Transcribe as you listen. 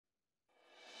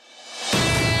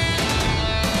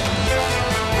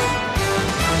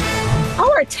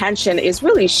attention is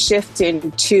really shifting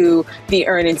to the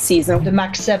earnings season. The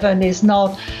Max 7 is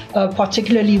not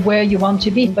particularly where you want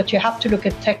to be, but you have to look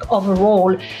at tech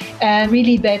overall and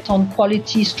really bet on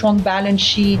quality, strong balance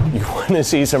sheet. You want to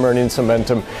see some earnings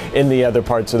momentum in the other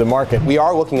parts of the market. We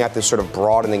are looking at this sort of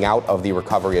broadening out of the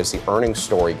recovery as the earnings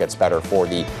story gets better for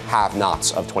the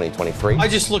have-nots of 2023. I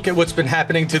just look at what's been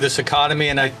happening to this economy,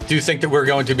 and I do think that we're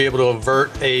going to be able to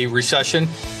avert a recession.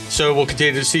 So we'll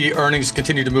continue to see earnings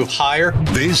continue to move higher.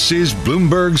 This is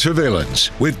Bloomberg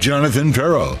Surveillance with Jonathan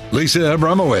Ferro, Lisa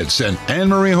Abramowicz, and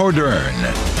Annmarie Hordern.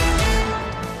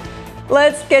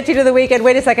 Let's get you to the weekend.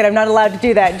 Wait a second, I'm not allowed to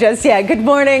do that just yet. Good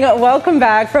morning. Welcome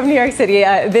back from New York City.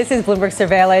 This is Bloomberg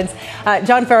Surveillance.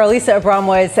 John Ferro, Lisa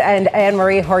Abramowicz, and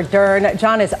Annmarie Hordern.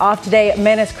 John is off today.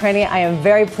 Manus Kreni, I am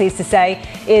very pleased to say,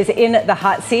 is in the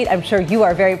hot seat. I'm sure you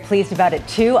are very pleased about it,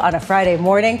 too, on a Friday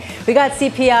morning. We got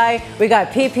CPI, we got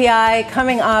PPI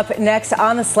coming up next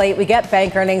on the slate. We get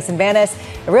bank earnings. And Manus,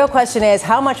 the real question is,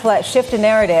 how much will that shift a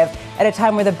narrative at a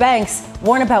time where the banks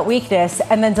warn about weakness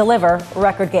and then deliver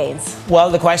record gains?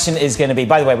 Well, the question is going to be,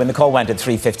 by the way, when the call went at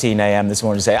 3:15 a.m. this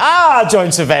morning to say,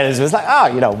 joint surveillance, it was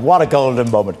like, what a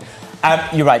golden moment.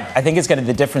 You're right. I think it's going to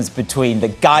be the difference between the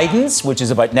guidance, which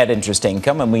is about net interest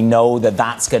income, and we know that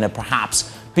that's going to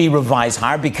perhaps be revised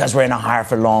higher because we're in a higher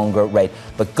for longer rate.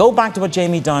 But go back to what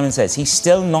Jamie Dimon says. He's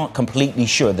still not completely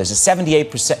sure. There's a 70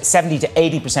 to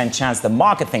 80% chance the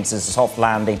market thinks it's a soft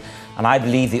landing, and I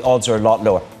believe the odds are a lot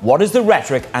lower. What is the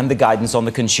rhetoric and the guidance on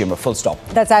the consumer? Full stop.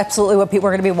 That's absolutely what people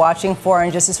are going to be watching for.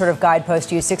 And just to sort of guidepost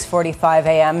you, 6:45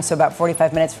 a.m., so about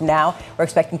 45 minutes from now, we're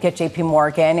expecting to get JP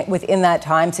Morgan. Within that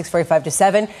time, 6:45 to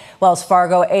 7, Wells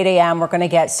Fargo, 8 a.m., we're going to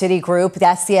get Citigroup.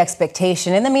 That's the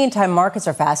expectation. In the meantime, markets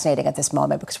are fascinating at this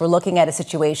moment because we're looking at a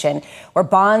situation where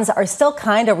bonds are still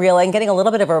kind of reeling, getting a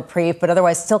little bit of a reprieve, but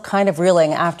otherwise still kind of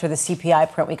reeling after the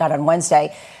CPI print we got on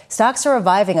Wednesday. Stocks are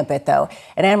reviving a bit, though.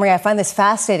 And Annmarie, I find this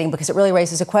fascinating because it really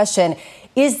raises a question.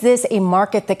 Is this a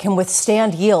market that can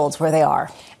withstand yields where they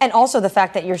are? And also the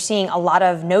fact that you're seeing a lot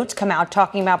of notes come out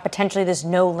talking about potentially this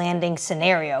no landing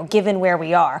scenario, given where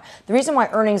we are. The reason why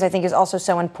earnings, I think, is also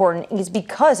so important is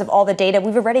because of all the data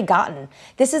we've already gotten.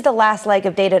 This is the last leg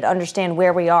of data to understand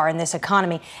where we are in this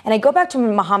economy. And I go back to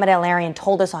what Mohamed El-Arian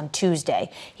told us on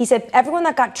Tuesday. He said everyone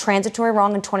that got transitory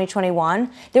wrong in 2021,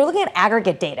 they were looking at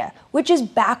aggregate data, which is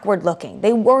backward looking.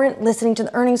 They weren't listening to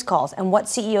the earnings calls and what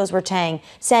CEOs were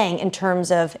saying in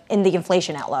terms of in the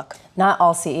inflation outlook. Not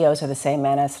all CEOs are the same,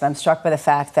 Manus. And I'm struck by the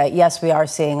fact that, yes, we are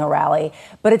seeing a rally,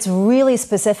 but it's really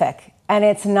specific. And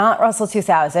it's not Russell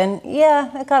 2000.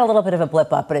 Yeah, it got a little bit of a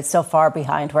blip up, but it's so far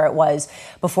behind where it was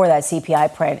before that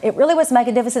CPI print. It really was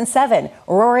Magnificent Seven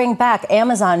roaring back.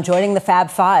 Amazon joining the Fab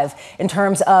Five in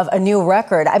terms of a new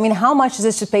record. I mean, how much is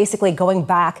this just basically going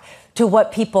back to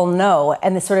what people know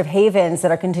and the sort of havens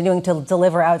that are continuing to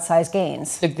deliver outsized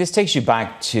gains? Look, this takes you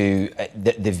back to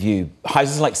the view.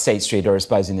 Houses like State Street are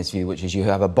espousing this view, which is you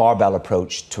have a barbell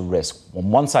approach to risk. On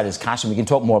one side is cash, and we can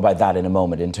talk more about that in a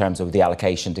moment in terms of the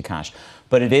allocation to cash.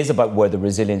 But it is about where the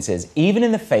resilience is, even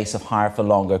in the face of higher for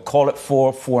longer. Call it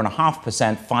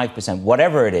 4.5%, 5%,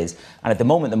 whatever it is. And at the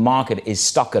moment, the market is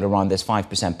stuck at around this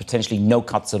 5%, potentially no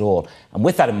cuts at all. And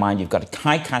with that in mind, you've got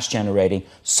high cash generating,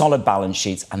 solid balance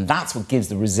sheets, and that's what gives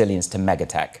the resilience to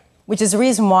megatech. Which is the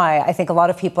reason why I think a lot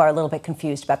of people are a little bit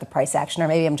confused about the price action, or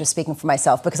maybe I'm just speaking for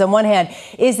myself. Because on one hand,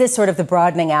 is this sort of the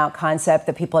broadening out concept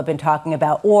that people have been talking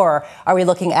about, or are we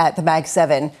looking at the Mag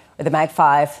 7 or the Mag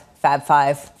 5, Fab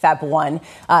 5, Fab 1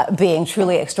 being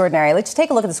truly extraordinary? Let's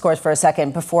take a look at the scores for a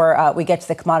second before we get to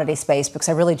the commodity space, because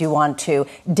I really do want to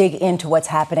dig into what's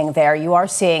happening there. You are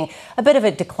seeing a bit of a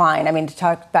decline. I mean, to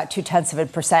talk about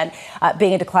 0.2%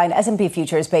 being a decline. S&P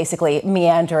futures basically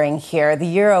meandering here. The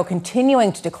euro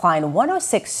continuing to decline,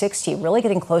 106.60, really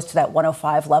getting close to that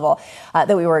 105 level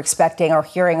that we were expecting or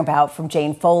hearing about from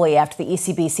Jane Foley after the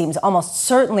ECB seems almost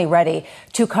certainly ready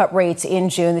to cut rates in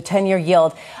June. The 10-year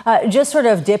yield just sort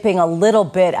of dipping a little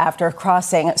bit after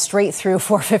crossing straight through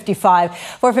 455,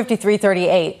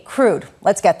 453.38. Crude,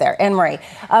 let's get there. Annmarie,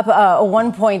 up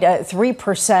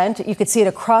 1.3%. You could see it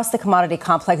across the commodity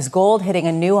complex. Gold hitting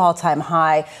a new all-time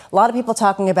high. A lot of people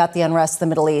talking about the unrest in the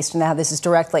Middle East and how this is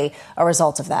directly a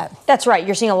result of that. That's right.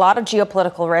 You're seeing a lot of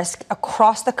geopolitical risk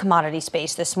across the commodity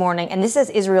space this morning, and this is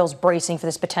Israel's bracing for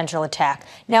this potential attack.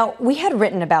 Now, we had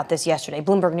written about this yesterday.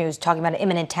 Bloomberg News talking about an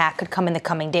imminent attack could come in the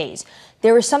coming days.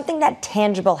 There was something that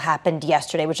tangible happened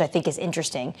yesterday, which I think is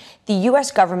interesting. The U.S.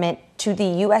 government to the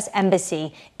U.S.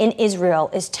 embassy in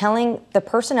Israel is telling the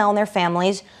personnel and their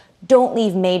families, don't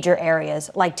leave major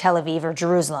areas like Tel Aviv or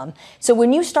Jerusalem. So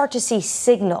when you start to see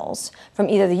signals from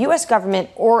either the U.S. government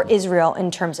or Israel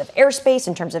in terms of airspace,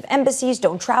 in terms of embassies,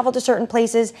 don't travel to certain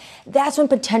places, that's when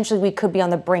potentially we could be on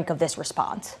the brink of this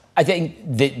response. I think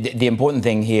the important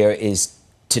thing here is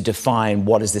to define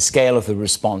what is the scale of the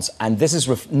response. And this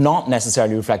is not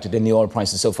necessarily reflected in the oil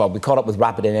prices so far. We caught up with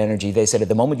Rapid Energy. They said at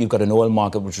the moment you've got an oil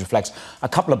market which reflects a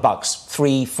couple of bucks,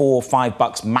 $3, $4,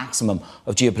 $5 maximum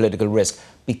of geopolitical risk.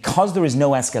 Because there is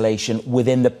no escalation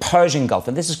within the Persian Gulf,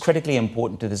 and this is critically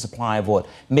important to the supply of oil,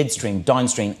 midstream,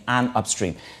 downstream and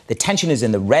upstream. The tension is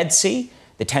in the Red Sea.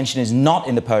 The tension is not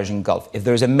in the Persian Gulf. If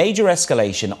there is a major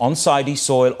escalation on Saudi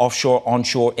soil, offshore,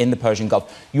 onshore, in the Persian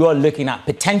Gulf, you are looking at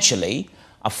potentially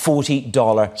a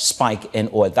 $40 spike in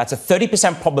oil. That's a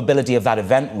 30% probability of that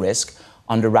event risk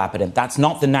under Rapid. That's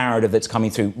not the narrative that's coming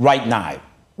through right now.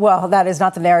 Well, that is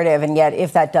not the narrative, and yet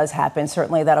if that does happen,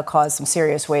 certainly that'll cause some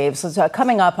serious waves. So,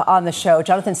 coming up on the show,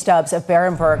 Jonathan Stubbs of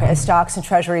Berenberg as stocks and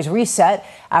treasuries reset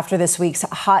after this week's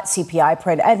hot CPI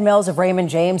print. Ed Mills of Raymond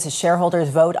James as shareholders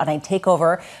vote on a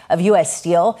takeover of U.S.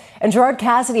 Steel. And Gerard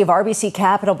Cassidy of RBC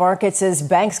Capital Markets as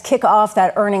banks kick off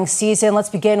that earnings season. Let's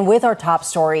begin with our top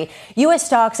story. U.S.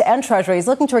 stocks and treasuries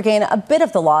looking to regain a bit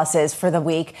of the losses for the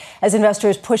week as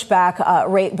investors push back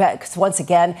rate bets once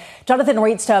again. Jonathan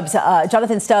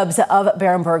Stubbs of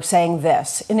Berenberg saying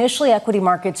this. Initially, equity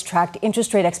markets tracked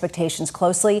interest rate expectations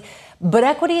closely, but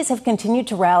equities have continued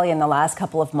to rally in the last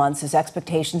couple of months as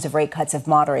expectations of rate cuts have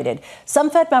moderated. Some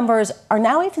Fed members are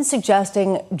now even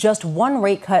suggesting just one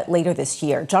rate cut later this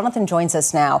year. Jonathan joins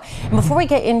us now. And before we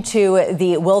get into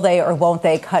the will they or won't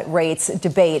they cut rates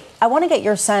debate, I want to get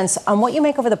your sense on what you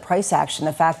make over the price action,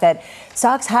 the fact that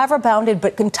stocks have rebounded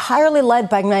but entirely led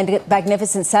by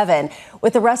Magnificent Seven,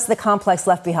 with the rest of the complex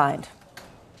left behind.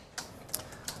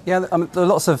 Yeah, there are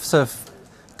lots of sort of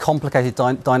complicated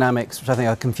dynamics, which I think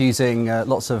are confusing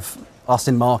lots of us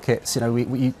in markets. You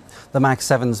know, the Mag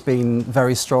 7's been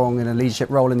very strong in a leadership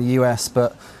role in the US,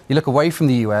 but you look away from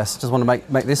the US, just want to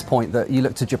make this point that you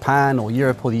look to Japan or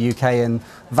Europe or the UK and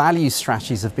value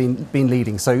strategies have been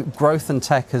leading. So growth and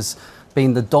tech has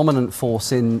been the dominant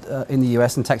force in the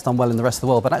US, and tech's done well in the rest of the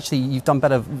world, but actually you've done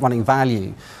better running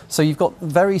value. So you've got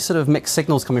very sort of mixed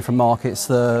signals coming from markets.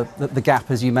 The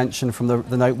gap, as you mentioned, from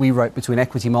the note we wrote between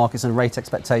equity markets and rate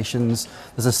expectations.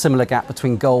 There's a similar gap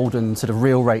between gold and sort of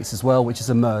real rates as well, which has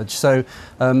emerged. So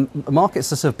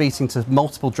markets are sort of beating to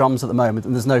multiple drums at the moment,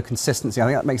 and there's no consistency. I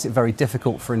think that makes it very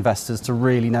difficult for investors to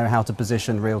really know how to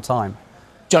position real time.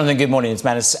 Jonathan, good morning. It's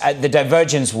Manus. The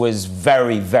divergence was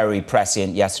very, very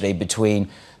prescient yesterday between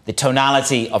the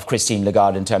tonality of Christine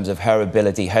Lagarde in terms of her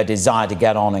ability, her desire to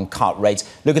get on and cut rates.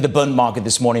 Look at the bond market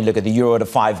this morning. Look at the euro at a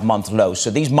 5-month low.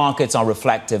 So these markets are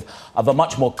reflective of a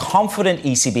much more confident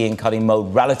ECB in cutting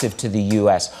mode relative to the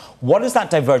US. What does that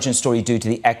divergence story do to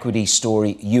the equity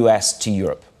story US to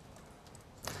Europe?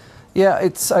 Yeah,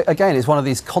 it's one of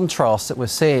these contrasts that we're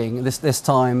seeing this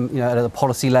time, you know, at a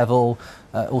policy level,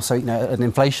 also, you know, at an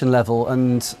inflation level,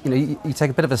 and you take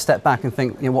a bit of a step back and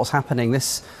think, what's happening.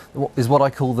 This is what I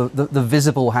call the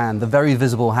visible hand, the very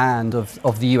visible hand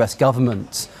of the US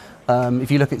government.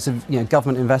 If you look at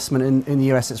government investment in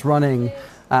the US, it's running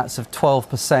at sort of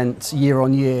 12% year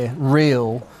on year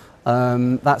real.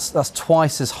 That's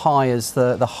twice as high as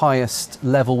the highest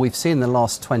level we've seen in the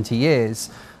last 20 years.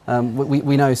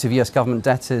 We know if US government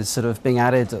debt is sort of being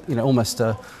added, almost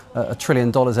 $1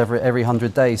 trillion every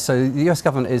 100 days. So the US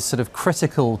government is sort of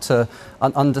critical to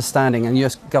understanding, and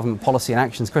US government policy and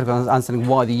action is critical to understanding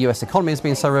why the US economy has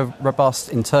been so robust,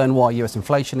 in turn why US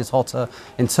inflation is hotter,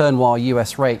 in turn why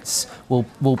US rates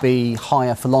will be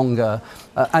higher for longer.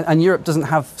 And Europe doesn't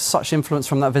have such influence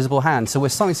from that visible hand. So we're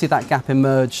starting to see that gap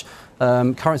emerge.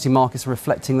 Currency markets are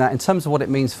reflecting that. In terms of what it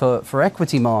means for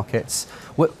equity markets,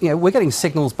 we're getting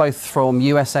signals both from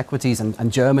US equities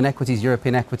and German equities,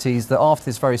 European equities, that after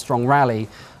this very strong rally,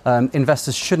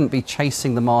 investors shouldn't be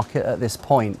chasing the market at this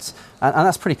point. And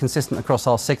that's pretty consistent across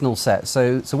our signal set.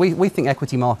 So we think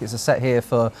equity markets are set here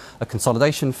for a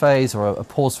consolidation phase or a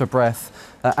pause for breath.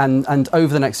 And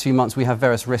over the next few months, we have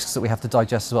various risks that we have to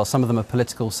digest as well. Some of them are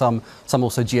political, some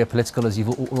also geopolitical, as you've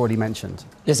already mentioned.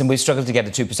 Listen, we've struggled to get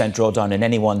a 2% drawdown in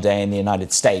any one day in the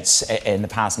United States in the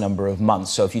past number of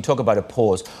months. So if you talk about a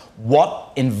pause,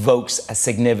 what invokes a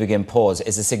significant pause?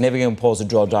 Is a significant pause a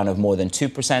drawdown of more than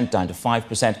 2%, down to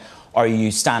 5%? Or are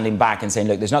you standing back and saying,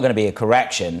 look, there's not going to be a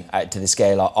correction to the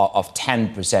scale of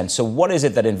 10%? So what is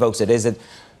it that invokes it? Is it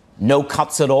no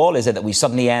cuts at all? Is it that we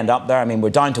suddenly end up there? I mean, we're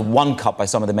down to 1 cut by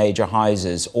some of the major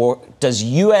houses. Or does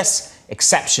US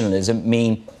exceptionalism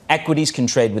mean equities can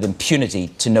trade with impunity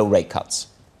to no rate cuts?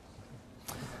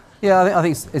 Yeah, I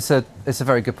think it's a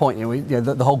very good point.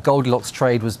 The whole Goldilocks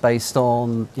trade was based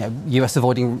on US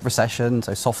avoiding recession,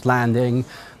 so soft landing.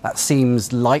 That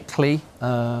seems likely,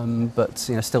 but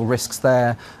still risks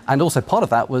there. And also part of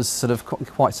that was sort of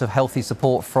quite sort of healthy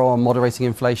support from moderating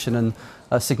inflation and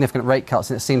significant rate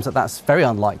cuts, and it seems that that's very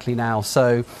unlikely now.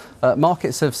 So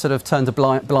markets have sort of turned a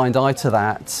blind eye to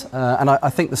that, and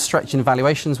I think the stretch in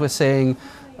valuations we're seeing.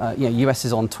 US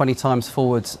is on 20 times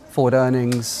forward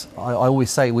earnings. I always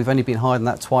say we've only been higher than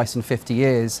that twice in 50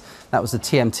 years. That was the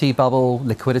TMT bubble,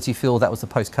 liquidity fueled. That was the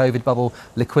post-COVID bubble,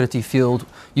 liquidity fueled.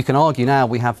 You can argue now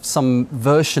we have some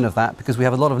version of that because we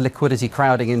have a lot of liquidity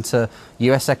crowding into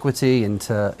US equity,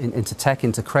 into tech,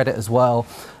 into credit as well.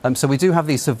 So we do have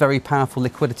these sort of very powerful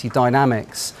liquidity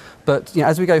dynamics. But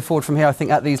as we go forward from here, I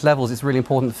think at these levels, it's really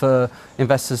important for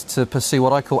investors to pursue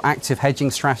what I call active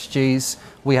hedging strategies.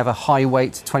 We have a high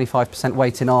weight, 25%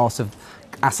 weight in our sort of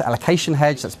asset allocation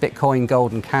hedge. That's Bitcoin,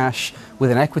 gold, and cash.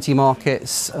 Within equity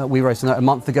markets, we wrote a note a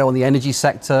month ago on the energy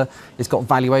sector. It's got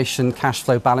valuation, cash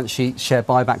flow, balance sheet, share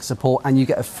buyback support, and you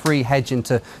get a free hedge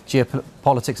into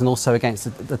geopolitics and also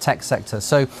against the tech sector.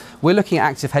 So we're looking at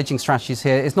active hedging strategies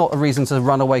here. It's not a reason to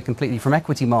run away completely from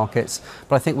equity markets,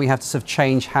 but I think we have to sort of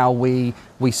change how we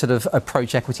sort of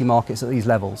approach equity markets at these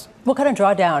levels. What kind of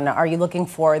drawdown are you looking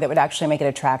for that would actually make it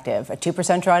attractive? A 2%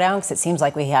 drawdown? Because it seems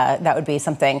like that would be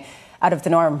something out of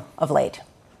the norm of late.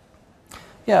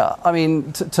 Yeah, I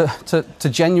mean, to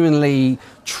genuinely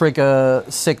trigger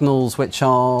signals which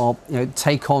are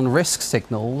take on risk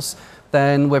signals,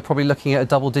 then we're probably looking at a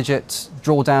double-digit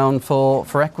drawdown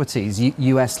for equities,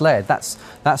 US-led.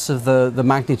 That's of the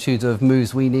magnitude of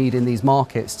moves we need in these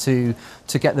markets to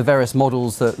get the various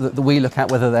models that we look at,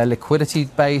 whether they're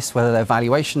liquidity-based, whether they're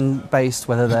valuation-based,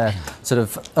 whether they're sort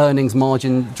of earnings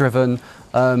margin-driven.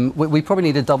 We probably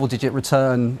need a double-digit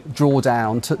return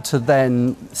drawdown to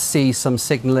then see some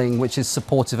signaling which is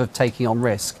supportive of taking on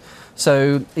risk.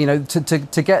 So,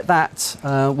 to get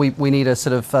that, we need a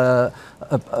sort of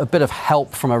a bit of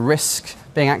help from a risk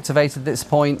being activated at this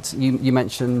point. You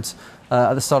mentioned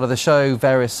at the start of the show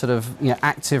various sort of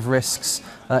active risks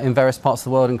in various parts of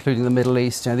the world, including the Middle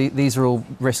East. These are all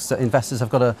risks that investors have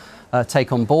got to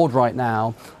take on board right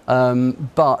now.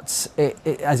 But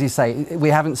as you say, we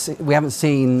haven't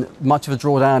seen much of a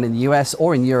drawdown in the US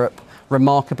or in Europe.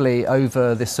 Remarkably,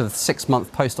 over this sort of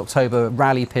 6-month post-October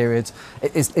rally period,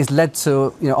 is led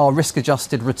to our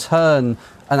risk-adjusted return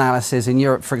analysis in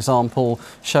Europe, for example,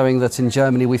 showing that in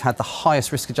Germany we've had the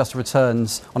highest risk-adjusted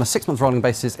returns on a 6-month rolling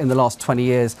basis in the last 20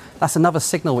 years. That's another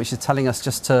signal which is telling us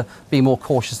just to be more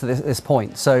cautious at this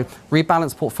point. So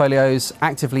rebalance portfolios,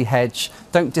 actively hedge,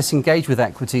 don't disengage with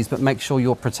equities, but make sure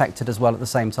you're protected as well at the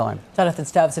same time. Jonathan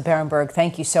Stubbs at Berenberg,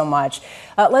 thank you so much.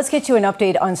 Let's get you an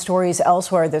update on stories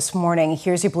elsewhere this morning.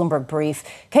 Here's your Bloomberg brief.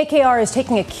 KKR is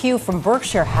taking a cue from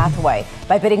Berkshire Hathaway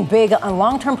by bidding big on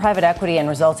long-term private equity and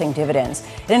resulting dividends.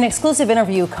 In an exclusive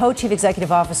interview, Co-Chief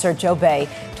Executive Officer Joe Bay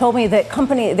told me that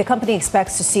the company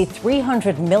expects to see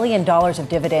 $300 million of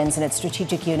dividends in its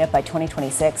strategic unit by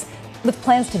 2026, with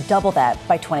plans to double that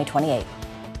by 2028.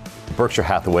 Berkshire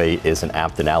Hathaway is an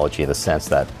apt analogy in the sense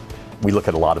that we look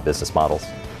at a lot of business models,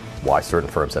 why certain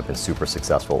firms have been super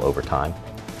successful over time.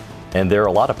 And there are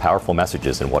a lot of powerful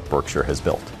messages in what Berkshire has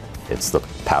built. It's the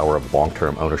power of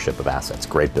long-term ownership of assets,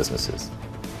 great businesses,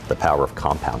 the power of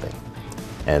compounding,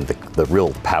 and the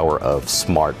real power of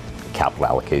smart capital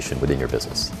allocation within your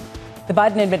business. The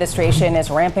Biden administration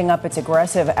is ramping up its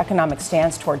aggressive economic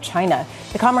stance toward China.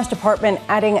 The Commerce Department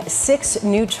adding 6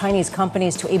 new Chinese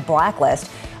companies to a blacklist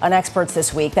on experts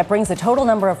this week. That brings the total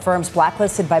number of firms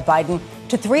blacklisted by Biden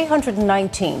to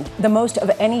 319, the most of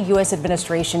any U.S.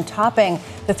 administration, topping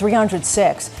the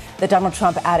 306 that Donald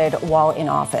Trump added while in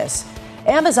office.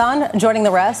 Amazon joining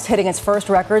the rest, hitting its first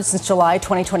record since July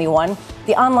 2021.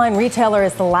 The online retailer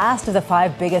is the last of the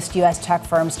 5 biggest U.S. tech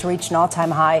firms to reach an all-time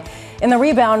high in the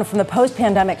rebound from the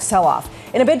post-pandemic sell-off.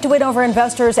 In a bid to win over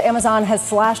investors, Amazon has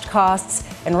slashed costs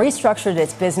and restructured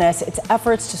its business. Its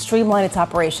efforts to streamline its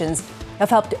operations have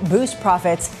helped boost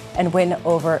profits and win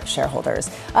over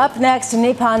shareholders. Up next,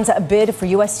 Nippon's bid for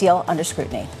U.S. Steel under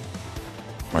scrutiny.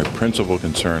 My principal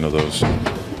concern are those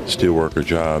steelworker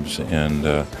jobs, and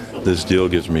this deal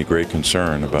gives me great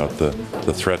concern about the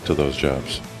threat to those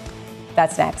jobs.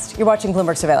 That's next. You're watching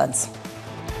Bloomberg Surveillance.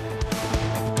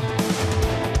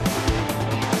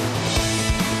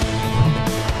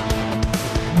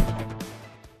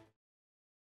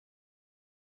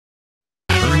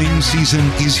 season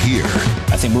is here.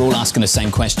 I think we're all asking the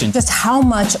same question. Just how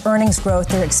much earnings growth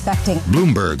they're expecting.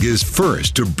 Bloomberg is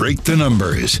first to break the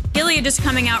numbers. Gilead just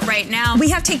coming out right now. We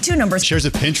have Take-Two numbers. Shares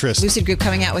of Pinterest. Lucid Group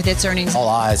coming out with its earnings. All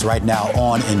eyes right now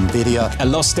on NVIDIA. A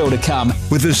lot still to come.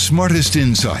 With the smartest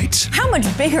insights. How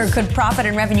much bigger could profit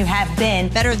and revenue have been?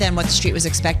 Better than what the street was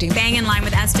expecting. Bang in line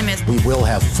with estimates. We will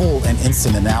have full and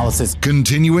instant analysis.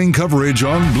 Continuing coverage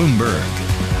on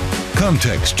Bloomberg.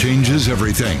 Context changes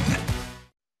everything.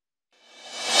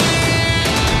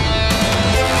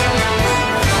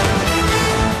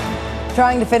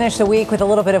 Trying to finish the week with a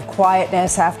little bit of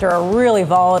quietness after a really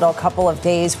volatile couple of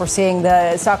days. We're seeing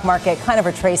the stock market kind of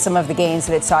retrace some of the gains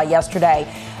that it saw yesterday,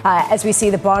 as we see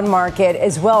the bond market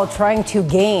as well trying to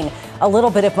gain a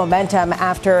little bit of momentum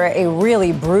after a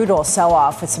really brutal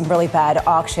sell-off with some really bad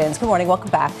auctions. Good morning. Welcome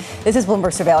back. This is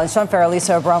Bloomberg Surveillance. John Ferro,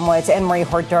 Lisa Abramowicz, Annmarie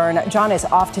Hordern. John is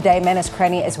off today. Menace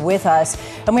Crenny is with us.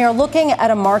 And we are looking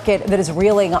at a market that is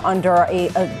reeling under a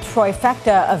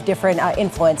trifecta of different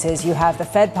influences. You have the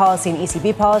Fed policy and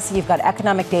ECB policy. You've got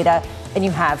economic data. And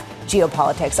you have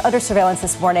geopolitics. Under surveillance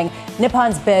this morning,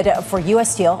 Nippon's bid for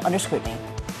U.S. steel under scrutiny.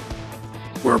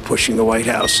 We're pushing the White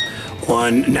House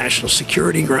on national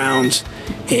security grounds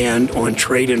and on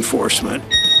trade enforcement,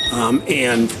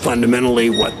 and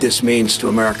fundamentally what this means to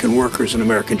American workers and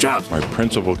American jobs. My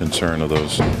principal concern are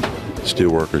those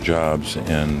steelworker jobs,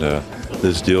 and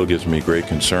this deal gives me great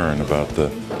concern about the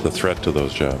threat to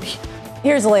those jobs.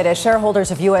 Here's the latest.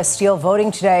 Shareholders of U.S. Steel voting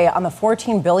today on the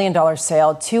 $14 billion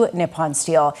sale to Nippon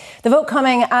Steel. The vote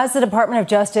coming as the Department of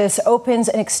Justice opens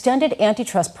an extended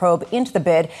antitrust probe into the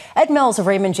bid. Ed Mills of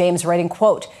Raymond James writing,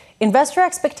 quote, investor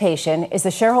expectation is the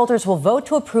shareholders will vote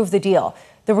to approve the deal.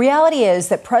 The reality is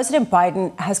that President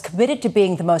Biden has committed to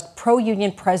being the most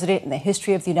pro-union president in the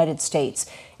history of the United States.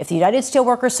 If the United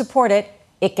Steelworkers support it,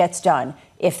 it gets done.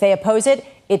 If they oppose it,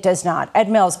 it does not. Ed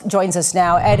Mills joins us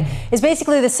now. Ed, is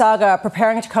basically the saga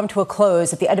preparing to come to a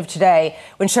close at the end of today?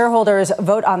 When shareholders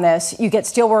vote on this, you get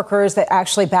steelworkers that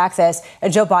actually back this,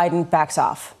 and Joe Biden backs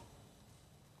off.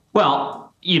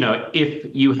 Well,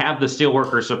 if you have the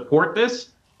steelworkers support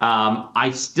this,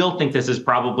 I still think this is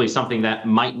probably something that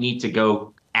might need to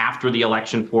go after the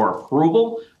election for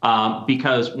approval,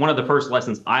 because one of the first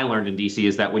lessons I learned in D.C.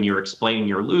 is that when you're explaining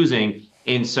you're losing,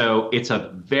 and so it's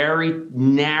a very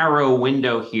narrow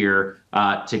window here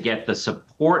to get the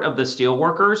support of the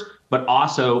steelworkers, but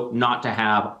also not to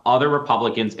have other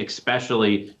Republicans,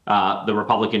 especially the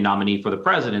Republican nominee for the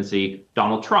presidency,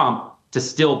 Donald Trump, to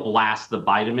still blast the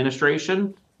Biden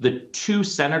administration. The two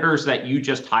senators that you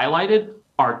just highlighted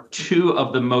are two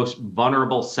of the most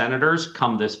vulnerable senators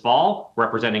come this fall,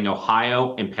 representing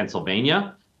Ohio and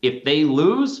Pennsylvania. If they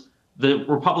lose, the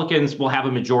Republicans will have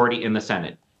a majority in the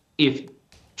Senate. If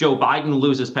Joe Biden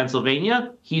loses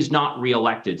Pennsylvania, he's not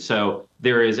reelected. So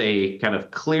there is a kind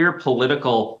of clear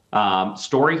political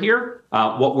story here.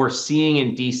 What we're seeing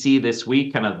in D.C. this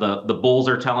week, kind of the bulls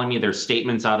are telling me there's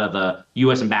statements out of the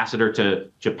U.S. ambassador to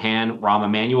Japan, Rahm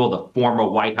Emanuel, the former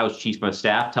White House chief of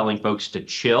staff, telling folks to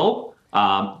chill.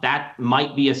 That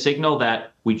might be a signal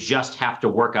that we just have to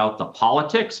work out the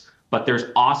politics. But there's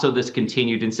also this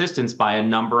continued insistence by a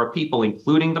number of people,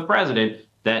 including the president,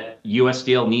 that U.S.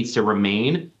 Steel needs to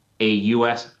remain a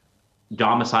U.S.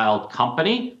 domiciled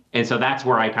company. And so that's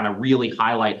where I kind of really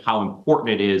highlight how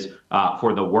important it is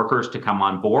for the workers to come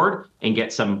on board and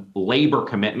get some labor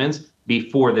commitments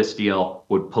before this deal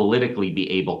would politically be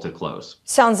able to close.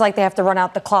 Sounds like they have to run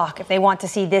out the clock if they want to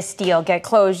see this deal get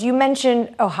closed. You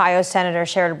mentioned Ohio Senator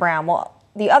Sherrod Brown. Well,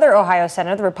 the other Ohio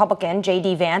Senator, the Republican,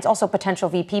 J.D. Vance, also potential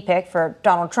VP pick for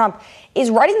Donald Trump, is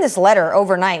writing this letter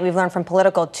overnight, we've learned from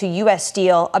Political, to U.S.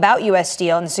 Steel, about U.S.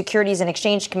 Steel and the Securities and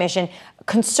Exchange Commission,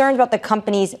 concerns about the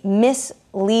company's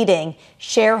misleading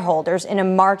shareholders in a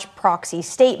March proxy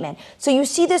statement. So you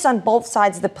see this on both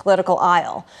sides of the political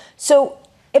aisle. So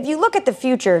if you look at the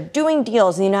future, doing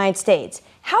deals in the United States,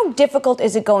 how difficult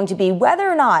is it going to be, whether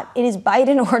or not it is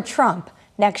Biden or Trump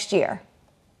next year?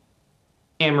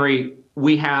 Annmarie,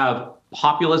 we have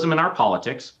populism in our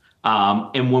politics.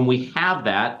 And when we have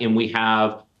that, and we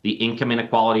have the income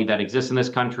inequality that exists in this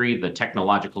country, the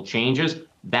technological changes,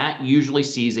 that usually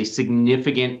sees a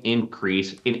significant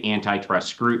increase in antitrust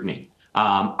scrutiny.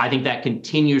 I think that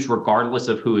continues regardless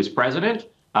of who is president.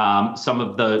 Some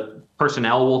of the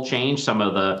personnel will change. Some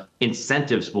of the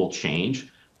incentives will change.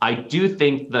 I do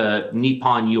think the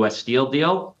Nippon U.S. Steel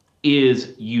deal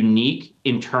is unique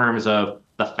in terms of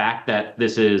the fact that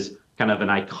this is kind of an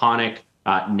iconic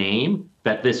name.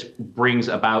 that this brings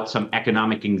about some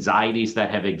economic anxieties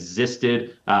that have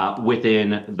existed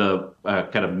within the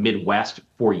kind of Midwest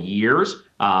for years.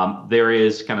 There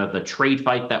is kind of the trade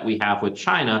fight that we have with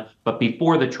China, but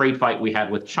before the trade fight we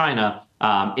had with China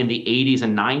in the 80s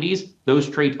and 90s, those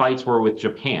trade fights were with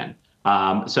Japan.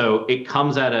 So it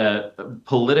comes at a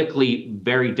politically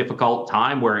very difficult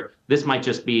time where this might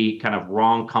just be kind of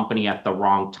wrong company at the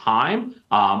wrong time.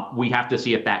 We have to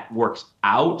see if that works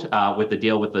out with the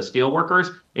deal with the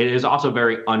steelworkers. It is also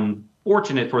very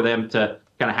unfortunate for them to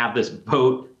kind of have this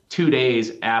vote 2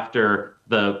 days after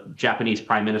the Japanese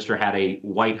prime minister had a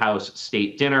White House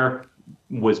state dinner,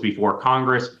 was before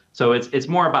Congress. So it's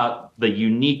more about the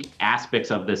unique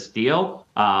aspects of this deal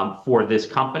for this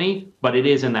company, but it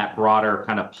is in that broader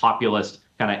kind of populist,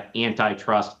 kind of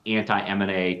antitrust,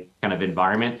 anti-M&A kind of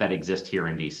environment that exists here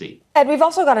in D.C. Ed, we've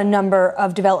also got a number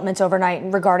of developments overnight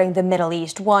regarding the Middle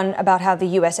East. One about how the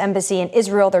U.S. Embassy in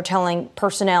Israel, they're telling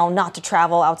personnel not to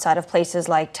travel outside of places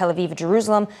like Tel Aviv and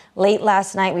Jerusalem. Late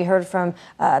last night, we heard from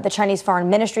the Chinese Foreign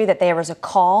Ministry that there was a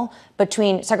call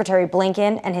between Secretary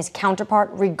Blinken and his counterpart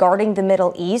regarding the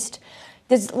Middle East.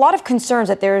 There's a lot of concerns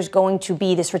that there is going to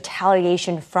be this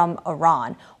retaliation from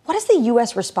Iran. What is the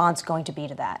U.S. response going to be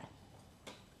to that?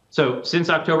 So since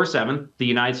October 7th, the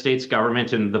United States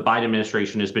government and the Biden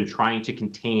administration has been trying to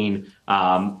contain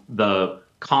the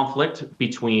conflict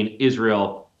between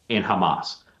Israel and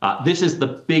Hamas. This is the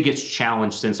biggest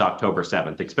challenge since October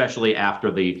 7th, especially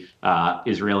after the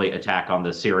Israeli attack on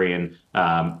the Syrian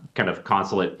kind of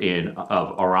consulate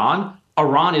of Iran.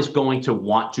 Iran is going to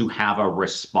want to have a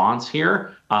response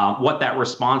here. What that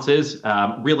response is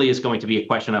really is going to be a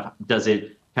question of, does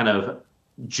it kind of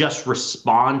just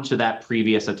respond to that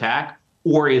previous attack,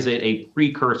 or is it a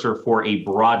precursor for a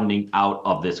broadening out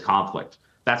of this conflict?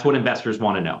 That's what investors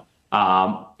want to know.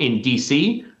 In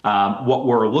DC, what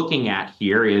we're looking at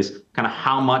here is kind of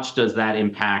how much does that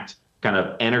impact kind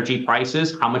of energy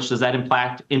prices? How much does that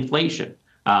impact inflation?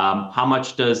 How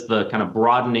much does the kind of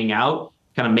broadening out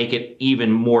kind of make it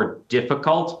even more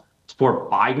difficult for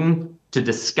Biden to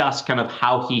discuss kind of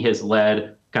how he has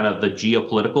led kind of the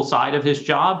geopolitical side of his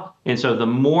job? And so the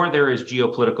more there is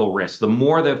geopolitical risk, the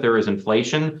more that there is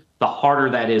inflation, the harder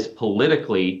that is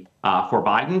politically for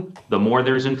Biden. The more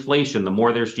there's inflation, the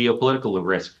more there's geopolitical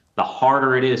risk, the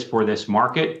harder it is for this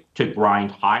market to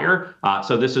grind higher.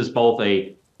 So this is both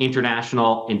a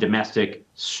international and domestic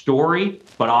story,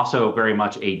 but also very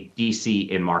much a DC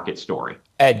in-market story.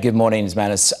 Ed, good morning,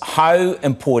 Manis. How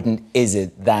important is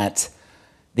it that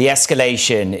the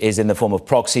escalation is in the form of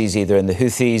proxies, either in the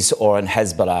Houthis or in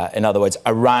Hezbollah, in other words,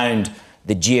 around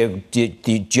the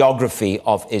geography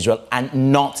of Israel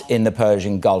and not in the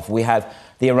Persian Gulf? We have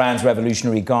the Iran's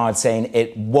Revolutionary Guard saying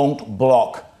it won't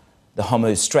block the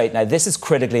Hormuz Strait. Now, this is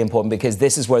critically important because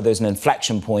this is where there's an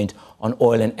inflection point on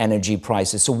oil and energy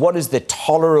prices. So what is the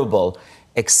tolerable,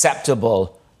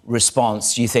 acceptable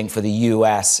response, do you think, for the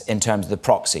U.S. in terms of the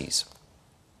proxies?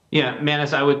 Yeah,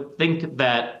 Manis, I would think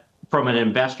that from an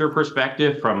investor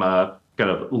perspective, from a kind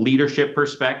of leadership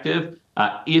perspective,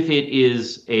 if it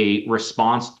is a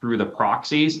response through the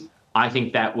proxies, I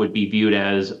think that would be viewed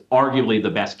as arguably the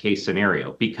best case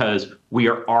scenario, because we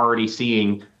are already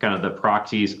seeing kind of the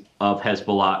proxies of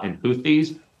Hezbollah and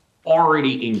Houthis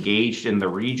already engaged in the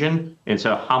region. And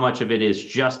so how much of it is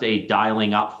just a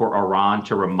dialing up for Iran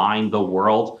to remind the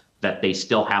world that they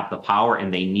still have the power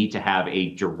and they need to have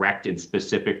a direct and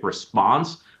specific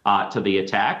response to the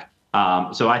attack?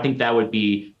 So I think that would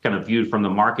be kind of viewed from the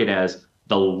market as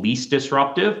the least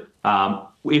disruptive.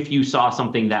 If you saw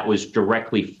something that was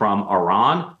directly from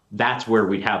Iran, that's where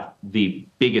we'd have the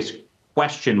biggest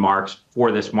question marks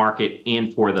for this market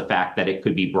and for the fact that it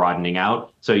could be broadening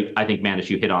out. So I think, Manis,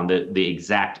 you hit on the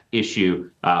exact issue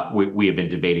we have been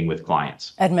debating with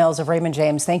clients. Ed Mills of Raymond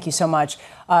James, thank you so much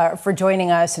for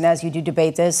joining us. And as you do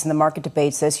debate this and the market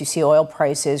debates this, you see oil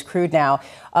prices, crude now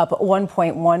up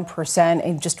 1.1%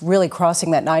 and just really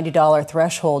crossing that $90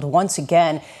 threshold once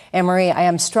again. Annmarie, I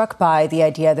am struck by the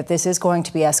idea that this is going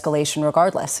to be escalation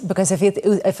regardless, because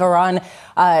if Iran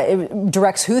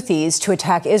directs Houthis to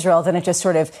attack Israel, then it just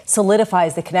sort of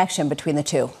solidifies the connection between the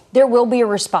two. There will be a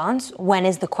response. When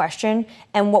is the question?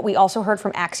 And what we also heard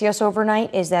from Axios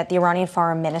overnight is that the Iranian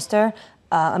foreign minister,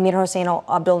 Amir Hossein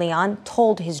Abdullahian,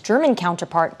 told his German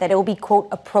counterpart that it will be, quote,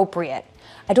 appropriate.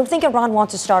 I don't think Iran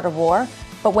wants to start a war,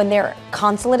 but when their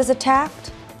consulate is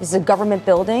attacked, this is a government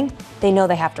building, they know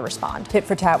they have to respond. Tit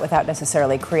for tat without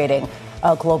necessarily creating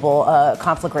a global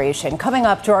conflagration. Coming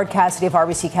up, Gerard Cassidy of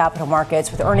RBC Capital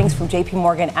Markets with earnings from JP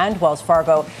Morgan and Wells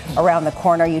Fargo around the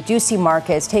corner. You do see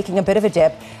markets taking a bit of a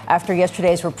dip after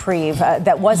yesterday's reprieve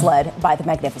that was led by the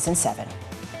Magnificent Seven.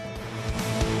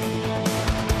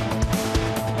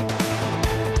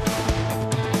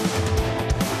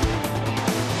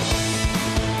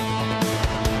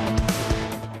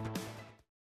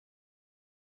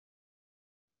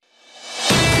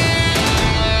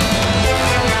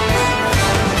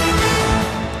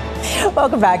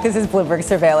 Welcome back. This is Bloomberg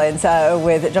Surveillance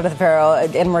with Jonathan Ferro,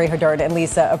 Annmarie Hordern, and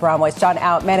Lisa Abramowicz. John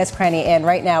out, Manus Cranny in.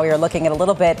 Right now, we are looking at a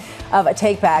little bit of a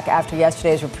take-back after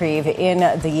yesterday's reprieve in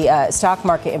the stock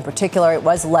market in particular. It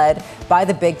was led by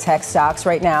the big tech stocks.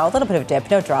 Right now, a little bit of a dip,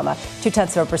 no drama.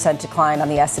 0.2% decline on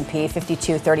the S&P,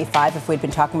 52.35. If we'd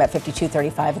been talking about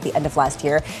 52.35 at the end of last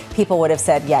year, people would have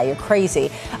said, yeah, you're crazy.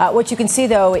 What you can see,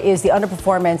 though, is the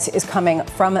underperformance is coming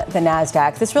from the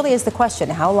NASDAQ. This really is the question.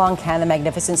 How long can the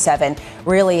Magnificent Seven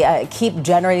really keep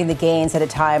generating the gains at a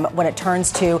time when it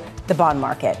turns to the bond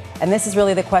market? And this is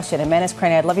really the question. And Manus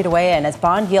Cranny, I'd love you to weigh in. As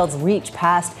bond yields reach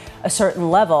past a certain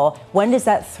level, when does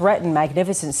that threaten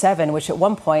Magnificent Seven, which at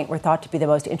one point were thought to be the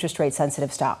most interest rate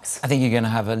sensitive stocks? I think you're going to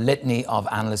have a litany of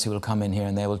analysts who will come in here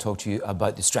and they will talk to you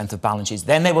about the strength of balance sheets.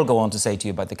 Then they will go on to say to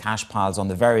you about the cash piles on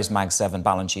the various Mag 7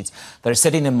 balance sheets that are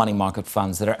sitting in money market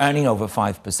funds that are earning over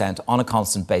 5% on a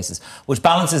constant basis, which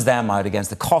balances them out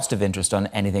against the cost of interest on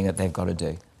anything that they've got to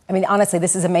do. I mean, honestly,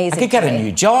 this is amazing. I could get a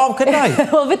new job, couldn't I?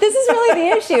 Well, but this is really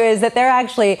the issue, is that they're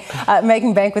actually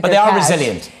making bank with their cash. But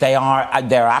they are resilient.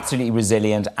 They're absolutely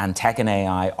resilient, and tech and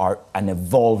AI are an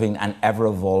evolving and ever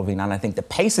evolving. And I think the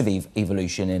pace of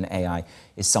evolution in AI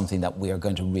is something that we are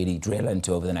going to really drill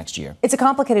into over the next year. It's a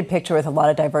complicated picture with a lot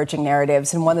of diverging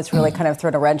narratives, and one that's really kind of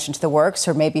thrown a wrench into the works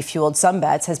or maybe fueled some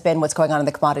bets has been what's going on in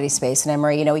the commodity space. And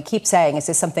Annmarie, we keep saying, is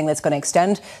this something that's going to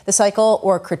extend the cycle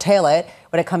or curtail it?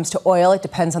 When it comes to oil, it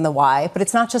depends on the why. But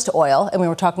it's not just oil. And we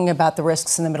were talking about the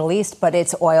risks in the Middle East, but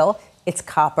it's oil, it's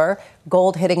copper,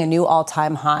 gold hitting a new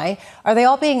all-time high. Are they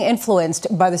all being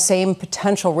influenced by the same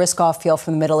potential risk-off feel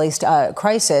from the Middle East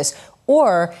crisis?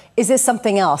 Or is this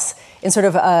something else in sort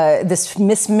of this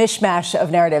mishmash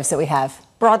of narratives that we have?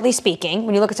 Broadly speaking,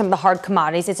 when you look at some of the hard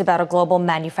commodities, it's about a global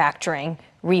manufacturing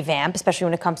revamp, especially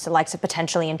when it comes to likes of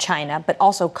potentially in China. But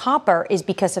also copper is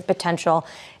because of potential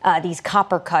these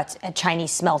copper cuts at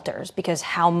Chinese smelters, because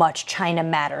how much China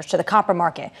matters to the copper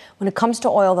market. When it comes to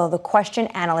oil, though, the question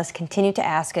analysts continue to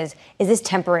ask is this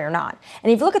temporary or not?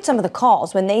 And if you look at some of the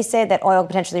calls, when they say that oil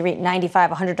potentially reach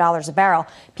 $95, $100 a barrel,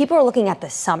 people are looking at the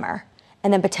summer.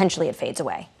 And then potentially it fades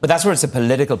away. But that's where it's a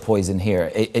political poison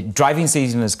here. Driving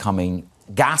season is coming.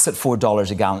 Gas at $4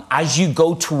 a gallon. As you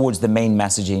go towards the main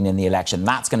messaging in the election,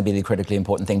 that's going to be the critically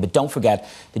important thing. But don't forget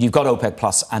that you've got OPEC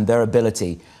Plus and their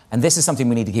ability, and this is something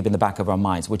we need to keep in the back of our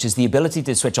minds, which is the ability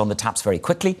to switch on the taps very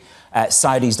quickly.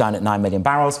 Saudis down at 9 million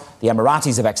barrels. The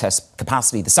Emiratis have excess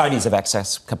capacity. The Saudis have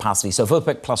excess capacity. So if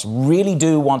OPEC Plus really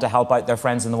do want to help out their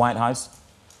friends in the White House,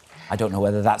 I don't know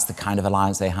whether that's the kind of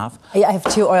alliance they have. Yeah, I have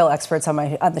two oil experts on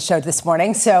the show this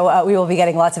morning, so we will be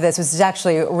getting lots of this. This is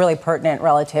actually really pertinent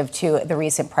relative to the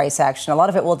recent price action. A lot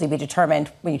of it will be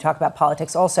determined, when you talk about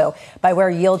politics, also by where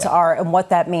yields are and what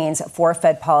that means for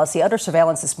Fed policy. Under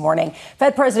surveillance this morning,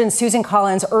 Fed President Susan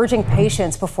Collins urging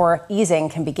patience before easing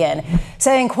can begin,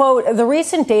 saying, quote, "The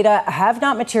recent data have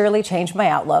not materially changed my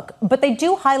outlook, but they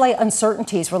do highlight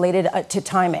uncertainties related to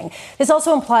timing. This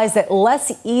also implies that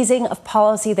less easing of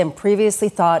policy than previously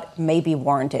thought may be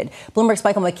warranted." Bloomberg's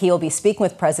Michael McKee will be speaking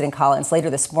with President Collins later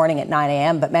this morning at 9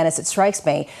 a.m. But, Manus, it strikes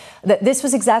me that this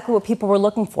was exactly what people were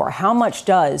looking for. How much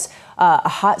does a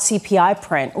hot CPI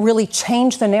print really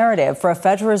change the narrative for a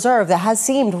Federal Reserve that has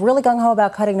seemed really gung-ho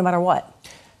about cutting no matter what?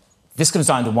 This comes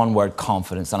down to one word: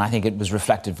 confidence. And I think it was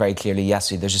reflected very clearly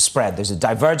yesterday. There's a spread. There's a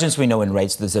divergence, we know, in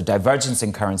rates. There's a divergence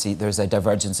in currency. There's a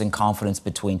divergence in confidence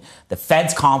between the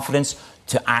Fed's confidence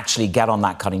to actually get on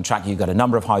that cutting track. You've got a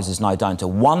number of houses now down to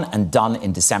one and done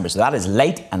in December. So that is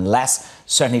late and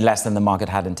certainly less than the market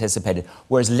had anticipated.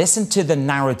 Whereas listen to the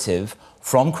narrative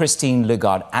from Christine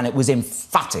Lagarde, and it was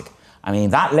emphatic. I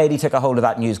mean, that lady took a hold of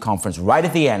that news conference right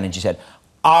at the end and she said,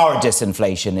 our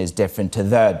disinflation is different to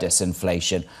their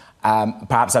disinflation.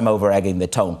 Perhaps I'm over-egging the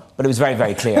tone, but it was very,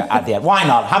 very clear at the end. Why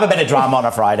not? Have a bit of drama on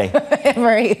a Friday.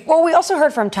 Right. Well, we also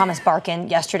heard from Thomas Barkin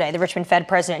yesterday, the Richmond Fed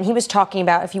president, and he was talking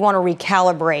about if you want to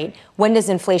recalibrate, when does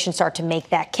inflation start to make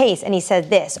that case? And he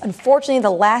said this: unfortunately, the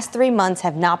last 3 months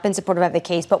have not been supportive of the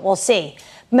case, but we'll see.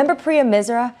 Remember Priya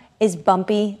Misra is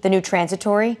bumpy, the new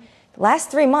transitory? The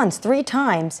last 3 months, 3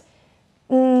 times.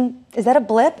 Is that a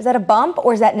blip? Is that a bump?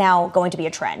 Or is that now going to be a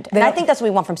trend? And I think that's what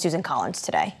we want from Susan Collins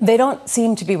today. They don't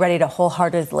seem to be ready to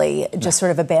wholeheartedly just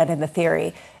sort of abandon the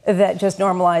theory that just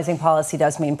normalizing policy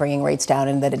does mean bringing rates down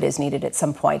and that it is needed at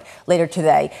some point later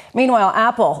today. Meanwhile,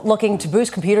 Apple looking to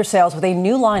boost computer sales with a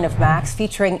new line of Macs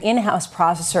featuring in-house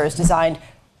processors designed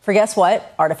For guess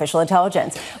what? Artificial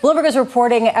intelligence. Bloomberg is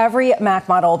reporting every Mac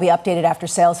model will be updated after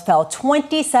sales fell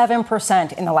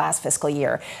 27% in the last fiscal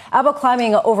year. Apple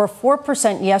climbing over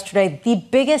 4% yesterday, the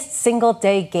biggest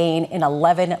single-day gain in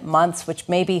 11 months, which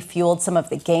maybe fueled some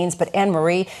of the gains. But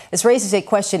Annmarie, this raises a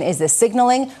question. Is this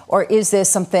signaling, or is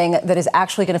this something that is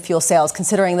actually going to fuel sales,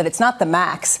 considering that it's not the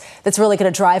Macs that's really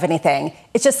going to drive anything?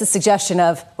 It's just the suggestion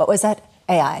of, what was that?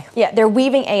 AI. Yeah, they're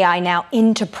weaving AI now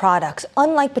into products,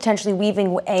 unlike potentially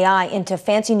weaving AI into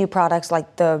fancy new products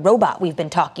like the robot we've been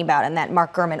talking about and that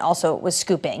Mark Gurman also was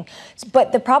scooping.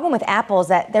 But the problem with Apple is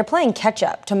that they're playing catch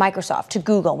up to Microsoft, to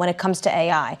Google when it comes to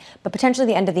AI. But potentially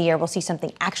the end of the year, we'll see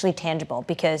something actually tangible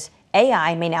because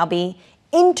AI may now be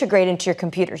integrated into your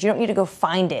computers. You don't need to go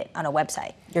find it on a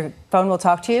website. Your phone will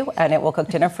talk to you, and it will cook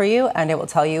dinner for you, and it will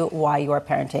tell you why you are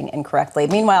parenting incorrectly.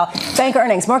 Meanwhile, bank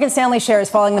earnings. Morgan Stanley shares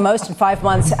falling the most in 5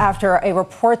 months after a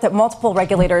report that multiple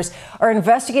regulators are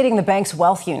investigating the bank's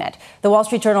wealth unit. The Wall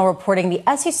Street Journal reporting the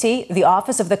SEC, the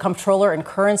Office of the Comptroller in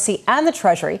Currency, and the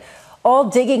Treasury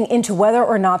all digging into whether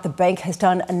or not the bank has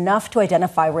done enough to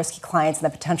identify risky clients and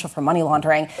the potential for money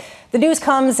laundering. The news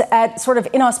comes at sort of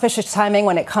inauspicious timing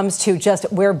when it comes to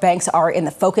just where banks are in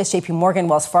the focus. JP Morgan,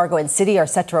 Wells Fargo, and Citi are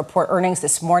set to report earnings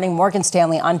this morning. Morgan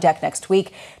Stanley on deck next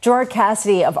week. Gerard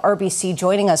Cassidy of RBC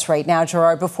joining us right now.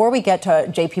 Gerard, before we get to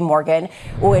JP Morgan,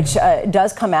 which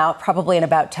does come out probably in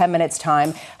about 10 minutes'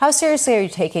 time, how seriously are you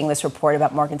taking this report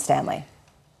about Morgan Stanley?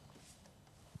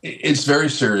 It's very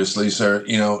serious, Lisa.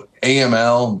 You know,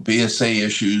 AML, BSA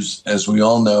issues, as we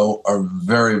all know, are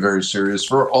very, very serious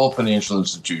for all financial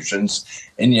institutions.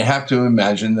 And you have to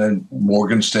imagine that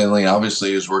Morgan Stanley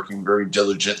obviously is working very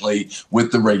diligently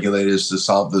with the regulators to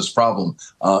solve this problem.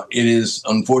 It is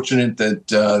unfortunate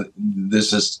that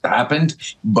this has happened,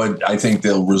 but I think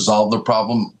they'll resolve the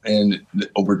problem, and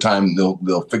over time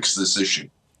they'll fix this issue.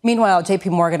 Meanwhile,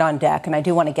 JP Morgan on deck, and I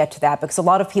do want to get to that because a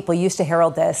lot of people used to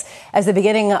herald this as the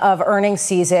beginning of earnings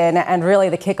season and really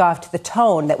the kickoff to the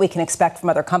tone that we can expect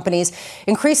from other companies.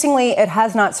 Increasingly, it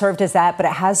has not served as that, but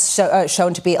it has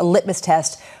shown to be a litmus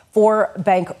test for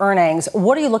bank earnings.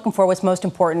 What are you looking for? What's most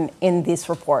important in this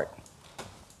report?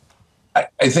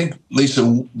 I think,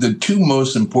 Lisa, the two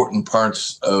most important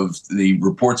parts of the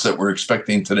reports that we're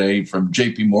expecting today from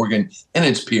JP Morgan and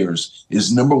its peers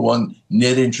is, number one,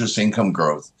 net interest income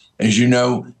growth. As you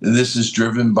know, this is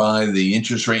driven by the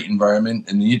interest rate environment,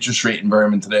 and the interest rate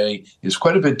environment today is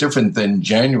quite a bit different than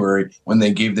January when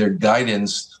they gave their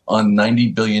guidance on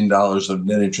 $90 billion of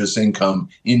net interest income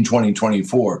in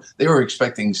 2024. They were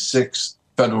expecting 6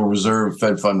 Federal Reserve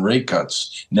Fed fund rate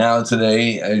cuts. Now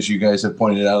today, as you guys have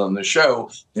pointed out on the show,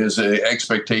 there's an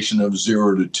expectation of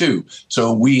 0 to 2.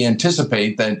 So we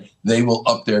anticipate that they will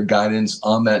up their guidance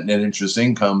on that net interest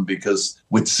income because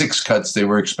with 6 cuts, they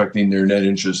were expecting their net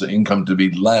interest income to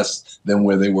be less than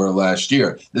where they were last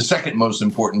year. The second most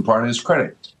important part is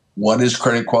credit. What is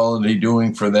credit quality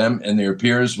doing for them and their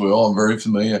peers? We're all very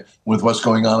familiar with what's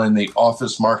going on in the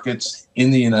office markets in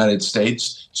the United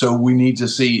States. So we need to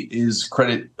see, is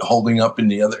credit holding up in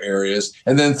the other areas?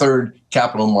 And then third,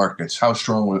 capital markets. How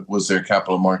strong was their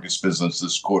capital markets business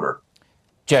this quarter?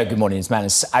 Joe, good morning. It's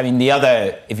Manus. I mean,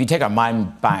 if you take our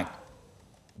mind back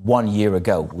 1 year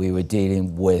ago, we were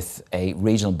dealing with a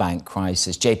regional bank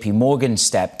crisis. JP Morgan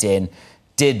stepped in,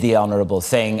 did the honorable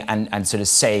thing and sort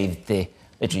of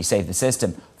literally saved the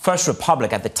system. First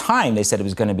Republic, at the time, they said it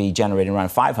was going to be generating around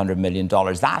 $500 million.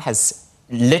 That has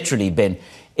literally been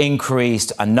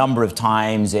increased a number of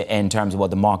times in terms of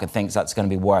what the market thinks that's going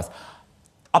to be worth.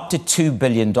 Up to $2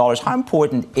 billion. How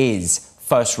important is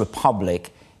First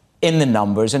Republic in the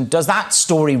numbers? And does that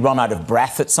story run out of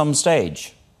breath at some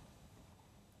stage?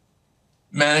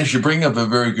 Manus, you bring up a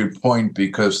very good point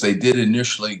because they did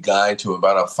initially guide to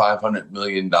about a $500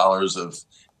 million of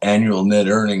annual net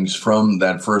earnings from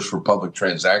that First Republic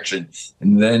transaction.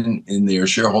 And then in their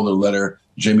shareholder letter,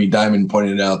 Jamie Dimon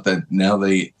pointed out that now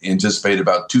they anticipate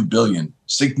about $2 billion,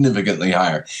 significantly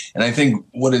higher. And I think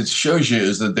what it shows you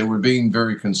is that they were being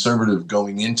very conservative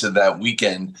going into that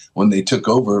weekend when they took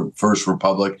over First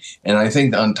Republic. And I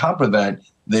think on top of that,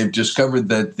 they've discovered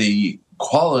that the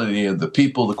quality of the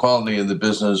people, the quality of the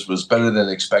business was better than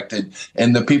expected.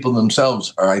 And the people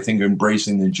themselves are, I think,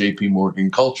 embracing the JP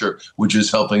Morgan culture, which is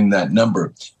helping that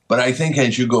number. But I think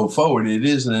as you go forward, it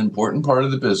is an important part of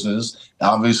the business.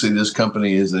 Obviously, this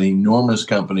company is an enormous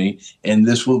company, and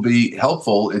this will be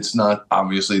helpful. It's not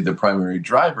obviously the primary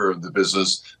driver of the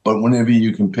business, but whenever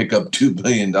you can pick up $2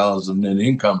 billion of net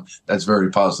income, that's very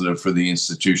positive for the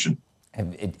institution.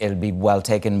 It'll be well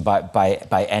taken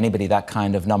by anybody, that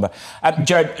kind of number.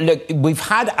 Jared, look, we've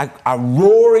had a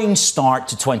roaring start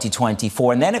to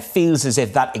 2024, and then it feels as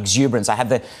if that exuberance. I had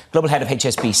the global head of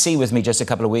HSBC with me just a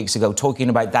couple of weeks ago talking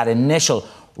about that initial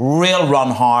real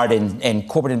run hard in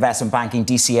corporate investment banking,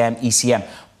 DCM, ECM.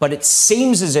 But it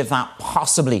seems as if that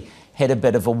possibly hit a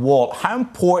bit of a wall. How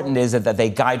important is it that they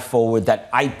guide forward that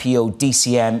IPO,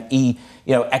 DCM,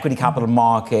 equity capital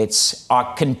markets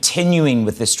are continuing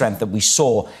with the strength that we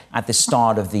saw at the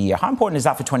start of the year? How important is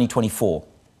that for 2024?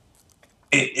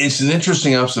 It's an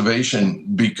interesting observation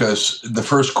because the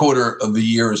first quarter of the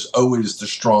year is always the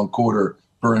strong quarter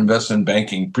for investment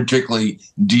banking, particularly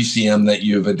DCM that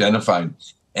you have identified.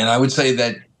 And I would say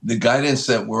that the guidance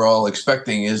that we're all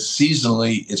expecting is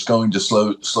seasonally it's going to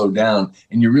slow down,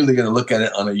 and you're really going to look at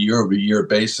it on a year-over-year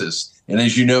basis. And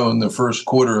as you know, in the first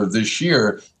quarter of this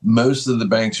year, most of the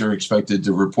banks are expected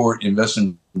to report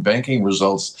investment banking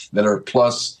results that are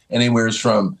plus anywhere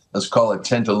from, let's call it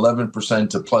 10 to 11%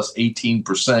 to plus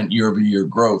 18% year-over-year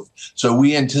growth. So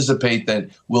we anticipate that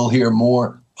we'll hear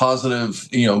more positive,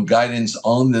 guidance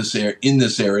on this in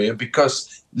this area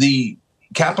because the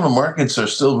capital markets are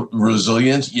still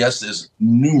resilient. Yes, there's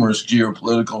numerous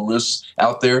geopolitical risks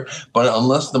out there, but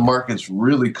unless the markets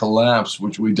really collapse,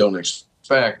 which we don't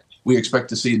expect, we expect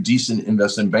to see a decent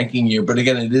investment banking year. But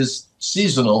again, it is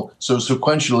seasonal, so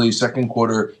sequentially, second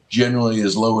quarter generally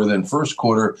is lower than first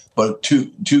quarter, but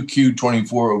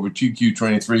 2Q24 over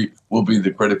 2Q23 will be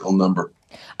the critical number.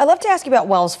 I'd love to ask you about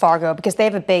Wells Fargo because they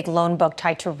have a big loan book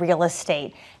tied to real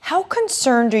estate. How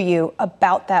concerned are you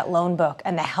about that loan book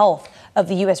and the health of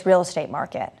the U.S. real estate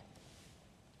market?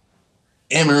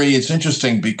 Annmarie, it's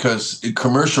interesting because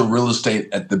commercial real estate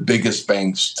at the biggest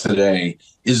banks today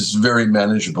is very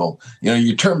manageable.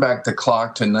 You turn back the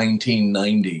clock to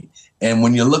 1990, and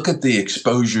when you look at the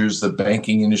exposures the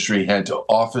banking industry had to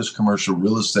office commercial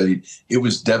real estate, it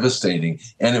was devastating,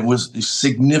 and it was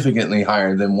significantly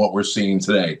higher than what we're seeing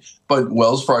today. But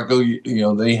Wells Fargo,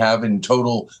 they have in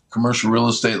total commercial real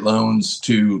estate loans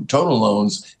to total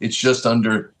loans, it's just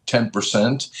under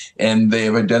 10%. And they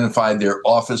have identified their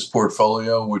office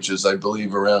portfolio, which is, I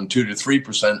believe, around 2 to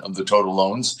 3% of the total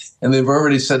loans. And they've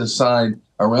already set aside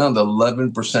around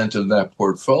 11% of that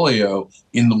portfolio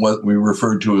in what we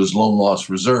refer to as loan loss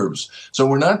reserves. So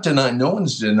we're not denying, no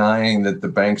one's denying that the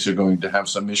banks are going to have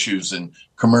some issues in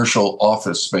commercial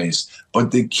office space.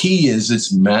 But the key is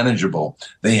it's manageable.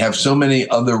 They have so many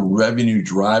other revenue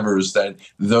drivers that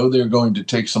though they're going to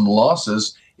take some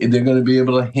losses, they're going to be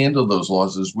able to handle those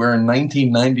losses. Where in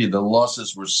 1990, the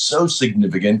losses were so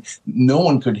significant, no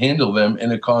one could handle them,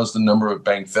 and it caused a number of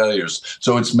bank failures.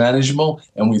 So it's manageable,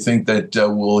 and we think that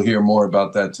we'll hear more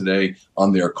about that today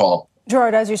on their call.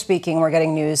 Gerard, as you're speaking, we're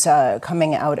getting news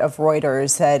coming out of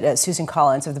Reuters that Susan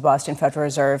Collins of the Boston Federal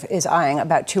Reserve is eyeing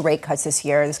about 2 rate cuts this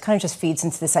year. This kind of just feeds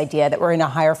into this idea that we're in a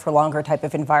higher for longer type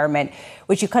of environment,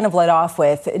 which you kind of led off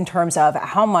with in terms of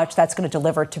how much that's going to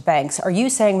deliver to banks. Are you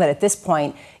saying that at this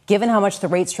point, given how much the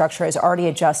rate structure is already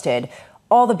adjusted,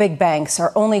 all the big banks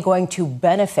are only going to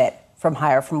benefit from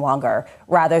higher for longer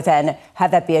rather than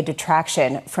have that be a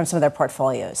detraction from some of their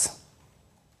portfolios?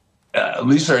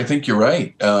 Lisa, I think you're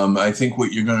right. I think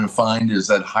what you're going to find is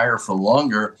that higher for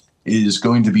longer is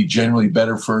going to be generally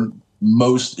better for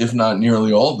most, if not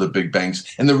nearly all, of the big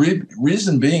banks. And the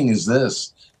reason being is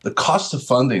this. The cost of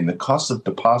funding, the cost of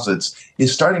deposits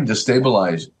is starting to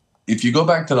stabilize. If you go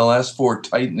back to the last 4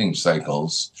 tightening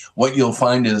cycles, what you'll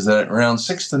find is that around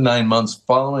 6 to 9 months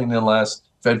following the last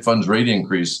Fed funds rate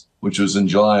increase, which was in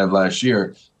July of last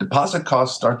year, deposit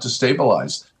costs start to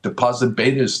stabilize. Deposit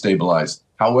betas stabilize.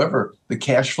 However, the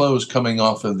cash flows coming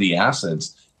off of the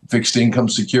assets, fixed income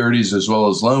securities as well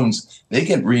as loans, they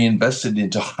get reinvested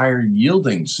into higher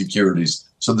yielding securities.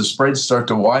 So the spreads start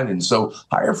to widen. So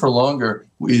higher for longer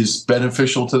is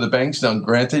beneficial to the banks. Now,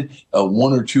 granted,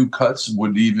 1 or 2 cuts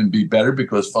would even be better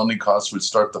because funding costs would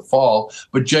start to fall.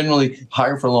 But generally,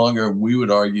 higher for longer, we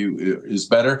would argue, is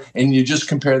better. And you just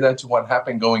compare that to what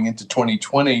happened going into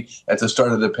 2020 at the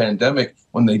start of the pandemic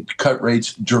when they cut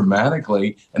rates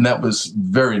dramatically. And that was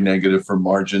very negative for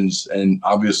margins. And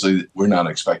obviously, we're not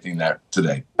expecting that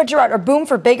today. But Gerard, a boom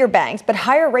for bigger banks, but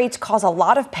higher rates cause a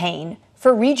lot of pain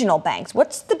for regional banks.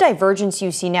 What's the divergence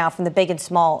you see now from the big and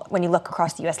small when you look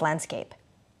across the U.S. landscape?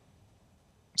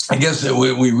 I guess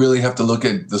we really have to look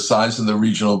at the size of the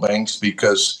regional banks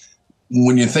because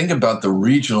when you think about the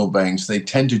regional banks, they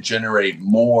tend to generate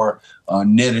more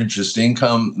net interest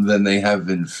income than they have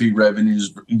in fee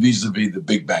revenues vis-a-vis the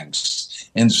big banks.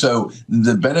 And so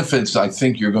the benefits I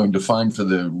think you're going to find for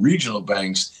the regional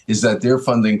banks is that their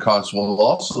funding costs will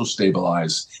also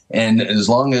stabilize. And as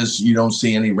long as you don't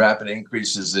see any rapid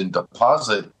increases in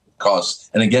deposit costs,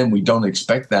 and again, we don't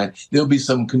expect that, there'll be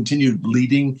some continued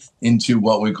bleeding into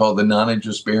what we call the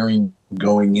non-interest bearing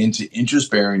going into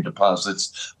interest-bearing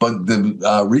deposits, but the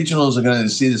regionals are going to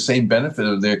see the same benefit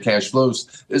of their cash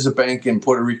flows. There's a bank in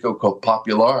Puerto Rico called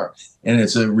Popular, and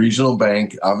it's a regional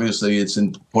bank. Obviously, it's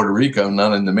in Puerto Rico,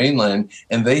 not in the mainland,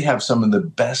 and they have some of the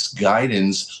best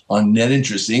guidance on net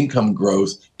interest income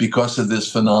growth because of this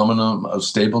phenomenon of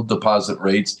stable deposit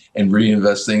rates and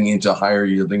reinvesting into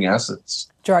higher-yielding assets.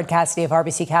 Gerard Cassidy of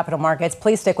RBC Capital Markets.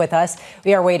 Please stick with us.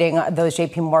 We are waiting those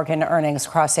JP Morgan earnings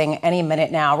crossing any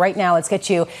minute now. Right now, let's get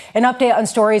you an update on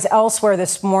stories elsewhere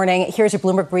this morning. Here's your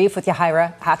Bloomberg Brief with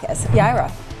Yahaira Hakis.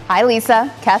 Yahaira. Hi,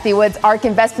 Lisa. Cathie Wood's ARK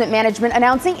Investment Management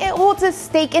announcing it holds a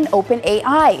stake in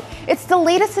OpenAI. It's the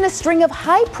latest in a string of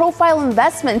high-profile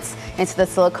investments into the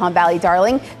Silicon Valley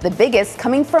darling, the biggest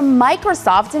coming from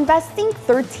Microsoft investing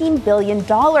 $13 billion.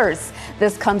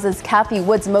 This comes as Cathie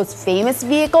Wood's most famous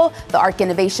vehicle, the ARK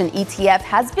Innovation ETF,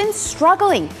 has been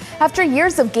struggling. After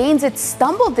years of gains, it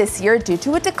stumbled this year due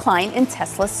to a decline in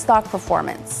Tesla's stock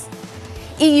performance.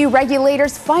 EU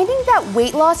regulators finding that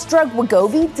weight loss drug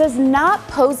Wegovy does not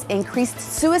pose increased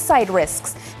suicide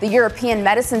risks. The European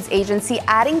Medicines Agency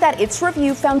adding that its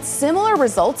review found similar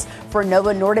results for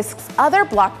Novo Nordisk's other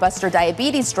blockbuster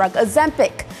diabetes drug,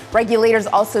 Ozempic. Regulators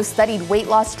also studied weight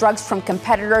loss drugs from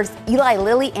competitors Eli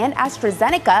Lilly and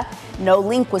AstraZeneca. No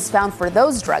link was found for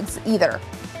those drugs either.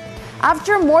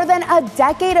 After more than a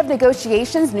decade of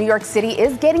negotiations, New York City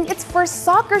is getting its first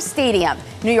soccer stadium.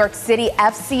 New York City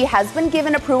FC has been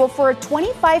given approval for a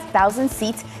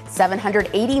 25,000-seat,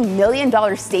 $780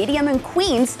 million stadium in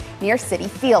Queens near Citi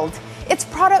Field. It's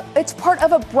part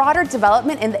of a broader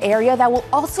development in the area that will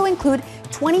also include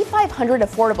 2,500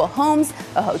 affordable homes,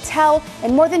 a hotel,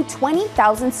 and more than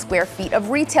 20,000 square feet of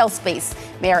retail space.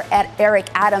 Mayor Eric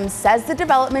Adams says the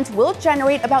development will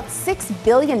generate about $6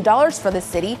 billion for the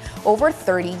city over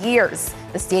 30 years.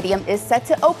 The stadium is set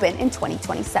to open in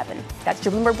 2027. That's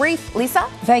your Bloomberg Brief. Lisa?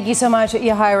 Thank you so much,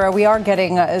 Yahaira. We are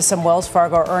getting some Wells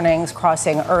Fargo earnings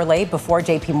crossing early before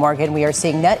JP Morgan. We are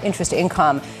seeing net interest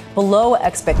income below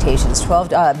expectations,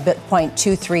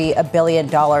 $12.23 billion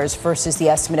versus the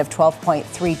estimate of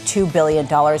 $12.32 billion.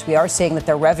 We are seeing that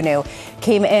their revenue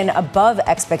came in above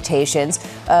expectations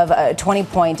of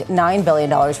 $20.9 billion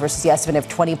versus the estimate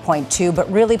of $20.2. But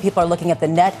really, people are looking at the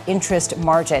net interest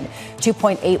margin,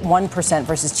 2.81%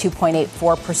 versus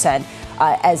 2.84%.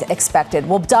 As expected.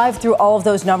 We'll dive through all of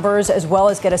those numbers as well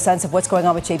as get a sense of what's going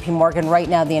on with JP Morgan right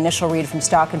now. The initial read from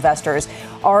stock investors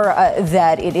are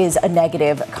that it is a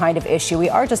negative kind of issue. We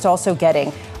are just also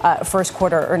getting first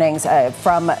quarter earnings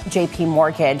from JP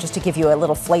Morgan. Just to give you a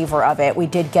little flavor of it, we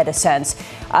did get a sense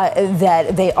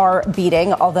that they are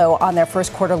beating, although on their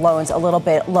first quarter loans a little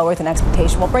bit lower than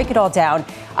expectation. We'll break it all down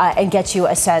and get you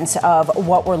a sense of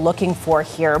what we're looking for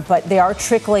here. But they are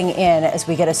trickling in as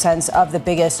we get a sense of the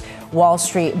biggest Wall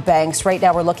Street banks. Right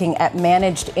now, we're looking at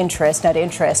managed interest, net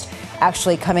interest,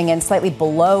 actually coming in slightly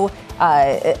below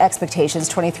expectations,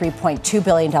 $23.2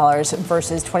 billion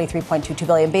versus $23.22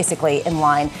 billion, basically in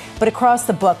line. But across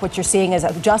the book, what you're seeing is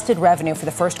adjusted revenue for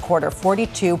the first quarter,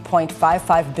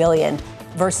 $42.55 billion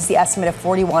versus the estimate of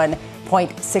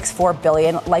 $41.64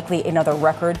 billion, likely another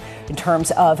record in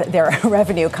terms of their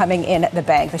revenue coming in the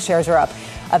bank. The shares are up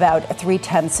about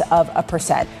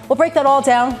 0.3%. We'll break that all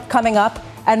down coming up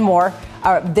and more.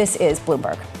 This is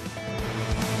Bloomberg.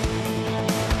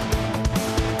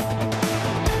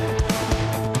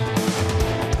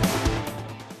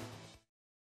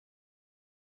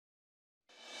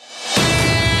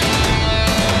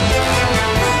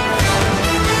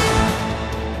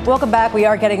 Welcome back. We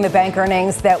are getting the bank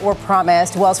earnings that were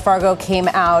promised. Wells Fargo came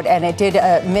out and it did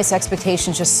miss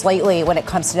expectations just slightly when it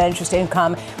comes to net interest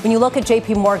income. When you look at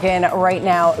JP Morgan right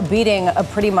now, beating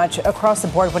pretty much across the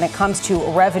board when it comes to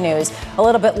revenues, a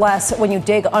little bit less when you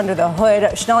dig under the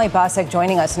hood. Sonali Basak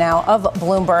joining us now of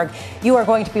Bloomberg. You are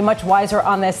going to be much wiser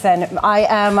on this than I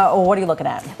am. What are you looking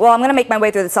at? Well, I'm going to make my way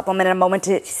through the supplement in a moment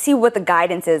to see what the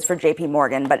guidance is for JP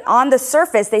Morgan. But on the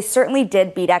surface, they certainly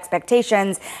did beat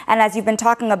expectations. And as you've been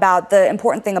talking about, the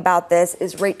important thing about this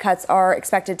is rate cuts are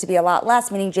expected to be a lot less,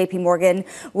 meaning JP Morgan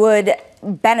would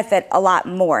benefit a lot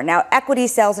more. Now, equity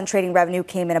sales and trading revenue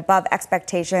came in above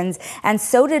expectations, and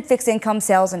so did fixed income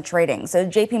sales and trading. So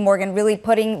JP Morgan really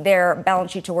putting their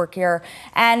balance sheet to work here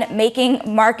and making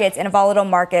markets in a volatile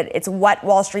market. It's what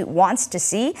Wall Street wants to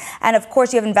see. And of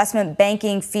course, you have investment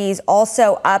banking fees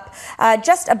also up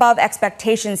just above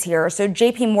expectations here. So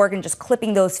JP Morgan just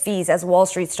clipping those fees as Wall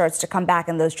Street starts to come back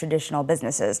in those traditional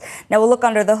businesses. Now we'll look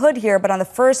under the hood here, but on the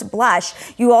first blush,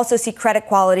 you also see credit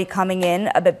quality coming in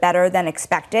a bit better than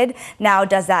expected. Now,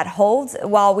 does that hold?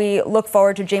 While we look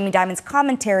forward to Jamie Dimon's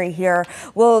commentary here,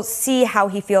 we'll see how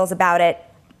he feels about it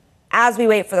as we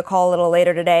wait for the call a little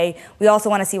later today. We also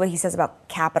want to see what he says about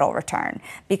capital return,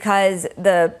 because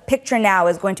the picture now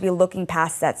is going to be looking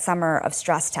past that summer of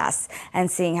stress tests and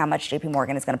seeing how much JP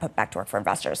Morgan is going to put back to work for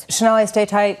investors. Sonali, stay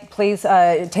tight. Please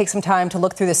take some time to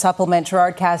look through the supplement.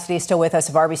 Gerard Cassidy is still with us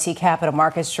of RBC Capital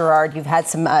Markets. Gerard, you've had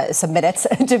some minutes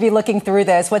to be looking through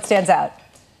this. What stands out?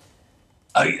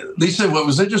 Lisa, what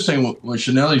was interesting, what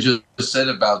Sonali just said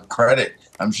about credit,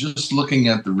 I'm just looking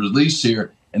at the release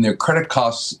here, and their credit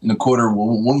costs in the quarter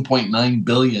were $1.9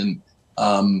 billion,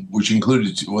 which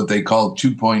included what they called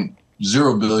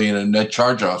 $2.0 billion in net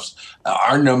charge-offs.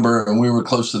 Our number, and we were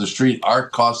close to the street, our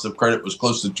cost of credit was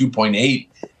close to 2.8.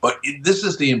 But this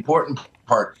is the important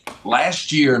part.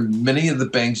 Last year, many of the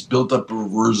banks built up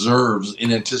reserves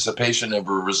in anticipation of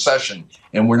a recession,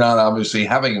 and we're not obviously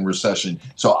having a recession.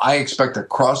 So I expect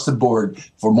across the board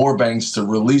for more banks to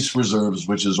release reserves,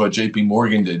 which is what JP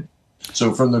Morgan did.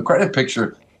 So from the credit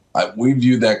picture, we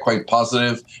view that quite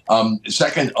positive.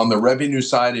 Second, on the revenue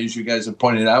side, as you guys have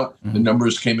pointed out, the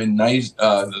numbers came in nice,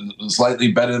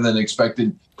 slightly better than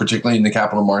expected, particularly in the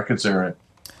capital markets area.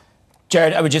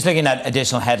 Jared, I was just looking at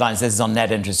additional headlines. This is on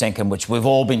net interest income, which we've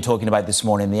all been talking about this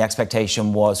morning. The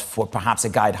expectation was for perhaps a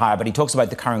guide higher, but he talks about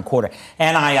the current quarter.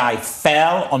 NII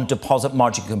fell on deposit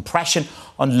margin compression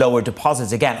on lower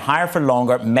deposits. Again, higher for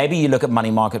longer. Maybe you look at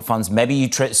money market funds. Maybe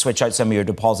you switch out some of your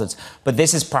deposits. But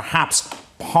this is perhaps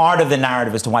part of the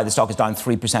narrative as to why the stock is down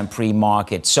 3%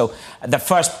 pre-market. So the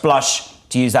first blush,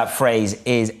 to use that phrase,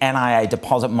 is NII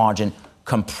deposit margin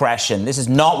compression. This is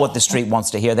not what the street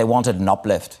wants to hear. They wanted an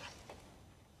uplift.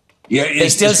 Yeah, they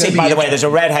still see, by the way, there's a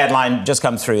red headline just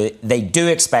come through. They do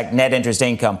expect net interest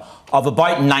income of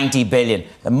about 90 billion.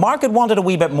 The market wanted a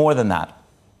wee bit more than that.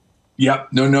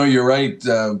 Yep. No, you're right.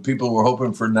 People were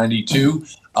hoping for 92,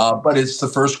 but it's the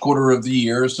first quarter of the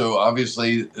year. So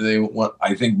obviously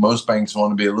I think most banks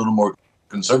want to be a little more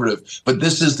conservative. But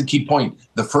this is the key point.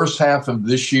 The first half of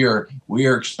this year, we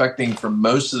are expecting for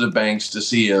most of the banks to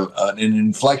see an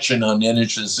inflection on net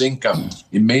interest income.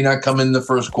 It may not come in the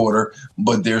first quarter,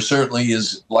 but there certainly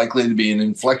is likely to be an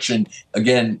inflection,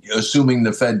 again, assuming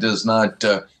the Fed does not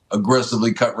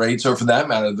aggressively cut rates, or for that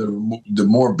matter, the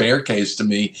more bear case to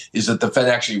me is that the Fed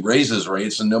actually raises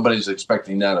rates, and nobody's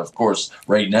expecting that, of course,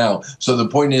 right now. So the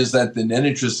point is that the net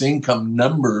interest income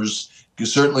numbers,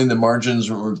 because certainly the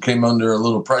margins came under a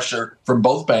little pressure from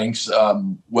both banks,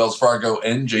 Wells Fargo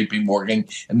and JP Morgan.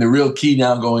 And the real key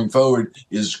now going forward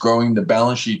is growing the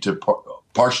balance sheet to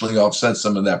partially offset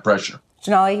some of that pressure.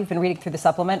 Sonali, you've been reading through the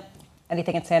supplement.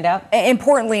 Anything that stand out?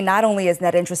 Importantly, not only is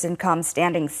net interest income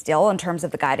standing still in terms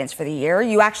of the guidance for the year,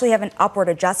 you actually have an upward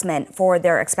adjustment for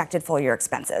their expected full year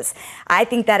expenses. I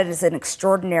think that it is an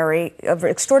extraordinarily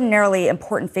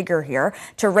important figure here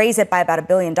to raise it by about $1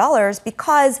 billion,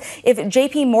 because if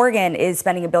JP Morgan is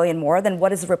spending $1 billion more, then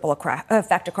what is the ripple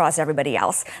effect across everybody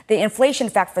else? The inflation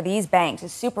effect for these banks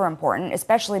is super important,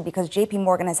 especially because JP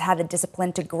Morgan has had a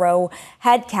discipline to grow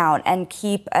headcount and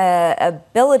keep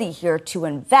ability here to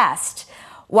invest,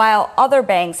 while other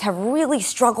banks have really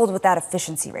struggled with that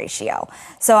efficiency ratio.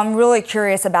 So I'm really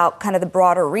curious about kind of the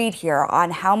broader read here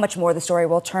on how much more the story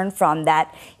will turn from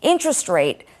that interest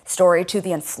rate story to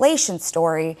the inflation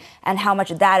story, and how much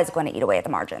that is going to eat away at the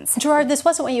margins. Gerard, this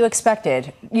wasn't what you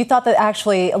expected. You thought that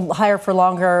actually higher for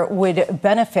longer would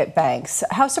benefit banks.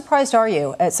 How surprised are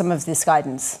you at some of this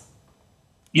guidance?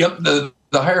 Yep,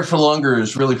 the higher for longer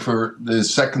is really for the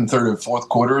second, third, and fourth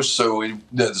quarters. So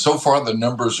so far the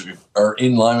numbers are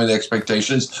in line with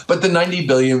expectations. But the 90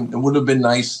 billion, it would have been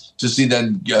nice to see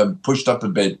that pushed up a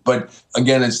bit. But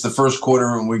again, it's the first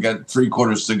quarter, and we got 3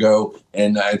 quarters to go.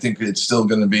 And I think it's still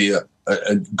going to be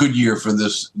a good year for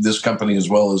this company, as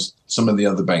well as some of the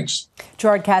other banks.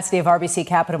 Gerard Cassidy of RBC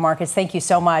Capital Markets, thank you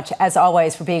so much, as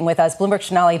always, for being with us. Bloomberg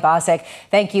Sonali Basak,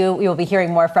 thank you. We will be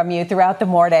hearing more from you throughout the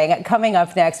morning. Coming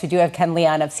up next, we do have Ken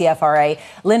Leon of CFRA,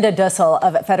 Linda Dussel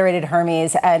of Federated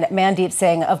Hermes, and Mandeep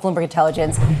Singh of Bloomberg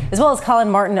Intelligence, as well as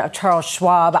Colin Martin of Charles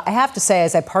Schwab. I have to say,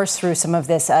 as I parse through some of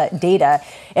this data,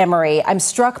 Annmarie, I'm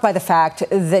struck by the fact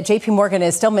that JP Morgan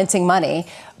is still minting money,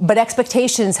 but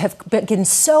expectations have been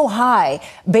so high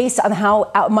based on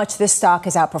how much this stock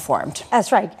has outperformed.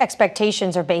 That's right.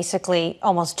 Expectations are basically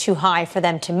almost too high for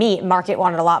them to meet. Market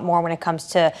wanted a lot more when it comes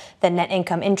to the net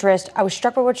income interest. I was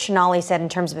struck by what Sonali said in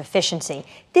terms of efficiency.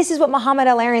 This is what Mohamed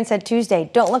El-Arian said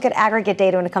Tuesday. Don't look at aggregate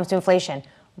data when it comes to inflation.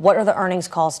 What are the earnings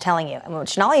calls telling you? And what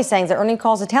Sonali is saying is the earnings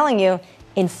calls are telling you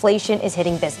inflation is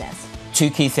hitting business. Two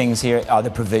key things here are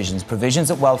the provisions. Provisions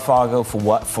at Wells Fargo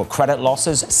for credit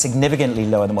losses, significantly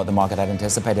lower than what the market had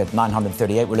anticipated,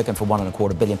 938. We're looking for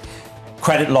 $1.25 billion.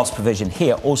 Credit loss provision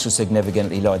here also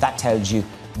significantly lower. That tells you,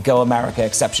 go America,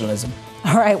 exceptionalism.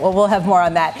 All right, well, we'll have more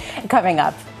on that coming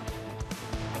up.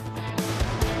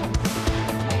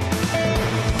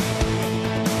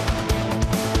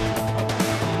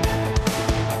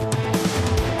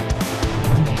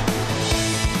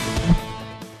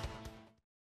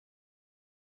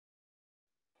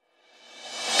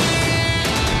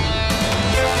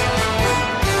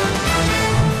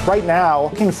 Right now,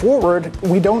 looking forward,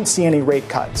 we don't see any rate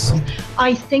cuts.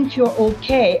 I think you're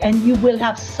okay, and you will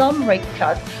have some rate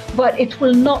cut, but it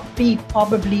will not be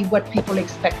probably what people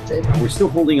expected. We're still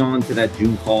holding on to that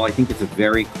June call. I think it's a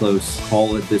very close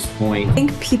call at this point. I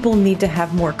think people need to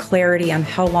have more clarity on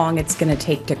how long it's going to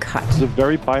take to cut. It's a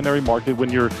very binary market. When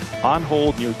you're on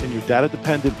hold and you're data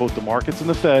dependent, both the markets and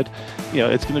the Fed,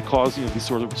 it's going to cause these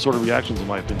sort of reactions, in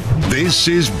my opinion. This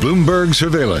is Bloomberg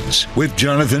Surveillance with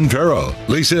Jonathan Ferro,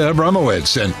 Lisa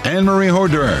Abramowicz, and Annmarie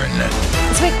Hordern.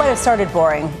 This week might have started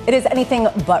boring. It is anything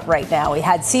but right now. We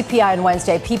had CPI on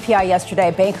Wednesday, PPI yesterday,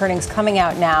 bank earnings coming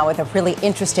out now with a really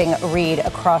interesting read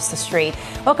across the street.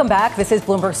 Welcome back. This is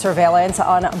Bloomberg Surveillance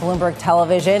on Bloomberg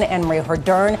Television. Annmarie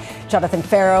Hordern, Jonathan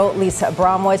Ferro, Lisa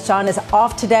Abramowicz. John is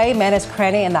off today. Manus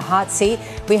Cranny in the hot seat.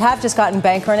 We have just gotten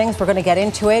bank earnings. We're going to get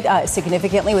into it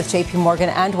significantly with JP Morgan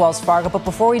and Wells Fargo. But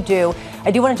before we do,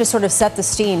 I do want to just sort of set the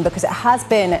scene because it has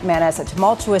been, Manus, a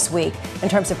tumultuous week in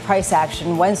terms of price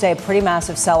action. Wednesday, a pretty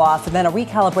massive sell-off, and then a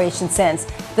recalibration since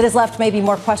that has left maybe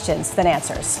more questions than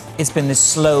answers. It's been the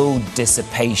slow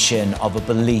dissipation of a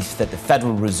belief that the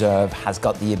Federal Reserve has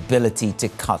got the ability to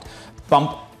cut.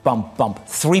 Bump, bump, bump.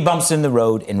 3 bumps in the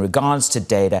road in regards to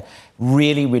data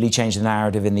really changed the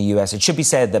narrative in the U.S. It should be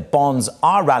said that bonds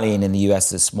are rallying in the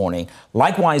U.S. this morning.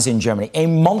 Likewise in Germany, a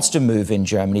monster move in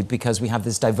Germany because we have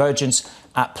this divergence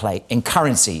at play in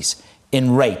currencies,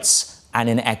 in rates, and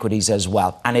in equities as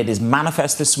well. And it is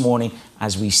manifest this morning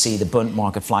as we see the Bund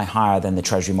market fly higher than the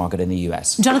Treasury market in the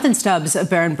U.S. Jonathan Stubbs of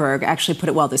Berenberg actually put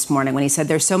it well this morning when he said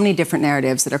there's so many different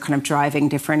narratives that are kind of driving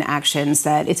different actions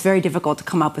that it's very difficult to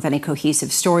come up with any cohesive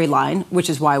storyline, which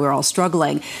is why we're all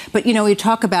struggling. But, we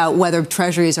talk about whether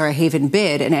Treasuries are a haven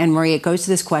bid. And Annmarie, it goes to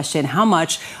this question, how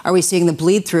much are we seeing the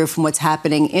bleed through from what's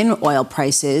happening in oil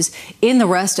prices, in the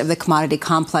rest of the commodity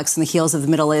complex in the heels of the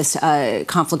Middle East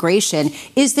conflagration?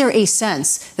 Is there a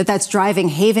sense that that's driving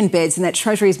haven bids and that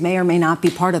Treasuries may or may not be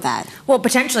part of that? Well,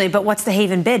 potentially, but what's the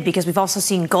haven bid? Because we've also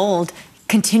seen gold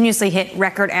continuously hit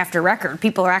record after record.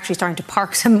 People are actually starting to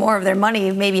park some more of their money,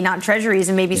 maybe not treasuries,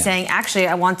 and maybe saying, actually,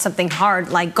 I want something hard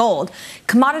like gold.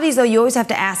 Commodities, though, you always have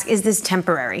to ask, is this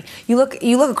temporary? You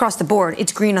look across the board,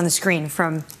 it's green on the screen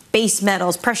from base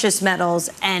metals, precious metals,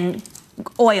 and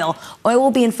oil. Oil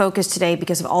will be in focus today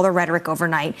because of all the rhetoric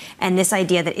overnight and this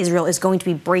idea that Israel is going to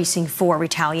be bracing for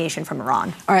retaliation from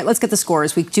Iran. All right, let's get the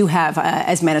scores. We do have,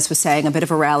 as Manus was saying, a bit of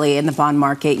a rally in the bond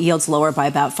market. Yields lower by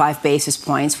about 5 basis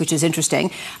points, which is interesting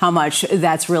how much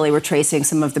that's really retracing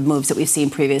some of the moves that we've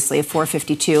seen previously.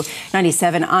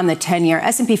 452.97 on the 10-year.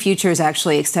 S&P futures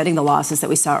actually extending the losses that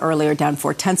we saw earlier, down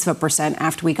 0.4%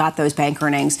 after we got those bank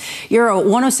earnings. Euro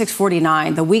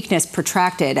 106.49. The weakness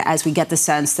protracted as we get the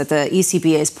sense that the ECB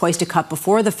is poised to cut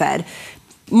before the Fed,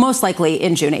 most likely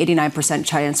in June. 89%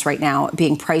 chance right now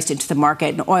being priced into the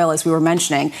market. And oil, as we were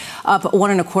mentioning, up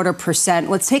 1.25%.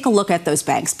 Let's take a look at those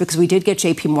banks because we did get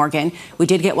JP Morgan, we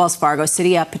did get Wells Fargo,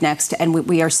 Citi up next, and what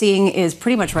we are seeing is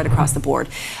pretty much right across the board.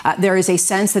 There is a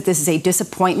sense that this is a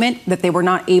disappointment, that they were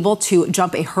not able to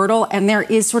jump a hurdle, and there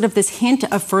is sort of this hint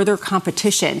of further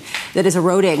competition that is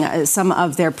eroding some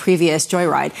of their previous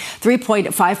joyride.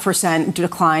 3.5%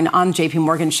 decline on JP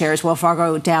Morgan shares, Wells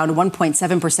Fargo down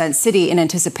 1.7%, Citi in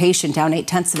anticipation anticipation, down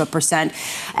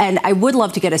 0.8%. And I would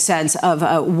love to get a sense of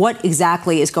what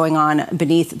exactly is going on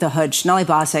beneath the hood. Sonali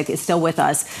Basak is still with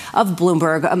us of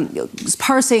Bloomberg,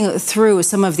 parsing through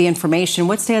some of the information.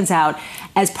 What stands out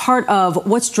as part of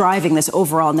what's driving this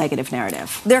overall negative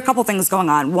narrative? There are a couple things going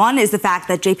on. One is the fact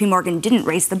that JP Morgan didn't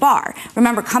raise the bar.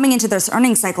 Remember, coming into this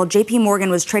earnings cycle, JP Morgan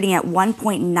was trading at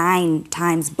 1.9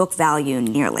 times book value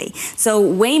nearly. So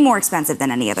way more expensive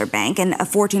than any other bank, and a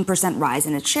 14% rise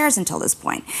in its shares until this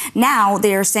point. Now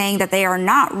they are saying that they are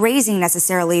not raising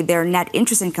necessarily their net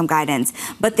interest income guidance,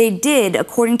 but they did,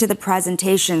 according to the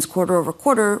presentations quarter over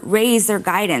quarter, raise their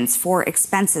guidance for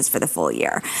expenses for the full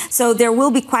year. So there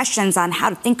will be questions on how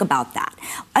to think about that.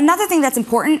 Another thing that's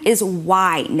important is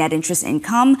why net interest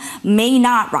income may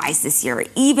not rise this year,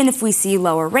 even if we see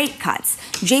lower rate cuts.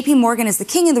 JP Morgan is the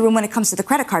king in the room when it comes to the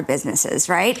credit card businesses,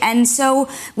 right? And so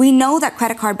we know that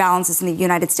credit card balances in the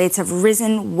United States have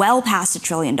risen well past $1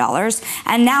 trillion.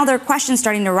 And now there are questions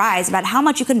starting to rise about how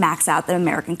much you can max out the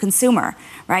American consumer,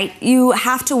 right? You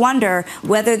have to wonder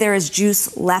whether there is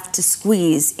juice left to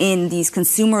squeeze in these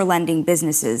consumer lending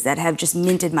businesses that have just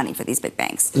minted money for these big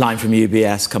banks. Line from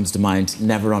UBS comes to mind: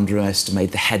 never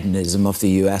underestimate the hedonism of the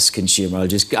US consumer. I'll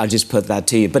just put that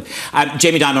to you. But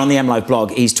Jamie Dimon on the MLive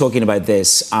blog, he's talking about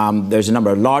this. There's a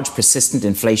number of large, persistent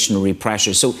inflationary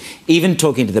pressures. So even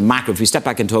talking to the macro, if we step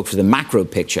back and talk to the macro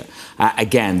picture,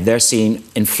 again, they're seeing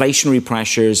inflationary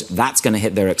pressures. That's going to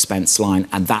hit their expense line,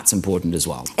 and that's important as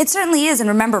well. It certainly is. And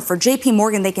remember, for JP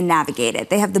Morgan, they can navigate it.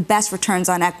 They have the best returns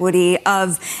on equity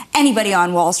of anybody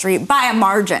on Wall Street by a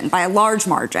margin, by a large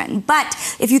margin. But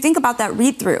if you think about that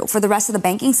read-through for the rest of the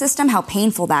banking system, how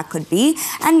painful that could be,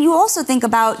 and you also think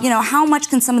about, how much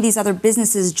can some of these other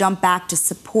businesses jump back to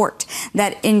support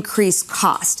that increased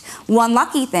cost? One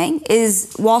lucky thing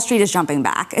is Wall Street is jumping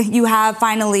back. You have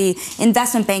finally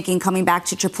investment banking coming back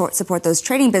to support those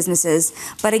trading businesses.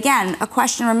 But again, a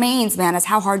question remains, man, is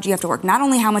how hard do you have to work? Not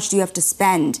only how much do you have to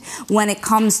spend when it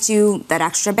comes to that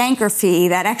extra banker fee,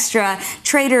 that extra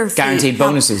trader fee. Guaranteed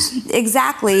bonuses.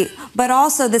 Exactly. But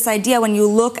also this idea, when you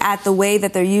look at the way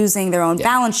that they're using their own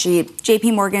balance sheet,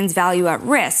 JP Morgan's value at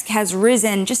risk has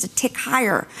risen just a tick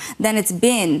higher than it's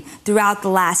been throughout the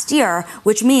last year,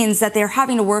 which means that they're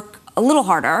having to work a little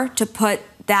harder to put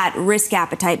that risk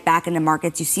appetite back into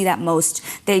markets. You see that most.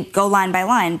 They go line by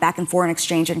line back in foreign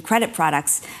exchange and credit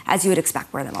products, as you would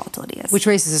expect where the volatility is. Which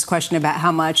raises this question about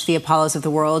how much the Apollos of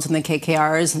the world and the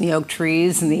KKRs and the Oak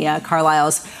Trees and the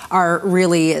Carlyles are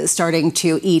really starting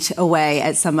to eat away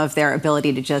at some of their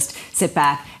ability to just sit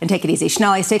back and take it easy.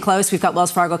 Sonali, stay close. We've got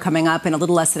Wells Fargo coming up in a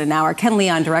little less than an hour. Ken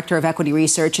Leon, Director of Equity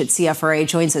Research at CFRA,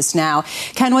 joins us now.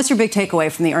 Ken, what's your big takeaway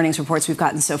from the earnings reports we've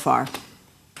gotten so far?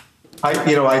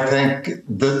 I think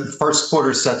the first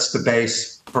quarter sets the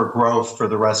base for growth for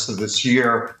the rest of this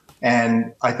year.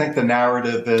 And I think the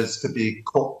narrative is to be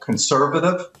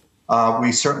conservative.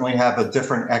 We certainly have a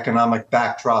different economic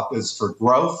backdrop is for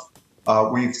growth.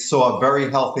 We saw a very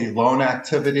healthy loan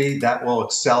activity that will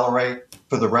accelerate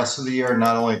for the rest of the year,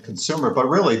 not only consumer, but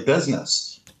really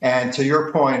business. And to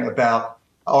your point about,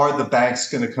 are the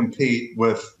banks going to compete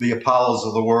with the Apollos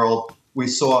of the world? We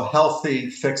saw healthy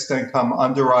fixed income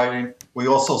underwriting. We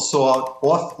also saw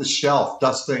off the shelf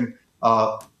dusting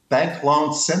bank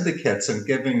loan syndicates and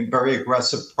giving very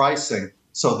aggressive pricing.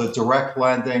 So the direct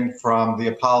lending from the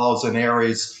Apollos and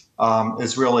Ares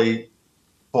is really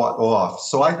bought off.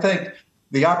 So I think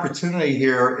the opportunity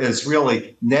here is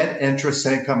really net interest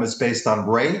income is based on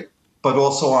rate, but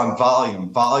also on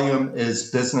volume. Volume is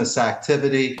business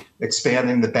activity,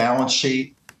 expanding the balance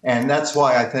sheet. And that's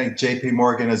why I think JP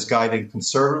Morgan is guiding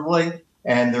conservatively,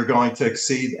 and they're going to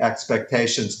exceed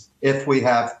expectations if we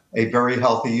have a very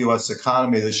healthy U.S.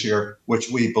 economy this year, which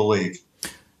we believe.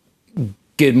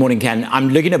 Good morning, Ken. I'm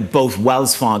looking at both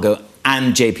Wells Fargo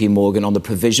and JP Morgan on the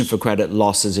provision for credit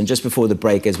losses. And just before the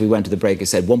break, as we went to the break, I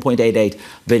said 1.88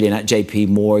 billion at JP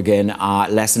Morgan,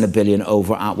 less than $1 billion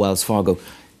over at Wells Fargo.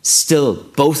 Still,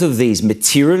 both of these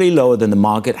materially lower than the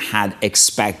market had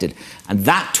expected. And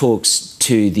that talks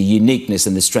to the uniqueness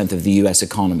and the strength of the U.S.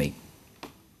 economy.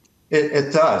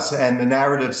 It does. And the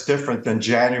narrative's different than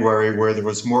January, where there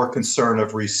was more concern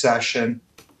of recession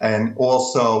and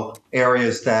also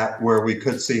areas where we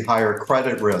could see higher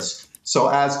credit risk. So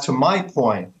as to my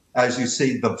point, as you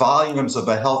see the volumes of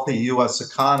a healthy U.S.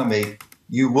 economy,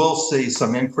 you will see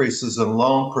some increases in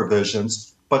loan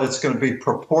provisions, but it's going to be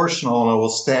proportional and it will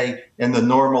stay in the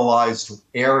normalized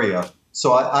area.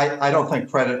 So I don't think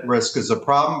credit risk is a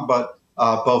problem, but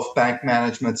both bank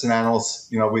managements and analysts,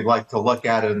 we like to look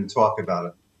at it and talk about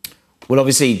it. Well,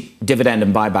 obviously, dividend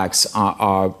and buybacks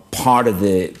are part of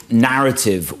the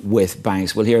narrative with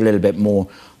banks. We'll hear a little bit more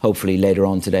hopefully later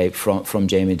on today from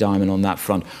Jamie Dimon on that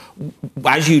front.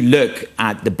 As you look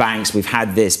at the banks, we've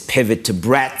had this pivot to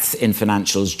breadth in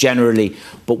financials generally,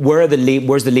 but where's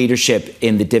the leadership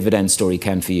in the dividend story,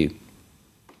 Ken, for you?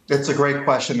 It's a great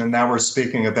question, and now we're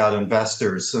speaking about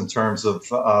investors in terms of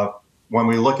when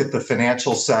we look at the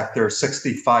financial sector,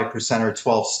 65% are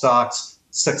 12 stocks,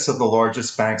 6 of the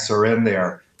largest banks are in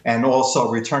there. And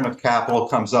also return of capital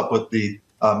comes up with the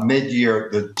mid-year,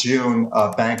 the June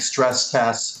bank stress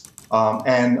tests.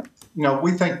 And,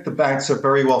 we think the banks are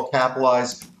very well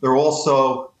capitalized. They're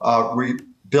also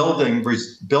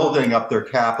building up their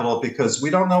capital because we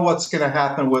don't know what's going to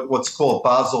happen with what's called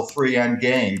Basel III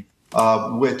Endgame,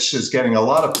 which is getting a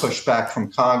lot of pushback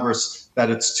from Congress that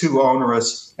it's too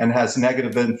onerous and has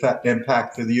negative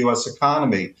impact for the U.S.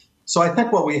 economy. So I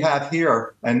think what we have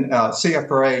here, and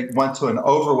CFRA went to an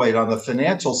overweight on the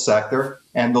financial sector,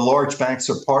 and the large banks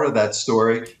are part of that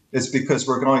story, is because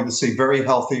we're going to see very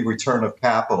healthy return of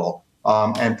capital.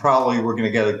 And probably we're going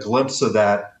to get a glimpse of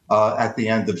that at the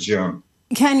end of June.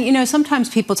 Ken, sometimes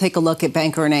people take a look at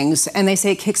bank earnings and they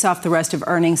say it kicks off the rest of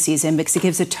earnings season because it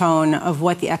gives a tone of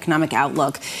what the economic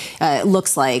outlook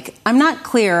looks like. I'm not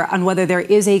clear on whether there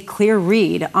is a clear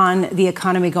read on the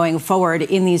economy going forward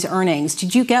in these earnings.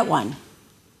 Did you get one?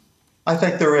 I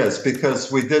think there is, because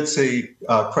we did see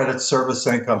credit service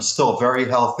income still very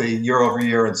healthy year over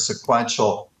year and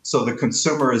sequential. So the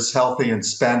consumer is healthy in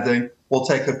spending. We'll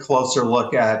take a closer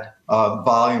look at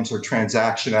volumes or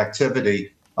transaction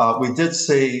activity. We did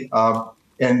see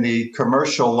in the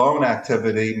commercial loan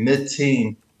activity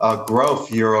mid-teen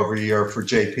growth year over year for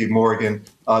JP Morgan.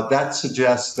 That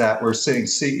suggests that we're seeing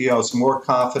CEOs more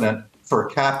confident for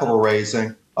capital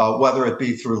raising, whether it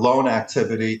be through loan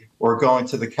activity or going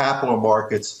to the capital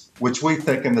markets, which we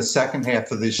think in the second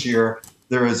half of this year,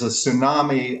 there is a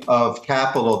tsunami of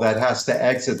capital that has to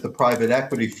exit the private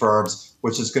equity firms,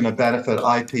 which is going to benefit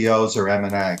IPOs or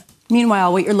M&A.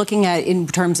 Meanwhile, what you're looking at in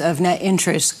terms of net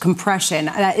interest compression,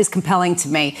 that is compelling to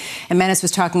me. And Menace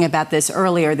was talking about this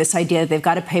earlier, this idea that they've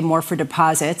got to pay more for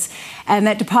deposits and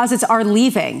that deposits are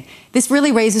leaving. This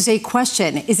really raises a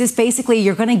question. Is this basically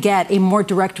you're going to get a more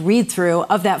direct read-through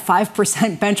of that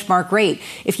 5% benchmark rate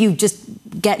if you just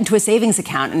get into a savings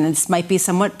account? And this might be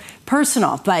somewhat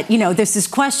personal, but, there's this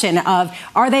question of,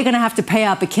 are they going to have to pay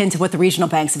up akin to what the regional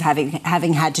banks have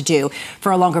having had to do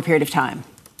for a longer period of time?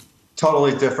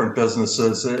 Totally different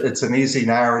businesses. It's an easy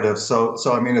narrative. So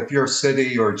I mean, if you're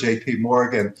Citi or JP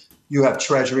Morgan, you have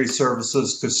treasury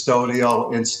services,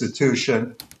 custodial,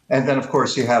 institution, and then of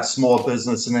course you have small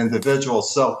business and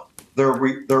individuals. So their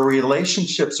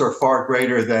relationships are far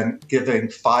greater than giving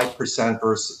 5%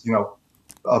 versus,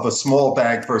 of a small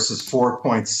bank versus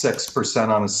 4.6%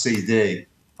 on a CD.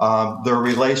 Their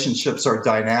relationships are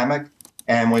dynamic.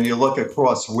 And when you look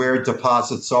across where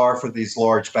deposits are for these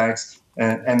large banks,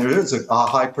 and there is a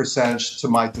high percentage to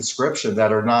my description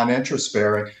that are non-interest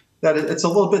bearing, that it's a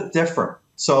little bit different.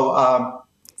 So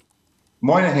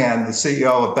Moynihan, the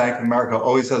CEO of Bank of America,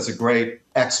 always has a great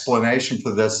explanation for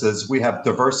this, is we have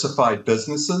diversified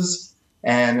businesses.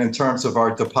 And in terms of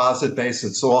our deposit base,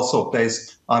 it's also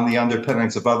based on the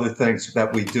underpinnings of other things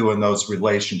that we do in those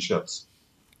relationships.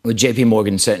 Well, JP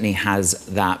Morgan certainly has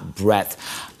that breadth.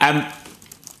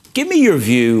 Give me your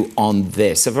view on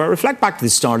this. If I reflect back to the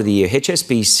start of the year,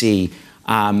 HSBC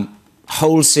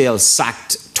wholesale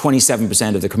sacked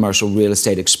 27% of the commercial real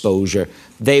estate exposure.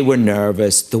 They were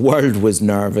nervous. The world was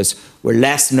nervous. We're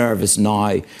less nervous now.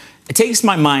 It takes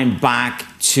my mind back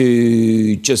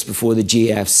to just before the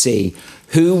GFC.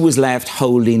 Who was left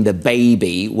holding the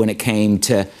baby when it came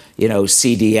to,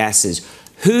 CDSs?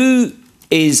 Who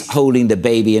is holding the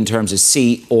baby in terms of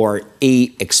C or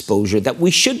E exposure that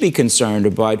we should be concerned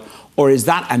about? Or is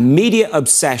that a media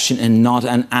obsession and not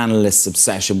an analyst's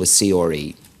obsession with C or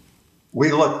E?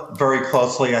 We look very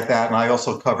closely at that, and I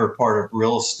also cover part of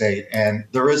real estate. And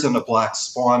there isn't a black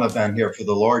swan event here for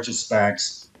the largest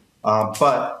banks.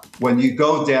 But when you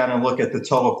go down and look at the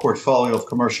total portfolio of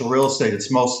commercial real estate, it's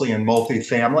mostly in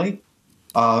multifamily.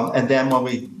 And then when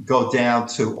we go down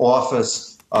to office,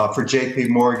 for JP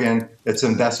Morgan, it's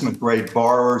investment grade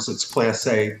borrowers, it's Class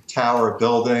A tower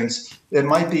buildings. It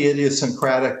might be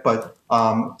idiosyncratic, but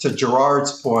to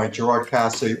Gerard's point, Gerard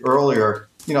Cassidy earlier,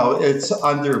 it's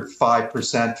under 5%,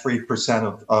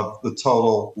 3% of the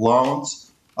total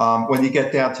loans. When you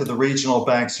get down to the regional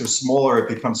banks or smaller, it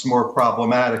becomes more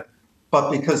problematic.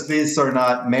 But because these are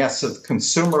not massive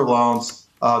consumer loans,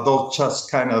 they'll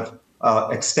just kind of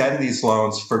extend these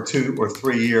loans for 2 or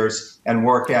 3 years and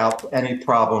work out any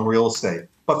problem real estate.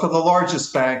 But for the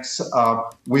largest banks,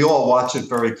 we all watch it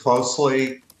very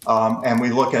closely, and we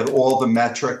look at all the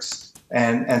metrics.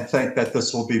 and think that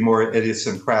this will be more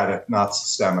idiosyncratic, not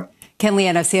systemic. Ken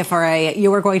Leon of CFRA,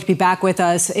 you are going to be back with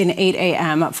us in 8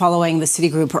 a.m. following the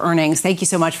Citigroup earnings. Thank you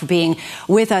so much for being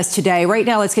with us today. Right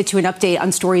now, let's get to an update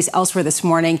on stories elsewhere this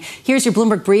morning. Here's your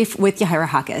Bloomberg Brief with Yahira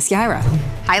Hakis. Yahira.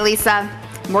 Hi, Lisa.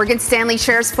 Morgan Stanley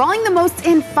shares falling the most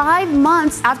in 5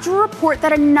 months after a report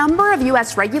that a number of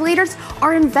U.S. regulators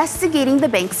are investigating the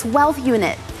bank's wealth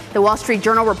unit. The Wall Street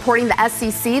Journal reporting the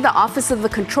SEC, the Office of the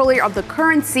Comptroller of the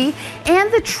Currency, and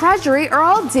the Treasury are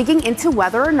all digging into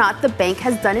whether or not the bank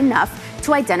has done enough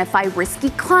to identify risky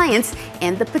clients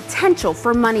and the potential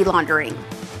for money laundering.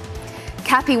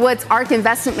 Cathie Wood's ARK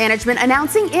Investment Management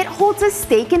announcing it holds a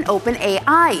stake in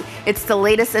OpenAI. It's the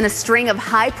latest in a string of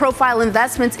high-profile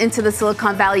investments into the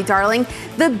Silicon Valley darling,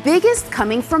 the biggest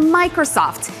coming from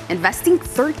Microsoft, investing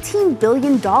 $13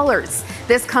 billion.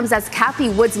 This comes as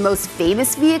Cathie Wood's most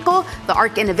famous vehicle, the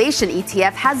ARK Innovation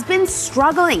ETF, has been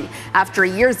struggling. After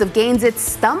years of gains, it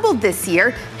stumbled this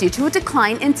year due to a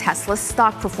decline in Tesla's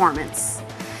stock performance.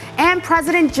 And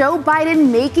President Joe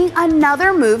Biden making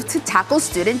another move to tackle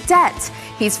student debt.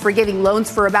 He's forgiving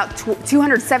loans for about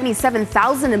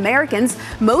 277,000 Americans,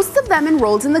 most of them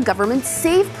enrolled in the government's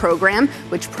SAVE program,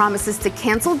 which promises to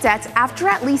cancel debt after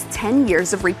at least 10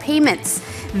 years of repayments.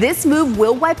 This move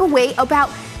will wipe away about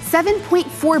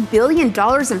 $7.4 billion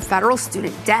in federal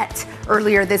student debt.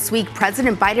 Earlier this week,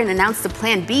 President Biden announced a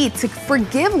Plan B to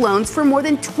forgive loans for more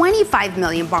than 25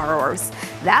 million borrowers.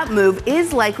 That move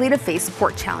is likely to face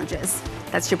court challenges.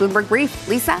 That's your Bloomberg Brief.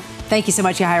 Lisa? Thank you so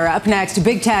much, Yahira. Up next,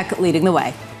 big tech leading the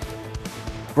way.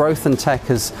 Growth and tech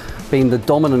has been the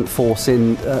dominant force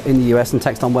in the US, and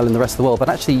tech's done well in the rest of the world. But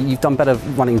actually, you've done better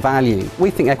running value. We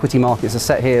think equity markets are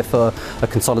set here for a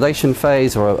consolidation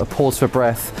phase or a pause for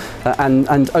breath.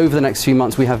 And over the next few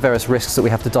months, we have various risks that we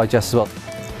have to digest as well.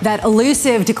 That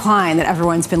elusive decline that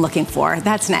everyone's been looking for.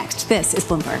 That's next. This is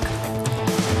Bloomberg.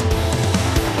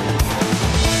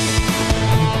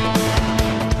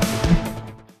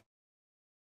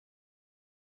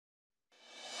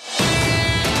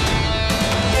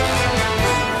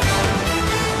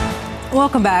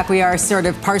 Welcome back. We are sort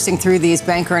of parsing through these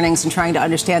bank earnings and trying to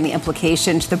understand the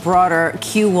implication to the broader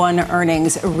Q1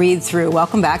 earnings read through.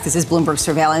 Welcome back. This is Bloomberg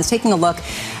Surveillance. Taking a look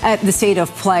at the state of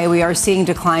play, we are seeing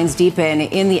declines deepen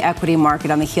in the equity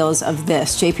market on the heels of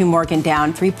this. JP Morgan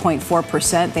down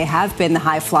 3.4%. They have been the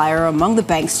high flyer among the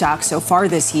bank stocks so far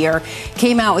this year.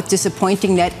 Came out with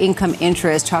disappointing net income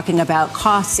interest, talking about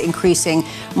costs increasing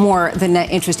more than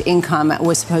net interest income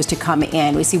was supposed to come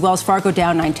in. We see Wells Fargo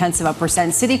down 0.9%.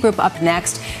 Citigroup up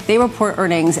next. They report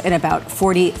earnings in about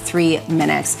 43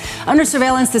 minutes. Under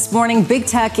surveillance this morning, big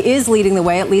tech is leading the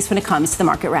way, at least when it comes to the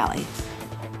market rally.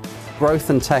 Growth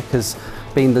and tech has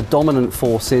been the dominant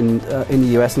force in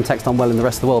the US, and tech's done well in the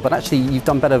rest of the world. But actually, you've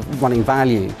done better running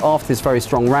value. After this very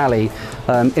strong rally,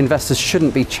 investors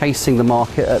shouldn't be chasing the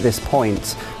market at this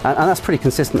point. And that's pretty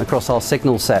consistent across our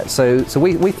signal set. So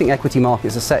we think equity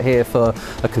markets are set here for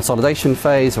a consolidation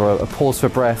phase or a pause for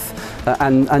breath.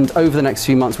 And over the next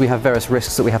few months, we have various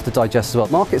risks that we have to digest as well.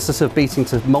 Markets are sort of beating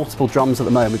to multiple drums at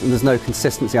the moment, and there's no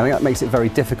consistency. I think that makes it very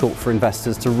difficult for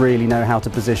investors to really know how to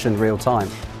position real time.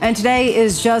 And today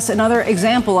is just another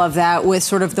example of that, with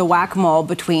sort of the whack-a-mole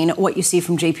between what you see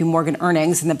from JP Morgan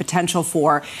earnings and the potential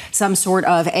for some sort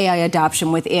of AI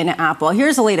adoption within Apple.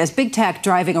 Here's the latest. Big tech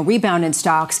driving a rebound in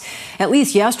stocks, at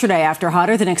least yesterday, after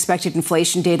hotter than expected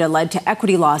inflation data led to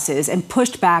equity losses and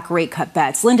pushed back rate cut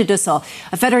bets. Linda Dussel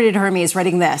of Federated Hermes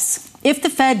writing this. If the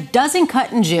Fed doesn't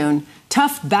cut in June,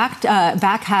 tough back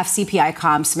half CPI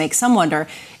comps make some wonder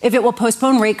if it will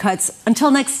postpone rate cuts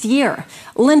until next year.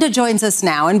 Linda joins us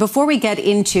now. And before we get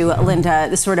into, Linda,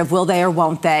 the sort of will they or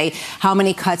won't they, how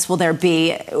many cuts will there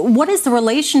be, what is the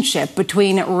relationship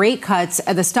between rate cuts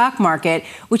and the stock market,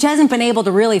 which hasn't been able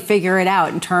to really figure it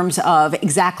out in terms of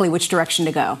exactly which direction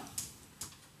to go?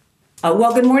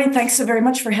 Well, good morning. Thanks so very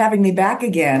much for having me back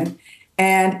again.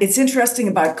 And it's interesting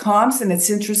about comps, and it's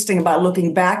interesting about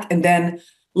looking back and then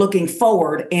looking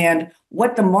forward. And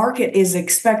what the market is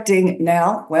expecting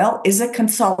now, well, is a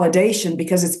consolidation,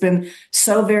 because it's been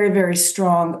so very, very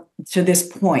strong to this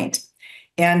point.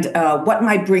 And what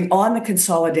might bring on the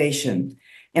consolidation?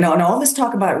 And all this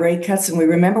talk about rate cuts, and we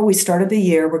remember we started the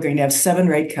year, we're going to have 7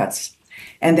 rate cuts,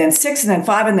 and then 6, and then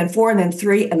 5, and then 4, and then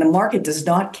 3, and the market does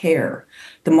not care.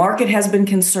 The market has been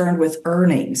concerned with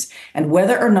earnings, and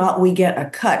whether or not we get a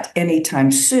cut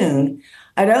anytime soon,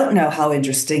 I don't know how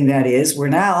interesting that is. We're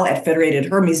now at Federated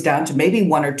Hermes down to maybe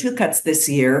 1 or 2 cuts this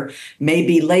year,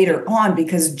 maybe later on,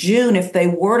 because June, if they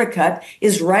were to cut,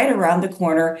 is right around the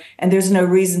corner, and there's no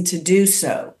reason to do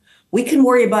so. We can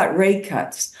worry about rate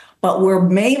cuts. but we're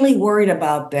mainly worried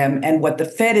about them and what the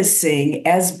Fed is seeing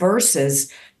as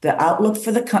versus the outlook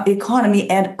for the economy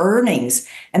and earnings.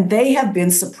 And they have been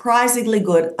surprisingly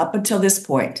good up until this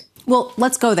point. Well,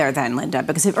 let's go there then, Linda,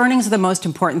 because if earnings are the most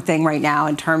important thing right now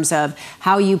in terms of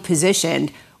how you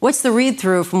positioned, what's the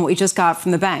read-through from what we just got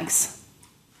from the banks?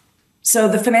 So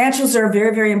the financials are a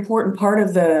very, very important part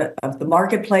of the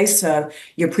marketplace.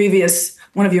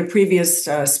 One of your previous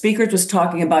speakers was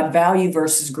talking about value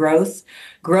versus growth.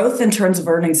 Growth in terms of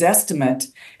earnings estimate,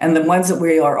 and the ones that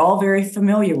we are all very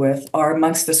familiar with, are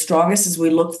amongst the strongest as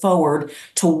we look forward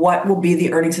to what will be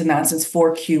the earnings announcements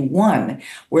for Q1.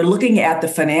 We're looking at the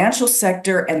financial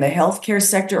sector and the healthcare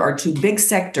sector are two big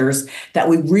sectors that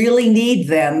we really need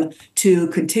them to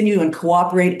continue and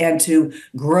cooperate and to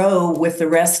grow with the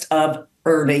rest of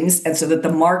earnings, and so that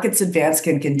the market's advance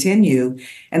can continue.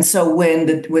 And so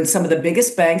when some of the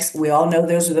biggest banks, we all know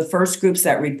those are the first groups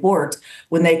that report,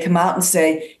 when they come out and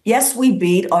say, yes, we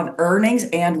beat on earnings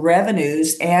and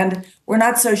revenues, and we're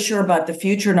not so sure about the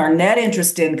future and our net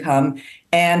interest income,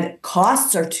 and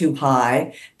costs are too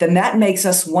high, then that makes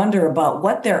us wonder about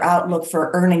what their outlook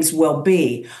for earnings will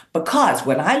be. Because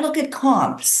when I look at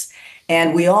comps,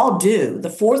 and we all do, the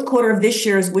fourth quarter of this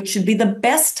year is which should be the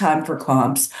best time for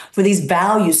comps for these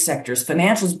value sectors,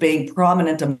 financials being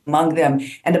prominent among them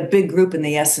and a big group in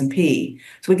the S&P.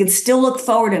 So we can still look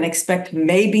forward and expect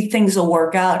maybe things will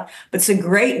work out, but it's a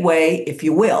great way, if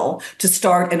you will, to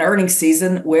start an earnings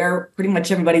season where pretty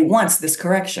much everybody wants this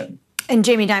correction. And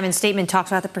Jamie Dimon's statement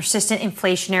talks about the persistent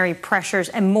inflationary pressures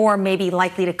and more may be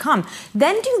likely to come.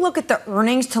 Then do you look at the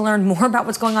earnings to learn more about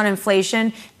what's going on in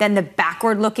inflation than the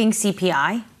backward-looking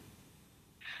CPI?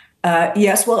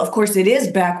 Yes, well, of course, it is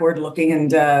backward-looking,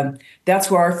 and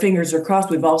that's where our fingers are crossed.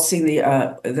 We've all seen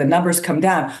the numbers come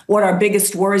down. What our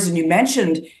biggest worries, and you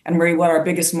mentioned, Annmarie, what our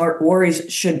biggest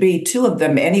worries should be, two of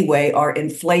them anyway, are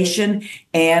inflation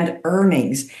and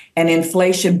earnings. And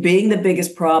inflation being the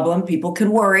biggest problem, people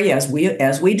can worry, as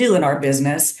we do in our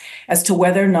business, as to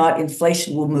whether or not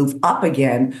inflation will move up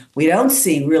again. We don't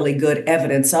see really good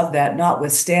evidence of that,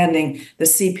 notwithstanding the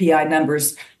CPI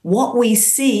numbers. What we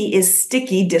see is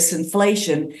sticky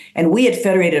disinflation. And we at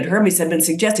Federated Hermes have been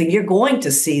suggesting you're going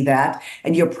to see that.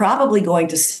 And you're probably going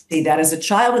to see that as a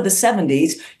child of the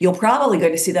 70s. You're probably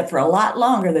going to see that for a lot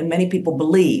longer than many people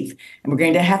believe. And we're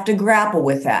going to have to grapple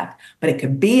with that. But it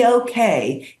could be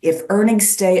okay if earnings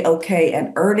stay okay.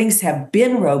 And earnings have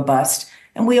been robust.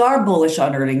 And we are bullish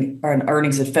on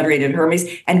earnings at Federated Hermes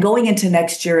and going into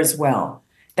next year as well.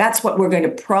 That's what we're going to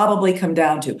probably come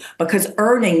down to, because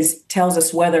earnings tells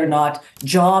us whether or not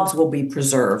jobs will be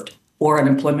preserved or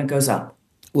unemployment goes up.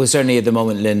 Well, certainly at the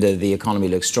moment, Linda, the economy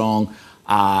looks strong.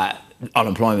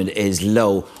 Unemployment is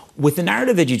low. With the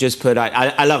narrative that you just put out,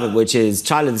 I love it, which is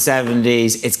child of the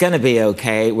 70s, it's going to be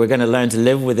okay. We're going to learn to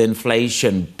live with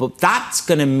inflation. But that's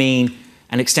going to mean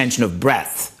an extension of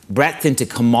breadth into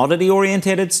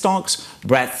commodity-orientated stocks.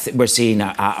 We're seeing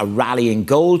a rally in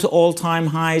gold to all-time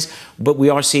highs, but we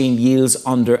are seeing yields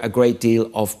under a great deal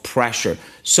of pressure.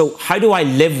 So how do I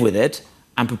live with it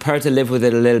and prepare to live with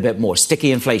it a little bit more?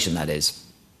 Sticky inflation, that is.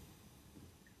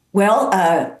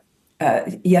 Well,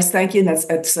 yes, thank you.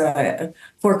 That's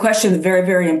for a question very,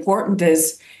 very important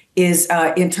is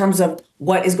in terms of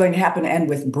what is going to happen and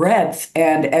with breadth.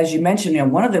 And as you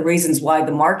mentioned, one of the reasons why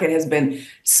the market has been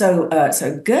so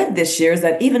good this year is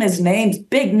that even as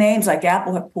big names like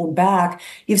Apple have pulled back,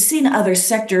 you've seen other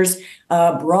sectors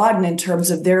broaden in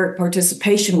terms of their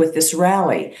participation with this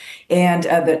rally. And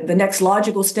the next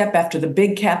logical step after the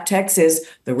big cap techs is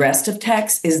the rest of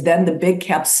techs is then the big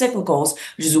cap cyclicals,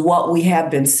 which is what we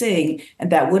have been seeing.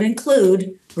 And that would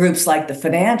include groups like the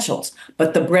financials.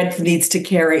 But the breadth needs to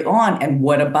carry on. And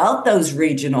what about those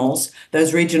regionals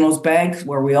banks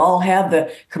where we all have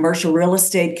the commercial real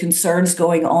estate concerns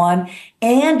going on,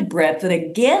 and breadth that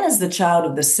again is the child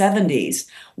of the 70s?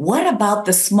 What about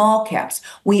the small caps?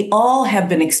 We all have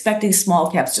been expecting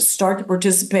small caps to start to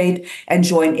participate and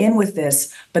join in with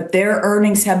this, but their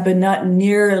earnings have been not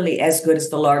nearly as good as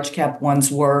the large cap ones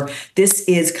were. This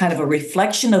is kind of a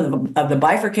reflection of the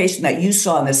bifurcation that you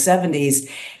saw in the 70s.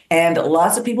 And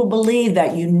lots of people believe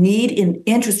that you need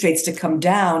interest rates to come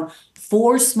down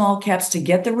for small caps to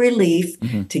get the relief,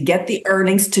 to get the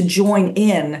earnings to join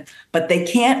in, but they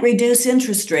can't reduce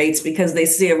interest rates because they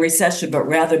see a recession, but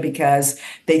rather because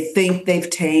they think they've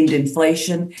tamed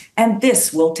inflation. And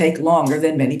this will take longer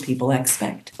than many people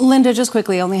expect. Linda, just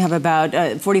quickly, I only have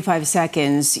about 45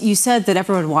 seconds. You said that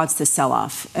everyone wants the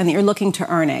sell-off and that you're looking to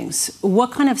earnings.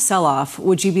 What kind of sell-off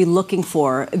would you be looking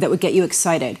for that would get you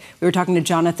excited? We were talking to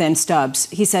Jonathan Stubbs.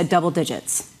 He said double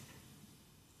digits.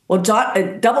 Well,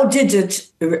 double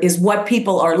digits is what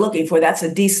people are looking for. That's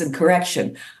a decent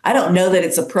correction. I don't know that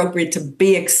it's appropriate to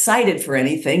be excited for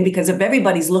anything, because if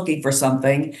everybody's looking for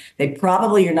something, they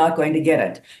probably are not going to get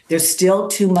it. There's still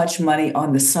too much money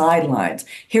on the sidelines.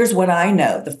 Here's what I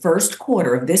know. The first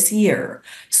quarter of this year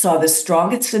saw the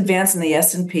strongest advance in the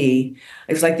S&P.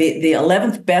 It was like the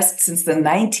 11th best since the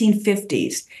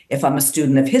 1950s. If I'm a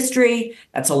student of history,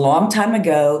 that's a long time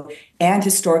ago. And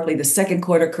historically, the second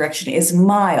quarter correction is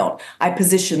mild. I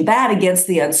position that against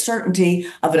the uncertainty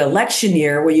of an election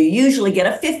year where you usually get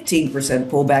a 15%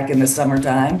 pullback in the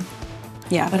summertime.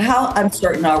 Yeah. But how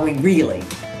uncertain are we really?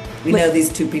 We know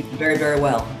these two people very, very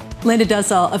well. Linda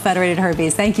Dussel of Federated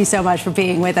Hermes, thank you so much for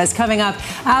being with us. Coming up,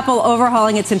 Apple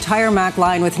overhauling its entire Mac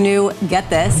line with new, get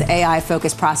this,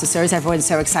 AI-focused processors. Everyone's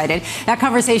so excited. That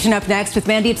conversation up next with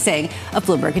Mandeep Singh of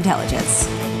Bloomberg Intelligence.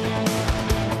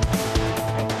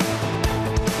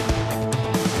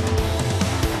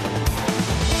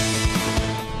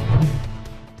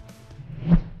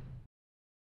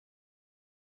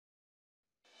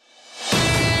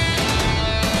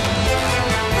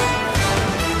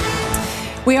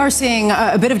 We are seeing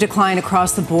a bit of decline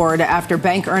across the board after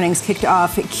bank earnings kicked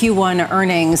off Q1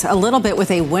 earnings a little bit with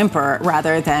a whimper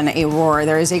rather than a roar.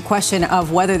 There is a question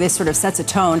of whether this sort of sets a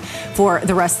tone for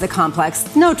the rest of the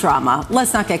complex. No drama.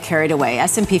 Let's not get carried away.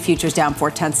 S&P futures down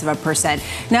 0.4%.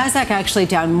 NASDAQ actually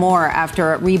down more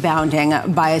after rebounding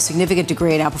by a significant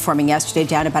degree and outperforming yesterday,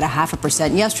 down about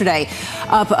 0.5%. Yesterday,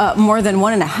 up more than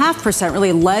 1.5%,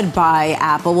 really led by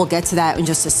Apple. We'll get to that in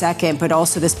just a second, but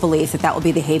also this belief that will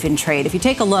be the haven trade. If you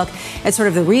take a look at sort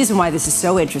of the reason why this is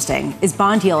so interesting is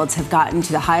bond yields have gotten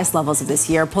to the highest levels of this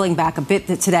year, pulling back a bit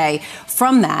today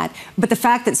from that. But the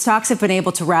fact that stocks have been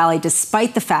able to rally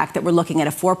despite the fact that we're looking at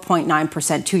a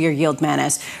 4.9% two-year yield,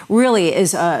 Manus, really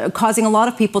is causing a lot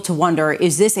of people to wonder,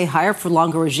 is this a higher for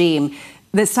longer regime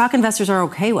that stock investors are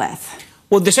okay with?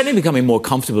 Well, they're certainly becoming more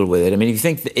comfortable with it. I mean, if you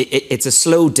think it's a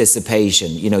slow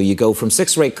dissipation, you know, you go from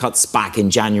 6 rate cuts back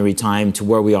in January time to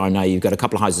where we are now. You've got a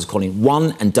couple of houses calling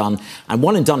one and done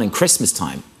in Christmas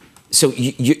time. So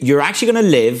you're actually going to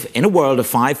live in a world of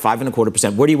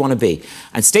 5.25%. Where do you want to be?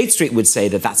 And State Street would say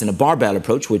that that's in a barbell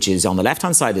approach, which is on the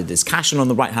left-hand side, it is cash, and on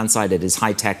the right-hand side, it is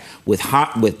high tech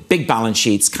with big balance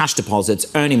sheets, cash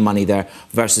deposits, earning money there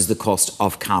versus the cost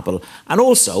of capital. And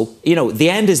also, you know, the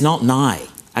end is not nigh.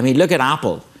 I mean, look at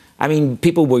Apple. I mean,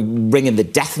 people were ringing the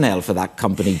death knell for that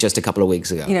company just a couple of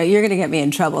weeks ago. You know, you're going to get me in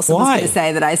trouble. Someone's going to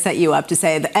say that I set you up to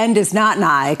say the end is not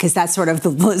nigh, because that's sort of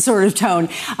the sort of tone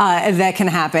that can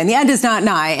happen. The end is not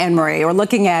nigh, Annmarie. We're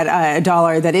looking at a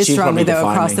dollar that is stronger, though,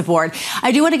 across the board.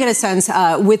 I do want to get a sense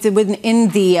within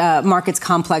the markets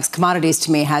complex, commodities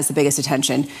to me has the biggest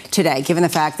attention today, given the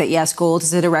fact that, yes, gold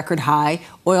is at a record high.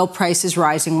 Oil prices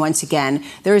rising once again.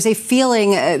 There is a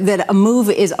feeling that a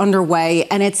move is underway,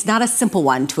 and it's not a simple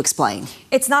one to explain.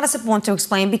 It's not a simple one to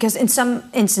explain because in some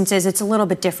instances it's a little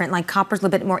bit different. Like copper's a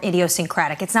little bit more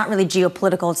idiosyncratic. It's not really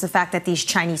geopolitical. It's the fact that these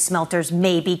Chinese smelters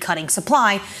may be cutting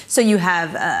supply. So you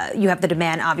have the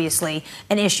demand, obviously,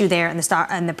 an issue there,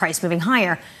 and the price moving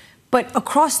higher. But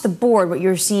across the board, what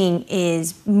you're seeing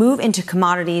is move into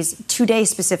commodities today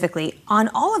specifically on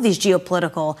all of these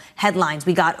geopolitical headlines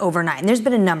we got overnight. And there's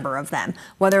been a number of them,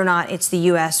 whether or not it's the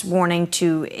U.S. warning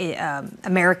to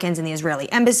Americans in the Israeli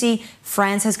embassy.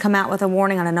 France has come out with a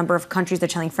warning on a number of countries. They're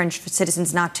telling French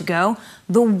citizens not to go.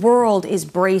 The world is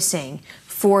bracing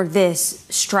for this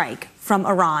strike from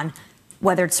Iran.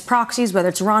 Whether it's proxies, whether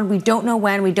it's Iran, we don't know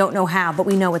when, we don't know how, but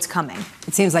we know it's coming.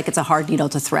 It seems like it's a hard needle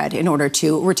to thread in order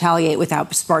to retaliate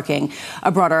without sparking a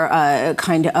broader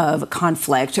kind of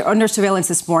conflict. Under surveillance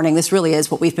this morning, this really is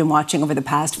what we've been watching over the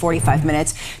past 45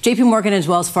 minutes. JP Morgan and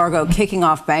Wells Fargo kicking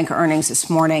off bank earnings this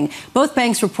morning. Both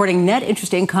banks reporting net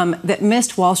interest income that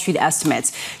missed Wall Street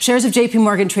estimates. Shares of JP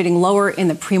Morgan trading lower in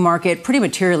the pre-market pretty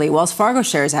materially. Wells Fargo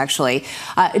shares actually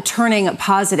turning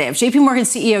positive. JP Morgan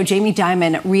CEO Jamie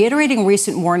Dimon reiterating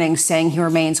recent warnings, saying he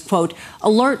remains, quote,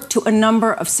 alert to a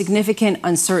number of significant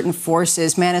uncertain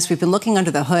forces. Manus, we've been looking under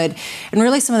the hood, and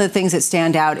really some of the things that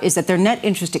stand out is that their net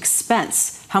interest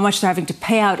expense, how much they're having to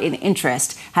pay out in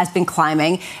interest, has been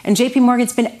climbing. And JP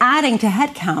Morgan's been adding to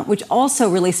headcount, which also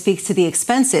really speaks to the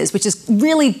expenses, which is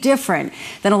really different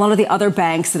than a lot of the other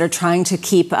banks that are trying to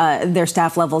keep their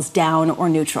staff levels down or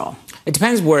neutral. It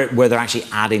depends where they're actually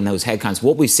adding those headcounts.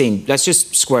 What we've seen, let's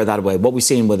just square that away. What we've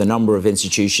seen with a number of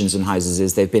institutions and houses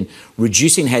is they've been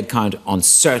reducing headcount on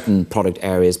certain product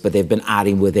areas, but they've been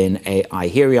adding within AI.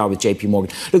 Here we are with JP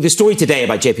Morgan. Look, the story today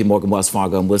about JP Morgan, Wells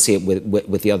Fargo, and we'll see it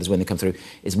with the others when they come through,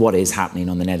 is what is happening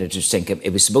on the net interest income.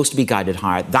 It was supposed to be guided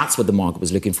higher. That's what the market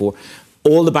was looking for.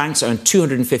 All the banks earned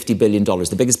 $250 billion.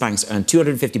 The biggest banks earned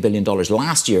 $250 billion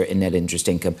last year in net interest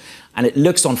income. And it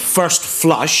looks on first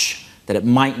flush that it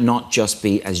might not just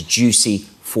be as juicy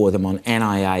for them on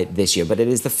NII this year, but it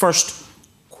is the first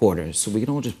quarter, so we can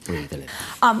all just breathe a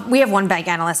little. We have one bank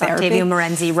analyst, Octavio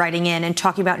Morenzi, writing in and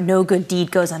talking about no good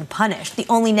deed goes unpunished. The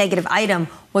only negative item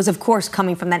was, of course,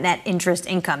 coming from that net interest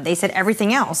income. They said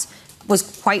everything else was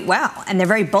quite well, and they're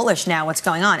very bullish now what's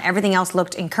going on. Everything else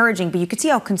looked encouraging, but you could see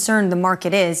how concerned the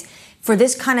market is for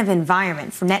this kind of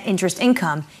environment, for net interest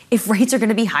income, if rates are going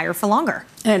to be higher for longer.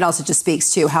 And it also just speaks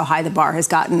to how high the bar has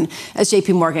gotten as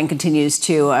JP Morgan continues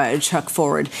to chuck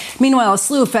forward. Meanwhile, a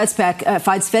slew of Fed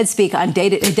speak on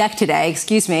deck today.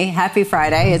 Excuse me. Happy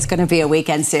Friday. It's going to be a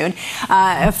weekend soon.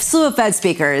 A slew of Fed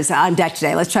speakers on deck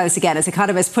today. Let's try this again. As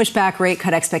economists push back rate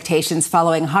cut expectations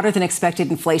following hotter than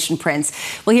expected inflation prints.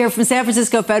 We'll hear from San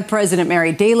Francisco Fed President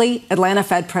Mary Daly, Atlanta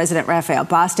Fed President Raphael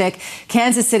Bostic,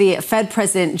 Kansas City Fed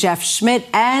President Jeff Schmidt,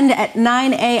 and at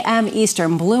 9 a.m.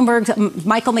 Eastern, Bloomberg's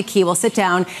Michael McKee will sit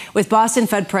down with Boston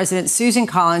Fed President Susan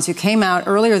Collins, who came out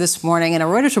earlier this morning in a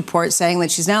Reuters report saying that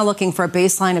she's now looking for a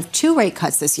baseline of 2 rate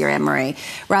cuts this year, Annmarie,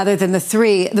 rather than the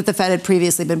 3 that the Fed had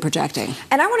previously been projecting.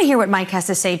 And I want to hear what Mike has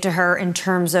to say to her in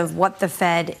terms of what the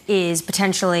Fed is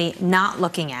potentially not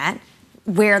looking at,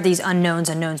 where these unknowns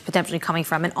potentially coming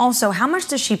from, and also how much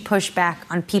does she push back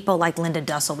on people like Linda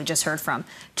Dussel, we just heard from,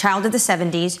 child of the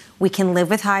 70s, we can live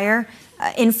with higher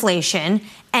inflation,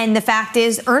 and the fact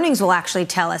is earnings will actually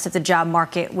tell us if the job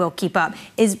market will keep up.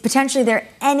 Is potentially there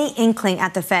any inkling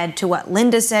at the Fed to what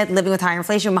Linda said, living with higher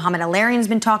inflation? Mohamed El-Erian's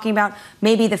been talking about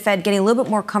maybe the Fed getting a little bit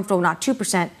more comfortable, not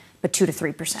 2%, but 2 to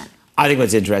 3%. I think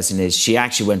what's interesting is she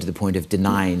actually went to the point of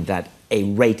denying that a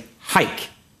rate hike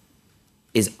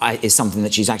is something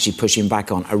that she's actually pushing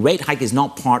back on. A rate hike is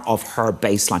not part of her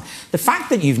baseline. The fact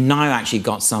that you've now actually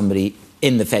got somebody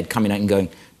in the Fed coming out and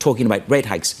talking about rate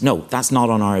hikes, no, that's not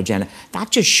on our agenda.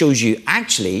 That just shows you,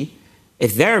 actually,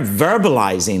 if they're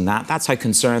verbalizing that, that's how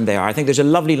concerned they are. I think there's a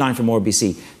lovely line from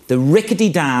RBC. The rickety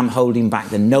dam holding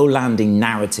back the no landing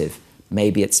narrative may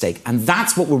be at stake. And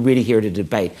that's what we're really here to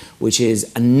debate, which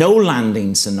is a no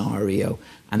landing scenario.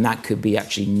 And that could be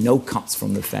actually no cuts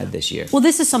from the Fed this year. Well,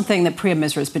 this is something that Priya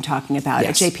Misra has been talking about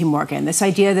at JP Morgan. This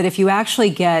idea that if you actually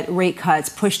get rate cuts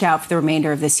pushed out for the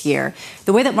remainder of this year,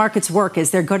 the way that markets work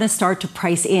is they're going to start to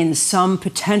price in some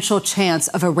potential chance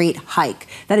of a rate hike.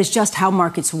 That is just how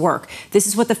markets work. This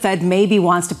is what the Fed maybe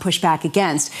wants to push back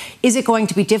against. Is it going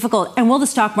to be difficult? And will the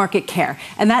stock market care?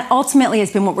 And that ultimately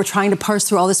has been what we're trying to parse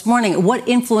through all this morning. What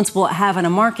influence will it have on a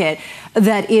market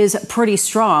that is pretty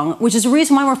strong, which is the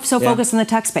reason why we're so focused on the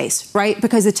tech space, right?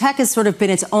 Because the tech has sort of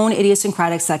been its own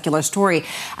idiosyncratic secular story.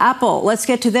 Apple, let's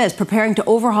get to this, preparing to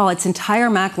overhaul its entire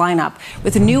Mac lineup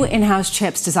with new in-house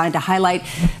chips designed to highlight,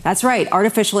 that's right,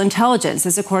 artificial intelligence.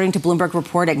 This is according to Bloomberg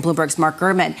reporting, Bloomberg's Mark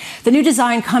Gurman. The new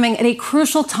design coming at a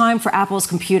crucial time for Apple's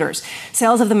computers.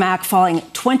 Sales of the Mac falling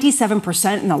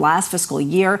 27% in the last fiscal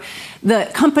year.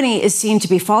 The company is seen to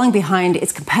be falling behind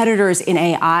its competitors in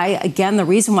AI. Again, the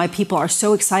reason why people are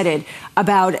so excited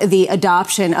about the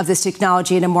adoption of this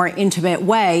technology in a more intimate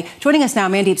way. Joining us now,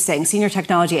 Mandeep Singh, Senior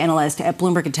Technology Analyst at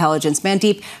Bloomberg Intelligence.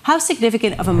 Mandeep, how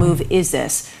significant of a move is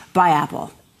this by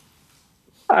Apple?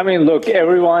 I mean, look,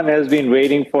 everyone has been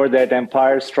waiting for that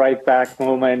Empire Strike Back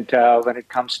moment when it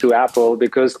comes to Apple,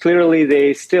 because clearly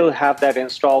they still have that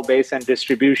install base and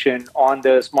distribution on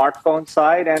the smartphone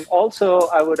side, and also,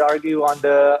 I would argue, on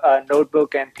the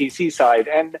notebook and PC side.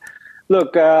 And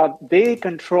look, they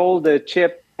control the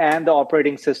chip and the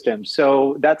operating system.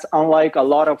 So that's unlike a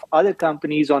lot of other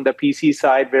companies on the PC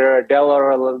side where Dell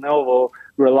or Lenovo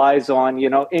relies on,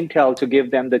 Intel to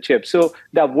give them the chip. So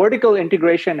that vertical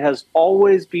integration has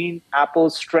always been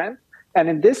Apple's strength. And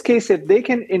in this case, if they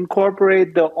can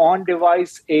incorporate the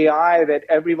on-device AI that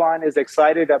everyone is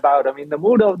excited about, I mean, the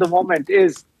mood of the moment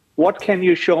is, what can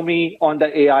you show me on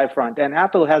the AI front? And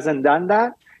Apple hasn't done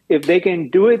that. If they can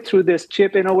do it through this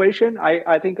chip innovation,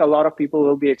 I think a lot of people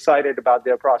will be excited about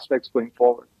their prospects going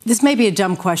forward. This may be a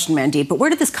dumb question, Mandeep, but where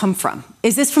did this come from?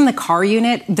 Is this from the car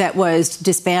unit that was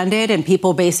disbanded and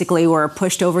people basically were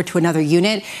pushed over to another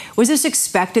unit? Was this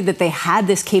expected that they had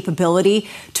this capability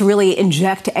to really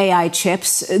inject AI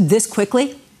chips this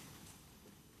quickly?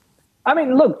 I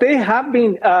mean, look, they have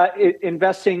been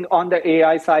investing on the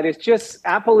AI side. It's just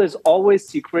Apple is always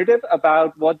secretive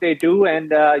about what they do. And,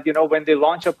 when they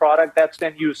launch a product, that's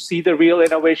when you see the real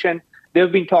innovation.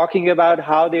 They've been talking about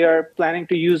how they are planning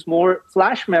to use more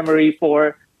flash memory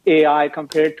for AI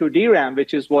compared to DRAM,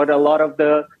 which is what a lot of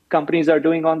the companies are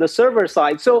doing on the server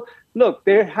side. So, look,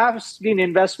 there have been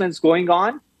investments going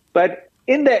on, but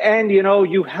in the end,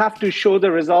 you have to show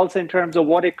the results in terms of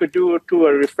what it could do to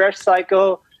a refresh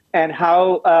cycle and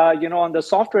how, on the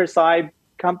software side,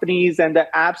 companies and the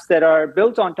apps that are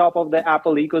built on top of the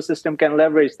Apple ecosystem can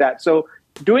leverage that. So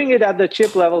doing it at the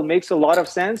chip level makes a lot of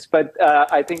sense, but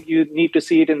I think you need to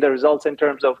see it in the results in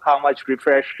terms of how much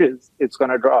refresh it's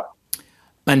going to draw.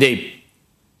 Mandeep,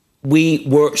 we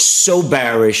were so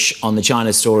bearish on the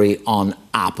China story on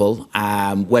Apple.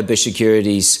 Wedbush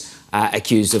Securities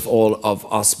accused of all of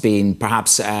us being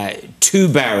perhaps too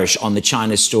bearish on the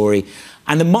China story.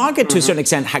 And the market, to a certain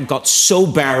extent, had got so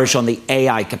bearish on the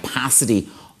AI capacity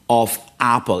of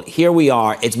Apple. Here we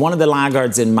are. It's one of the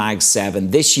laggards in Mag 7.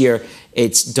 This year,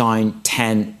 it's down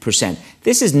 10%.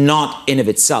 This is not in of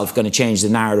itself going to change the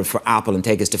narrative for Apple and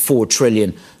take us to $4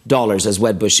 trillion, as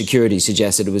Wedbush Securities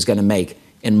suggested it was going to make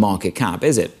in market cap,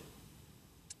 is it?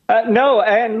 No,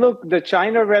 and look, the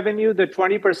China revenue, the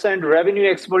 20% revenue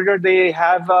exposure they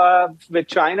have with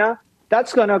China,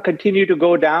 that's going to continue to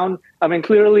go down. I mean,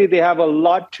 clearly they have a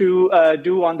lot to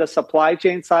do on the supply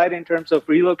chain side in terms of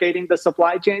relocating the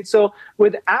supply chain. So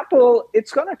with Apple,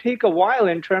 it's going to take a while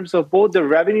in terms of both the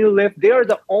revenue lift. They are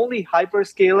the only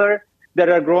hyperscaler that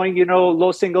are growing,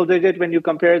 low single digit when you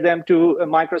compare them to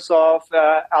Microsoft,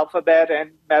 Alphabet,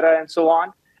 and Meta, and so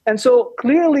on. And so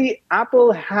clearly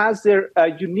Apple has their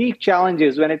unique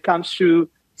challenges when it comes to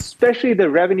especially the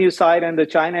revenue side and the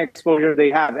China exposure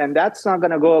they have. And that's not going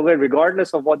to go away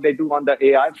regardless of what they do on the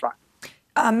AI front.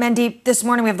 Mandeep, this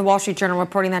morning we have the Wall Street Journal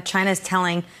reporting that China is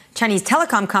telling Chinese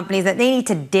telecom companies that they need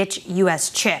to ditch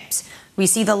U.S. chips. We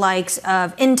see the likes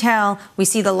of Intel, we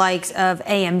see the likes of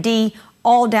AMD,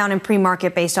 all down in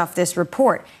pre-market based off this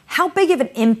report. How big of an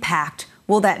impact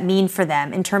will that mean for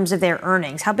them in terms of their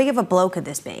earnings? How big of a blow could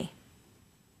this be?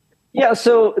 Yeah,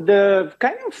 so the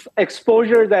kind of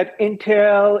exposure that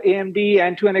Intel, AMD,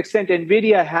 and to an extent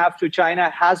NVIDIA have to China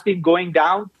has been going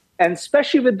down. And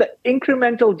especially with the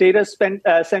incremental data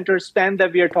center spend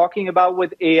that we are talking about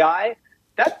with AI,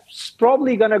 that's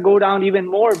probably going to go down even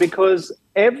more because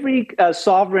every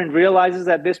sovereign realizes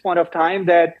at this point of time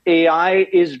that AI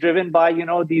is driven by,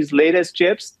 these latest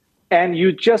chips. And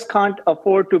you just can't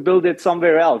afford to build it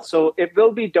somewhere else. So it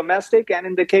will be domestic. And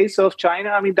in the case of China,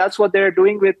 I mean, that's what they're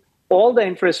doing with all the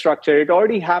infrastructure. It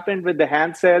already happened with the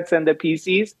handsets and the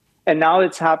PCs. And now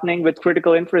it's happening with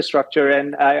critical infrastructure.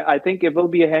 And I think it will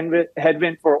be a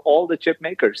headwind for all the chip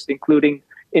makers, including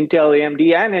Intel,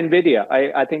 AMD, and NVIDIA.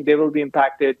 I think they will be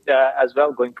impacted as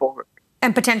well going forward.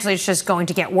 And potentially it's just going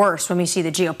to get worse when we see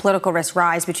the geopolitical risk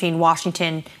rise between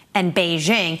Washington and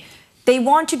Beijing. They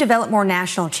want to develop more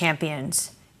national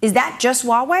champions. Is that just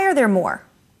Huawei or are there more?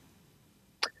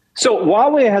 So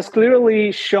Huawei has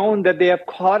clearly shown that they have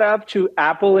caught up to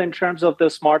Apple in terms of the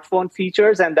smartphone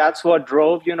features. And that's what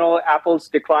drove, Apple's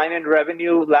decline in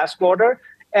revenue last quarter.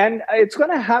 And it's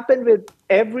going to happen with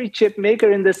every chip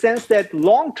maker in the sense that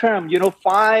long term,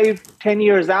 5-10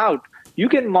 years out, you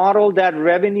can model that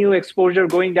revenue exposure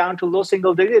going down to low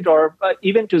single digit or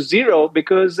even to zero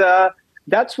because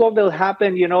that's what will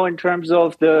happen, in terms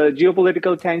of the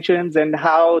geopolitical tensions and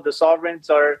how the sovereigns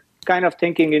are kind of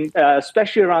thinking,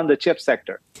 especially around the chip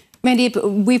sector.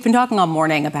 Mandeep, we've been talking all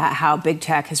morning about how big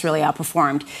tech has really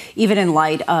outperformed, even in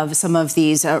light of some of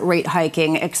these rate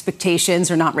hiking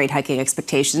expectations, or not rate hiking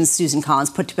expectations. Susan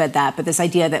Collins put to bed that, but this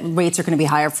idea that rates are going to be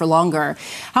higher for longer.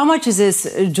 How much is this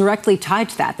directly tied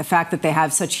to that? The fact that they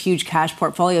have such huge cash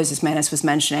portfolios, as Manus was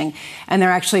mentioning, and they're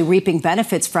actually reaping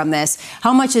benefits from this.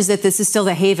 How much is that this is still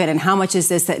the haven, and how much is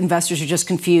this that investors are just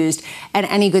confused, and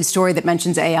any good story that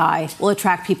mentions AI will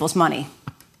attract people's money?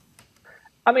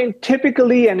 I mean,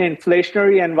 typically an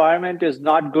inflationary environment is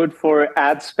not good for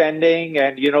ad spending.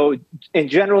 And, in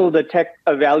general, the tech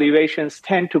valuations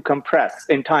tend to compress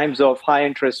in times of high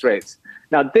interest rates.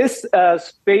 Now, this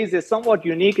space is somewhat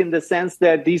unique in the sense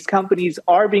that these companies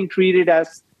are being treated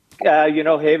as,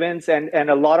 havens. And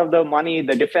a lot of the money,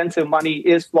 the defensive money,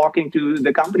 is flocking to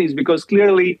the companies because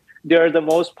clearly they're the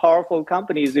most powerful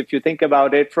companies, if you think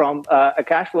about it from a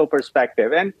cash flow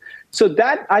perspective. And so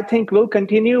that, I think, will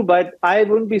continue. But I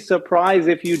wouldn't be surprised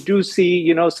if you do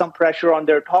see, some pressure on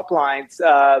their top lines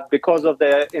because of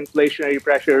the inflationary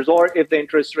pressures or if the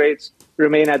interest rates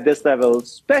remain at this level,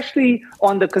 especially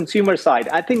on the consumer side.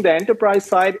 I think the enterprise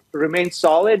side remains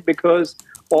solid because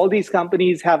all these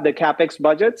companies have the CapEx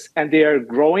budgets and they are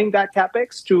growing that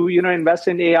CapEx to, invest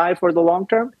in AI for the long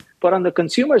term. But on the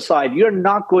consumer side, you're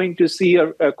not going to see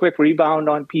a quick rebound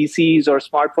on PCs or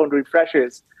smartphone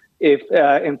refreshes if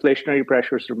inflationary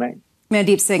pressures remain.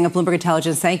 Mandeep Singh of Bloomberg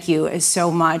Intelligence, thank you so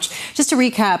much. Just to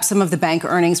recap some of the bank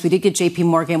earnings, we did get JP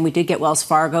Morgan, we did get Wells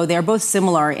Fargo. They're both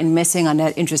similar in missing on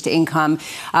net interest income.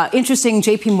 Interesting,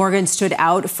 JP Morgan stood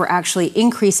out for actually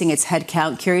increasing its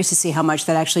headcount. Curious to see how much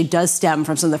that actually does stem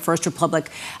from some of the First Republic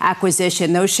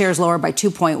acquisition. Those shares lower by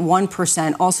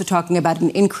 2.1%. Also talking about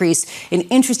an increase in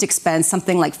interest expense,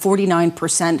 something like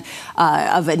 49%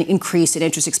 of an increase in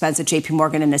interest expense at JP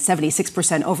Morgan and a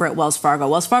 76% over at Wells Fargo.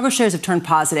 Wells Fargo shares have turned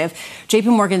positive.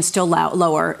 JP Morgan still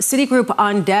lower. Citigroup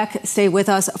on deck. Stay with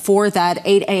us for that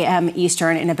 8 a.m.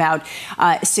 Eastern in about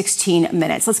 16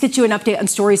 minutes. Let's get you an update on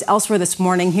stories elsewhere this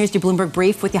morning. Here's your Bloomberg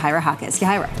Brief with Yahira Hakis.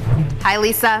 Yahira. Hi,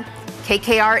 Lisa.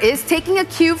 KKR is taking a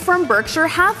cue from Berkshire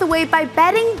Hathaway by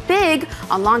betting big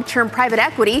on long-term private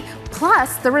equity,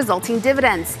 plus the resulting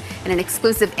dividends. In an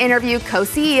exclusive interview,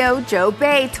 co-CEO Joe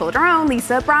Bay told our own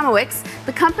Lisa Abramowicz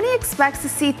the company expects to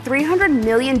see $300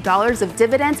 million of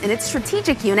dividends in its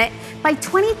strategic unit by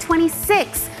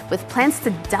 2026, with plans to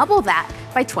double that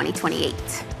by 2028.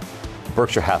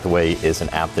 Berkshire Hathaway is an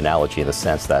apt analogy in the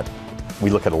sense that we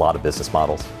look at a lot of business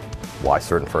models, why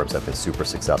certain firms have been super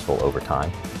successful over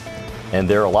time. And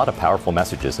there are a lot of powerful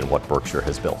messages in what Berkshire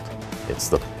has built. It's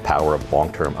the power of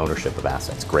long-term ownership of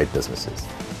assets, great businesses,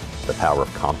 the power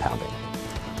of compounding,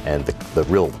 and the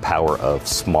real power of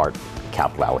smart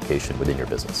capital allocation within your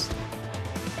business.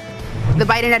 The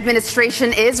Biden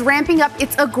administration is ramping up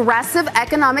its aggressive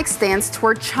economic stance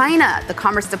toward China. The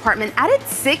Commerce Department added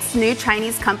 6 new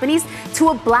Chinese companies to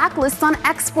a blacklist on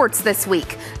exports this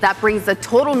week. That brings the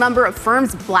total number of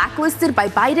firms blacklisted by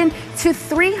Biden to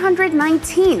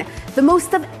 319, the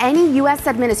most of any U.S.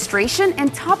 administration,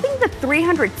 and topping the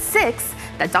 306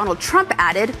 that Donald Trump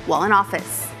added while in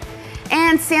office.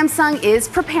 And Samsung is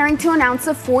preparing to announce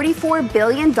a $44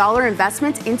 billion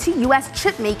investment into U.S.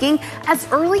 chip making as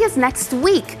early as next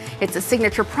week. It's a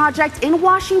signature project in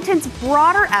Washington's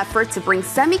broader effort to bring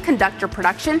semiconductor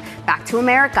production back to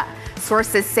America.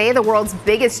 Sources say the world's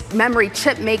biggest memory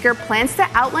chip maker plans to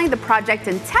outline the project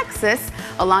in Texas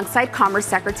alongside Commerce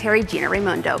Secretary Gina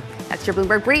Raimondo. That's your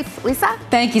Bloomberg Brief. Lisa?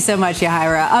 Thank you so much,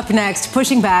 Yahira. Up next,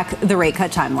 pushing back the rate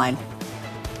cut timeline.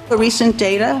 The recent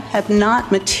data have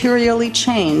not materially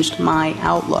changed my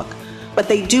outlook, but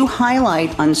they do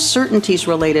highlight uncertainties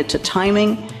related to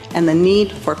timing and the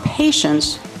need for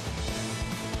patience.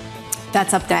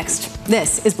 That's up next.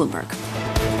 This is Bloomberg.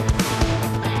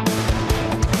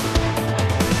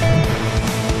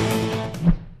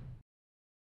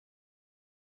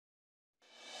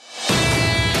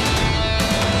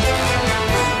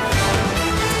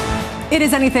 It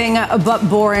is anything but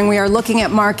boring. We are looking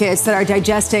at markets that are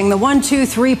digesting the 1, 2,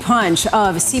 3 punch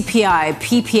of CPI,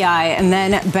 PPI, and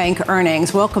then bank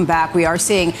earnings. Welcome back. We are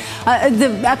seeing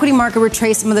the equity market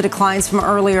retrace some of the declines from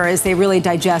earlier as they really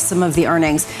digest some of the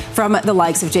earnings from the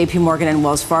likes of JP Morgan and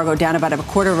Wells Fargo, down about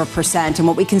 0.25%. And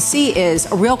what we can see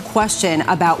is a real question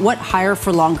about what higher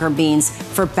for longer means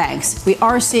for banks. We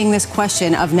are seeing this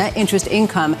question of net interest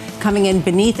income coming in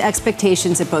beneath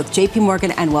expectations at both JP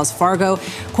Morgan and Wells Fargo.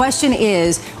 Question is,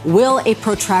 will a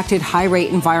protracted high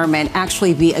rate environment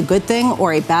actually be a good thing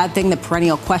or a bad thing? The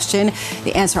perennial question.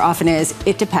 The answer often is,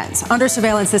 it depends. Under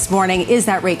surveillance this morning is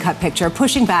that rate cut picture,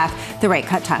 pushing back the rate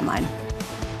cut timeline.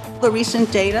 The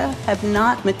recent data have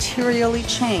not materially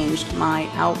changed my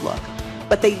outlook,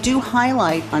 but they do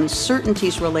highlight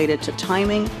uncertainties related to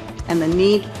timing and the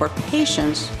need for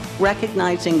patience,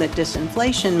 recognizing that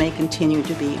disinflation may continue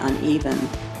to be uneven.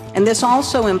 And this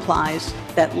also implies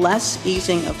that less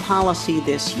easing of policy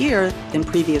this year than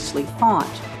previously thought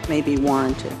may be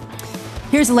warranted.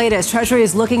 Here's the latest. Treasury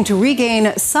is looking to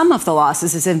regain some of the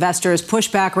losses as investors push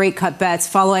back rate cut bets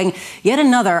following yet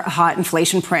another hot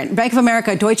inflation print. Bank of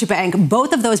America, Deutsche Bank,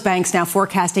 both of those banks now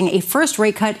forecasting a first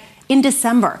rate cut in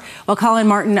December. While Colin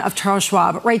Martin of Charles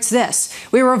Schwab writes this: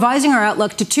 we are revising our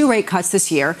outlook to 2 rate cuts this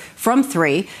year from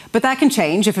 3, but that can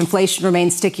change if inflation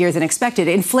remains stickier than expected.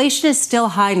 Inflation is still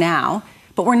high now,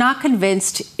 but we're not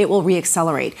convinced it will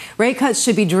reaccelerate. Rate cuts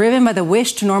should be driven by the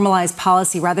wish to normalize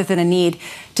policy rather than a need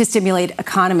to stimulate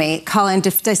economy. Colin,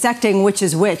 dissecting which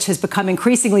is which has become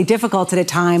increasingly difficult at a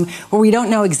time where we don't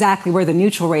know exactly where the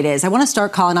neutral rate is. I want to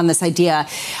start, Colin, on this idea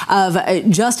of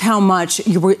just how much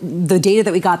the data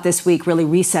that we got this week really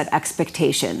reset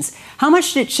expectations. How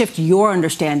much did it shift your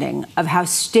understanding of how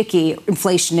sticky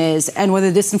inflation is and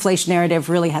whether this disinflation narrative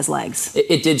really has legs?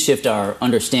 It did shift our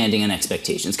understanding and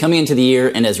expectations. Coming into the year,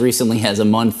 and as recently as a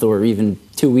month or even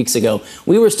 2 weeks ago,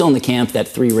 we were still in the camp that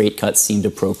 3 rate cuts seemed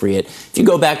appropriate. If you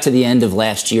go back to the end of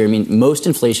last year, I mean, most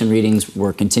inflation readings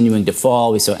were continuing to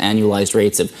fall. We saw annualized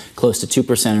rates of close to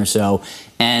 2% or so.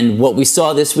 And what we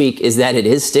saw this week is that it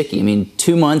is sticky. I mean,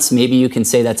 2 months, maybe you can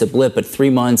say that's a blip, but 3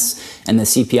 months and the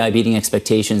CPI beating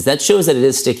expectations, that shows that it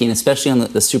is sticky, and especially on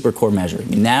the super core measure. I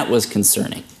mean, that was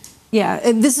concerning.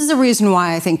 Yeah, this is the reason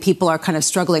why I think people are kind of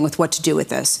struggling with what to do with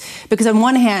this. Because on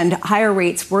one hand, higher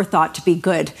rates were thought to be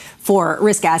good for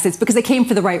risk assets because they came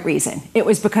for the right reason. It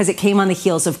was because it came on the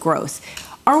heels of growth.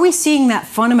 Are we seeing that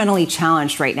fundamentally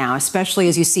challenged right now, especially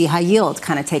as you see high yield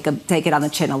kind of take it on the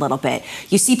chin a little bit?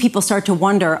 You see people start to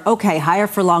wonder, okay, higher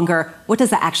for longer, what does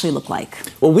that actually look like?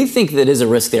 Well, we think that is a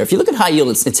risk there. If you look at high yield,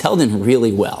 it's held in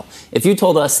really well. If you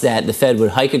told us that the Fed would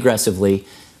hike aggressively,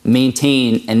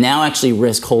 maintain, and now actually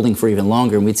risk holding for even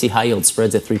longer, and we'd see high yield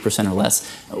spreads at 3% or less,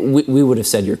 we would have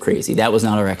said you're crazy. That was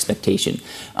not our expectation.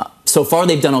 So far,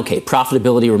 they've done okay.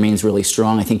 Profitability remains really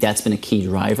strong. I think that's been a key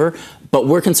driver. But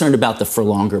we're concerned about the for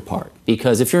longer part,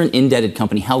 because if you're an indebted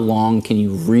company, how long can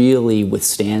you really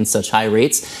withstand such high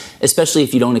rates, especially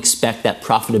if you don't expect that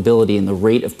profitability and the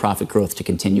rate of profit growth to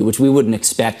continue, which we wouldn't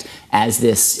expect as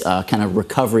this kind of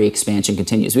recovery expansion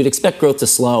continues. We'd expect growth to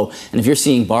slow. And if you're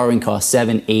seeing borrowing costs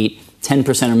 7, 8,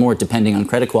 10% or more, depending on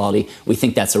credit quality, we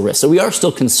think that's a risk. So we are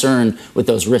still concerned with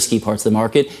those risky parts of the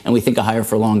market, and we think a higher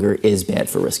for longer is bad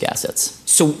for risk assets.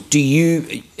 So do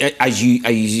you, as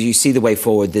you see the way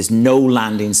forward, there's no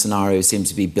landing scenario seems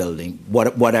to be building,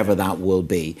 whatever that will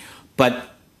be.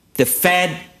 But the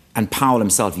Fed and Powell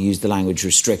himself used the language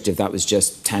restrictive. That was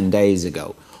just 10 days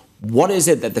ago. What is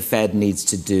it that the Fed needs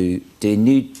to do? Do they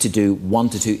need to do 1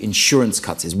 to 2 insurance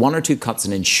cuts? Is 1 or 2 cuts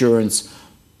in insurance,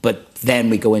 but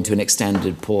then we go into an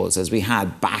extended pause as we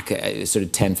had back sort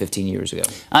of 10, 15 years ago?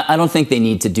 I don't think they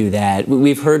need to do that.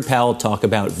 We've heard Powell talk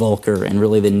about Volcker and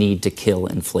really the need to kill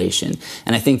inflation.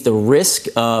 And I think the risk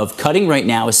of cutting right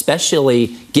now,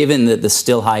 especially given the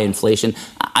still high inflation,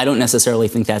 I don't necessarily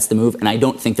think that's the move. And I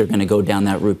don't think they're going to go down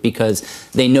that route because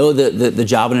they know that the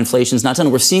job and inflation is not done.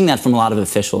 We're seeing that from a lot of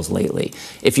officials lately.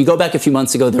 If you go back a few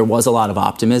months ago, there was a lot of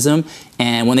optimism.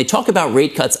 And when they talk about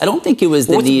rate cuts, I don't think it was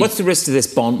the need. What's the risk to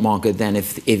this bond market then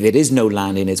if it is no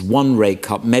landing, it's 1 rate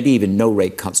cut, maybe even no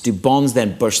rate cuts? Do bonds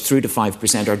then burst through to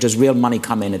 5%, or does real money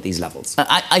come in at these levels?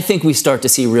 I think we start to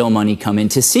see real money come in.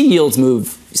 To see yields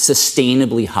move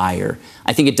sustainably higher,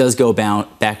 I think it does go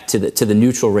back to the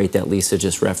neutral rate that Lisa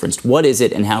just referenced. What is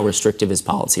it and how restrictive is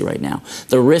policy right now?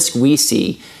 The risk we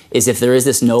see is if there is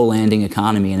this no landing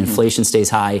economy and inflation stays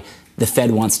high, the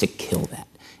Fed wants to kill that.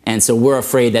 And so we're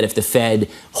afraid that if the Fed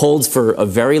holds for a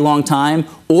very long time,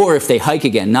 or if they hike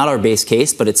again, not our base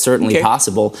case, but it's certainly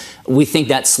possible, we think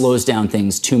that slows down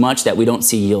things too much, that we don't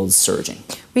see yields surging.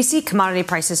 We see commodity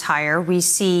prices higher. We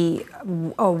see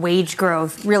a wage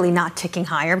growth really not ticking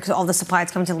higher because all the supply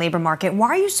is coming to the labor market. Why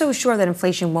are you so sure that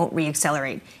inflation won't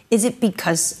reaccelerate? Is it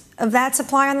because of that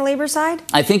supply on the labor side?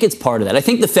 I think it's part of that. I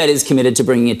think the Fed is committed to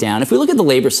bringing it down. If we look at the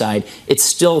labor side, it's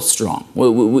still strong.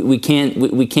 We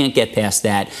can't get past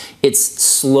that. It's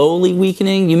slowly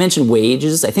weakening. You mentioned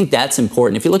wages. I think that's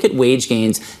important. If you look at wage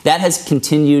gains, that has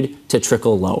continued to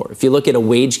trickle lower. If you look at a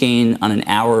wage gain on an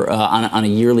hour on a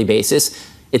yearly basis,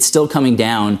 it's still coming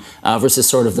down versus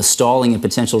sort of the stalling and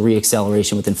potential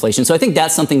reacceleration with inflation. So I think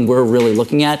that's something we're really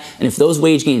looking at. And if those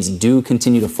wage gains do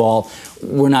continue to fall,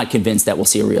 we're not convinced that we'll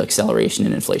see a reacceleration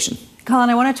in inflation. Colin,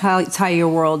 I want to tie your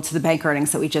world to the bank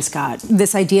earnings that we just got.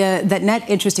 This idea that net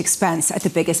interest expense at the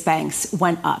biggest banks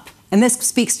went up. And this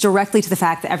speaks directly to the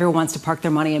fact that everyone wants to park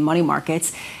their money in money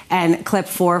markets and clip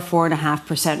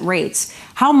 4.5% rates.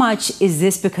 How much is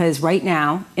this because right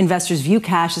now investors view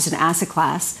cash as an asset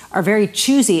class, are very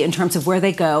choosy in terms of where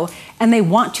they go, and they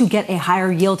want to get a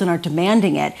higher yield and are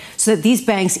demanding it so that these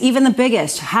banks, even the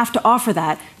biggest, have to offer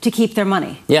that to keep their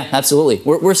money? Yeah, absolutely.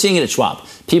 We're seeing it at Schwab.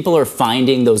 People are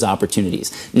finding those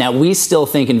opportunities. Now, we still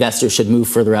think investors should move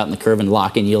further out in the curve and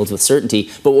lock in yields with certainty.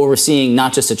 But what we're seeing,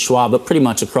 not just at Schwab, but pretty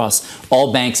much across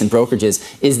all banks and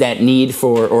brokerages, is that need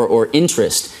for or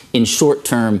interest in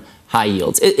short-term high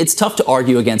yields. It's tough to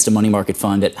argue against a money market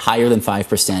fund at higher than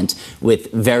 5%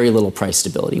 with very little price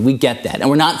stability. We get that. And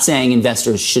we're not saying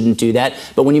investors shouldn't do that.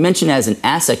 But when you mention it as an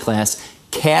asset class,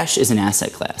 cash is an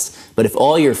asset class. But if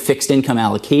all your fixed income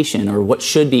allocation, or what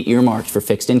should be earmarked for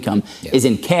fixed income, is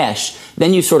in cash,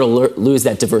 then you sort of lose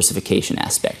that diversification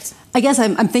aspect. I guess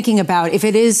I'm thinking about if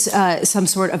it is some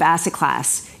sort of asset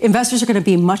class, investors are going to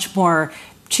be much more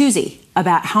choosy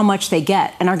about how much they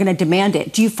get and are going to demand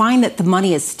it, do you find that the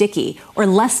money is sticky or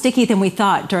less sticky than we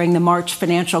thought during the March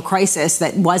financial crisis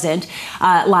that wasn't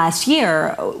last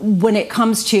year when it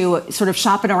comes to sort of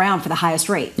shopping around for the highest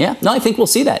rate? Yeah, no, I think we'll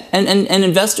see that. And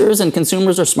investors and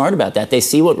consumers are smart about that. They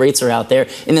see what rates are out there.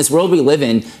 In this world we live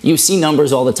in, you see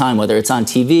numbers all the time, whether it's on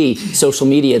TV, social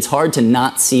media. It's hard to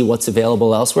not see what's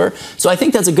available elsewhere. So I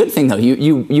think that's a good thing, though.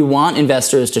 You want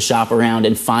investors to shop around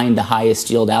and find the highest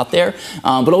yield out there,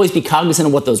 but always be cognizant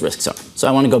of what those risks are. So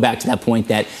I want to go back to that point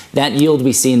that yield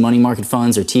we see in money market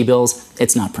funds or T-bills,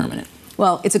 it's not permanent.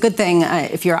 Well, it's a good thing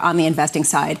if you're on the investing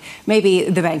side. Maybe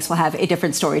the banks will have a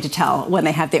different story to tell when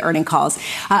they have the earning calls.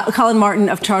 Colin Martin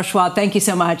of Charles Schwab, thank you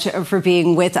so much for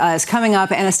being with us. Coming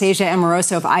up, Anastasia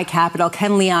Amoroso of iCapital,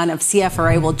 Ken Leon of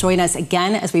CFRA will join us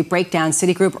again as we break down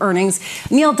Citigroup earnings.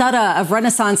 Neil Dutta of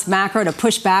Renaissance Macro to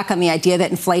push back on the idea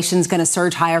that inflation is going to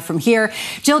surge higher from here.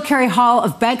 Jill Carey Hall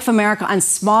of Bank of America on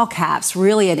small caps,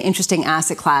 really an interesting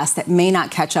asset class that may not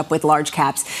catch up with large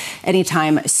caps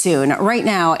anytime soon. Right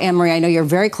now, Annmarie, I know you're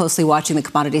very closely watching the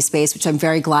commodity space, which I'm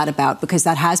very glad about because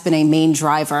that has been a main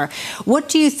driver. What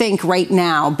do you think right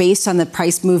now, based on the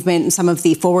price movement and some of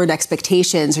the forward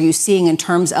expectations, are you seeing in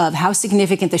terms of how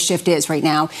significant the shift is right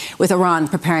now with Iran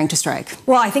preparing to strike?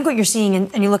 Well, I think what you're seeing,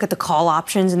 and you look at the call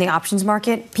options in the options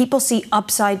market, people see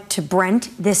upside to Brent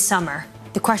this summer.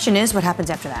 The question is, what happens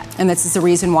after that? And this is the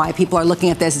reason why people are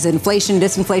looking at this as inflation,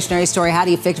 disinflationary story. How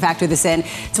do you factor this in?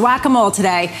 It's whack-a-mole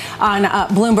today on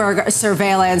Bloomberg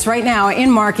Surveillance. Right now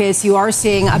in markets, you are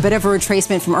seeing a bit of a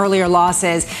retracement from earlier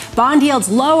losses. Bond yields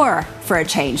lower for a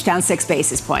change, down 6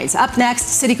 basis points. Up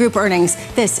next, Citigroup earnings.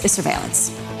 This is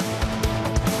Surveillance.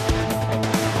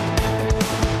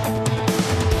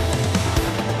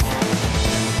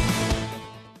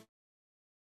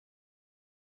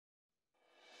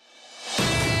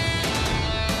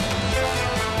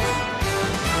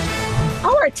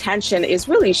 Attention is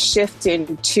really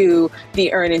shifting to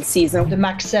the earnings season. The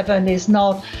Max 7 is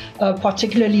not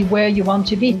particularly where you want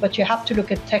to be, but you have to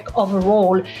look at tech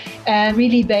overall and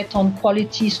really bet on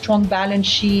quality, strong balance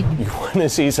sheet. You want to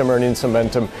see some earnings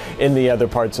momentum in the other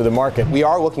parts of the market. We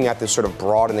are looking at this sort of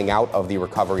broadening out of the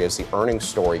recovery as the earnings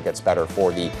story gets better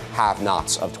for the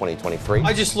have-nots of 2023.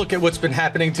 I just look at what's been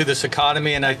happening to this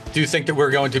economy, and I do think that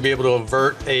we're going to be able to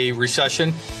avert a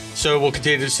recession. So we'll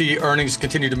continue to see earnings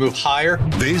continue to move higher.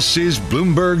 This is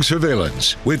Bloomberg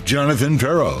Surveillance with Jonathan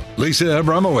Ferro, Lisa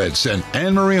Abramowicz, and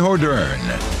Annmarie Hordern.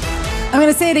 I'm going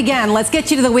to say it again. Let's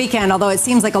get you to the weekend, although it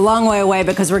seems like a long way away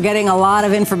because we're getting a lot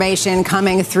of information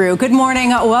coming through. Good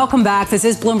morning. Welcome back. This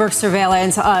is Bloomberg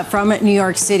Surveillance from New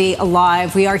York City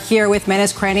live. We are here with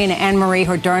Menace Cranny and Annmarie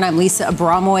Hordern. I'm Lisa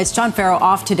Abramowicz. John Ferro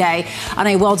off today on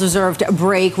a well-deserved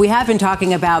break. We have been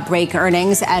talking about break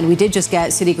earnings, and we did just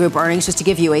get Citigroup earnings. Just to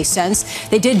give you a sense,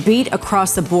 they did beat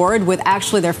across the board with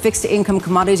actually their fixed income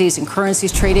commodities and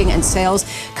currencies trading and sales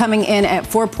coming in at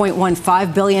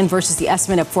 $4.15 billion versus the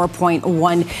estimate of $4.12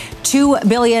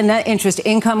 billion. Net interest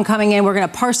income coming in. We're going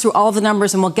to parse through all of the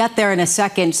numbers and we'll get there in a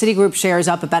second. Citigroup shares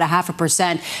up about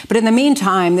 0.5%. But in the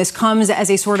meantime, this comes as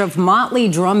a sort of motley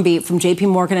drumbeat from JP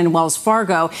Morgan and Wells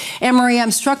Fargo. Annmarie, I'm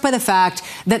struck by the fact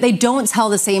that they don't tell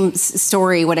the same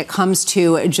story when it comes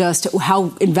to just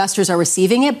how investors are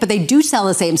receiving it, but they do tell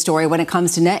the same story when it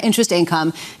comes to net interest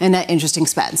income and net interest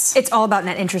expense. It's all about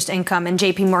net interest income, and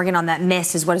JP Morgan on that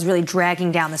miss is what is really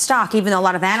dragging down the stock, even though a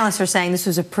lot of analysts are saying this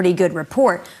was a pretty good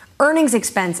report. Earnings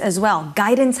expense as well,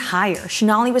 guidance higher.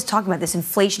 Sonali was talking about this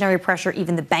inflationary pressure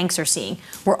even the banks are seeing.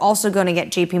 We're also going to get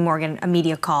JP Morgan a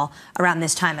media call around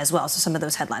this time as well, so some of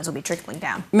those headlines will be trickling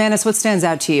down. Manus, what stands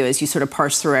out to you as you sort of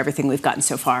parse through everything we've gotten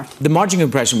so far? The margin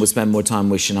compression we'll spend more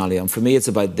time with Sonali on. For me, it's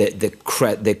about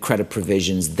the credit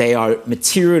provisions. They are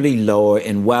materially lower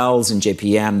in Wells and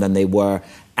JPM than they were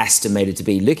estimated to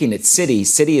be. Looking at Citi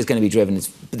is going to be driven.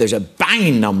 There's a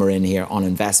banging number in here on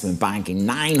investment banking,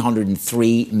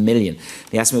 903 million.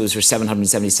 The estimate was for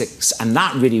 776, and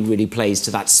that really plays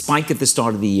to that spike at the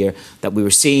start of the year that we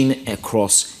were seeing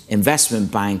across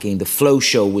investment banking. The flow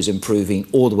show was improving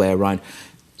all the way around.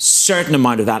 Certain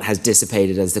amount of that has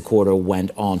dissipated as the quarter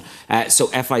went on. So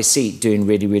FIC doing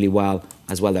really well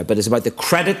as well there. But it's about the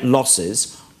credit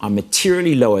losses are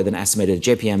materially lower than estimated at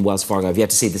JPM, Wells Fargo. I've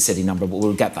yet to see the Citi number, but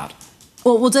we'll get that.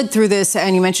 Well, we'll dig through this,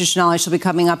 and you mentioned Sonali, she'll be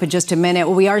coming up in just a minute.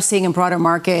 What we are seeing in broader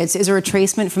markets is a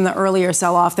retracement from the earlier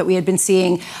sell-off that we had been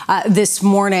seeing this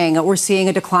morning. We're seeing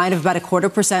a decline of about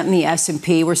 0.25% in the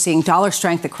S&P. We're seeing dollar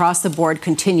strength across the board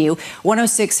continue,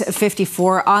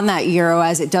 106.54 on that euro,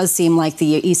 as it does seem like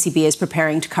the ECB is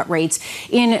preparing to cut rates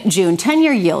in June.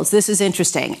 10-year yields, this is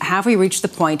interesting. Have we reached the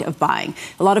point of buying?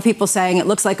 A lot of people saying it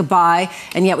looks like a buy,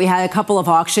 and yet we had a couple of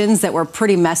auctions that were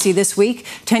pretty messy this week.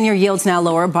 10-year yields now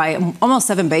lower by almost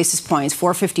 7 basis points,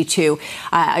 452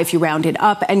 if you round it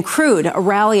up. And crude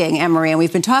rallying, Annmarie, and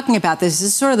we've been talking about this. This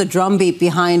is sort of the drumbeat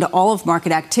behind all of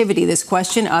market activity, this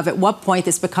question of at what point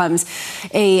this becomes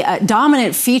a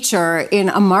dominant feature in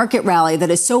a market rally that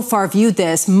has so far viewed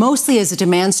this mostly as a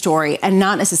demand story and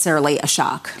not necessarily a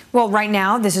shock. Well, right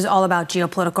now, this is all about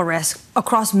geopolitical risk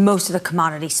across most of the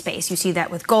commodity space. You see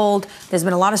that with gold. There's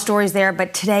been a lot of stories there,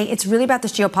 but today it's really about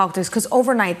this geopolitics because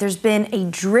overnight there's been a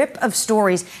drip of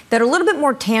stories that are a little bit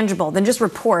more tangible than just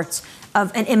reports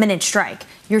of an imminent strike.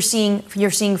 You're seeing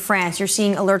France, you're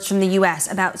seeing alerts from the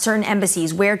U.S. about certain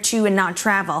embassies, where to and not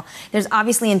travel. There's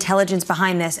obviously intelligence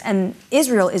behind this, and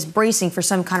Israel is bracing for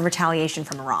some kind of retaliation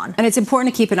from Iran. And it's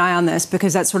important to keep an eye on this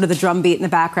because that's sort of the drumbeat in the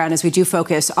background as we do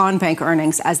focus on bank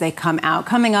earnings as they come out.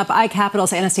 Coming up,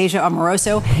 iCapital's Anastasia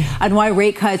Amoroso on why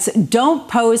rate cuts don't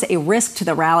pose a risk to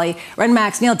the rally.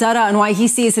 RenMax Neil Dutta on why he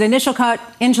sees an initial cut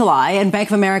in July, and Bank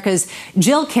of America's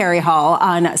Jill Carey Hall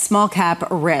on small cap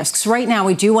risks. Right now,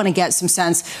 we do want to get some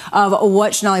sense of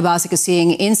what Sonali Basak is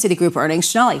seeing in Citigroup earnings.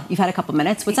 Sonali, you've had a couple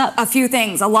minutes. What's up? A few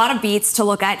things. A lot of beats to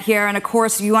look at here. And of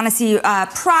course, you want to see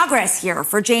progress here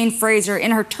for Jane Fraser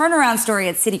in her turnaround story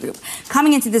at Citigroup.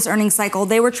 Coming into this earnings cycle,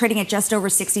 they were trading at just over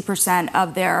 60%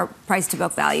 of their price to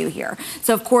book value here.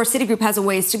 So of course, Citigroup has a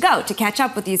ways to go to catch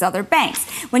up with these other banks.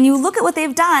 When you look at what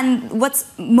they've done,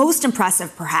 what's most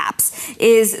impressive perhaps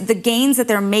is the gains that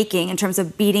they're making in terms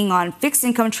of beating on fixed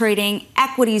income trading,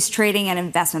 equities trading, and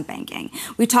investment banking.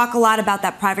 We talk a lot about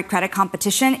that private credit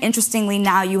competition. Interestingly,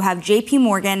 now you have JP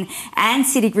Morgan and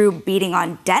Citigroup beating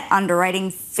on debt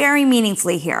underwriting very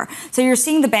meaningfully here. So you're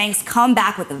seeing the banks come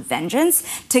back with a vengeance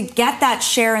to get that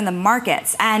share in the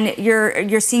markets, and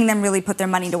you're seeing them really put their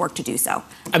money to work to do so.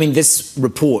 I mean, this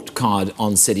report card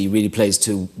on Citi really plays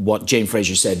to what Jane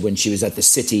Fraser said when she was at the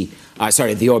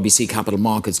the RBC Capital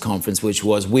Markets Conference, which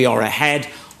was, we are ahead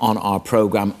on our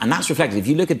program. And that's reflected. If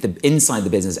you look at the inside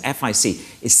the business,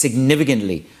 FIC is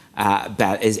significantly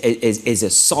is a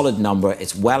solid number.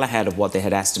 It's well ahead of what they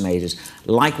had estimated.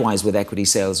 Likewise with equity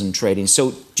sales and trading.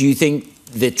 So do you think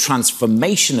the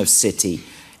transformation of Citi,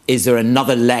 is there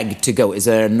another leg to go? Is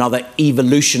there another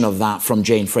evolution of that from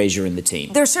Jane Fraser and the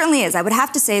team? There certainly is. I would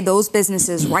have to say those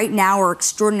businesses right now are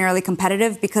extraordinarily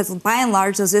competitive because by and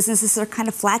large, those businesses are kind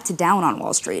of flat to down on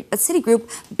Wall Street. But Citigroup,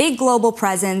 big global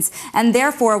presence, and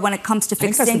therefore when it comes to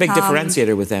fixed income... I think that's the big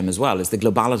differentiator with them as well, is the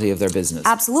globality of their business.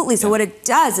 Absolutely. So what it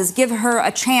does is give her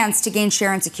a chance to gain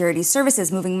share in security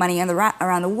services, moving money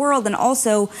around the world, and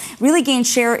also really gain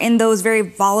share in those very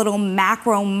volatile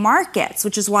macro markets,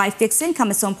 which is why fixed income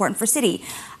is so important for Citi.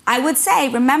 I would say,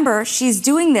 remember, she's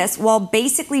doing this while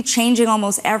basically changing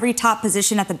almost every top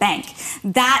position at the bank.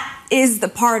 That is the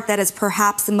part that is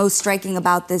perhaps the most striking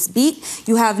about this beat.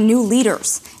 You have new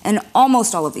leaders in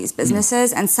almost all of these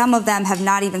businesses, and some of them have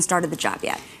not even started the job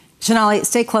yet. Sonali,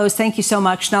 stay close. Thank you so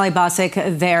much. Sonali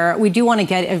Basak there. We do want to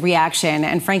get a reaction.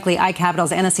 And frankly,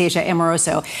 iCapital's Anastasia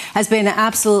Amoroso has been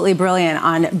absolutely brilliant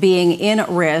on being in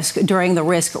risk during the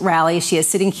risk rally. She is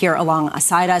sitting here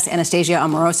alongside us, Anastasia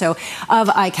Amoroso of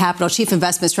iCapital, Chief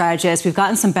Investment Strategist. We've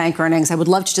gotten some bank earnings. I would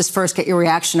love to just first get your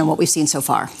reaction on what we've seen so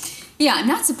far. Yeah, I'm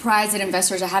not surprised that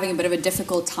investors are having a bit of a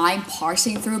difficult time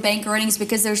parsing through bank earnings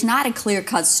because there's not a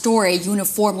clear-cut story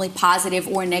uniformly positive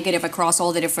or negative across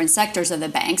all the different sectors of the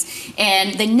banks.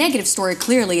 And the negative story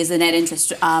clearly is the net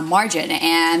interest margin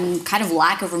and kind of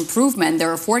lack of improvement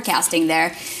they're forecasting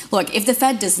there. Look, if the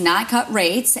Fed does not cut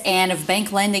rates and if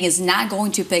bank lending is not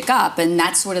going to pick up, and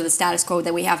that's sort of the status quo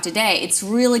that we have today, it's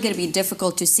really going to be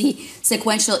difficult to see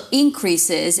sequential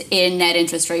increases in net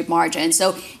interest rate margin.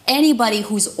 So anybody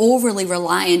who's overly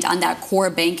reliant on that core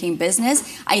banking business,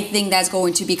 I think that's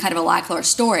going to be kind of a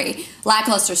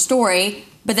lackluster story.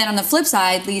 But then on the flip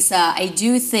side, Lisa, I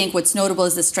do think what's notable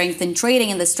is the strength in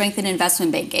trading and the strength in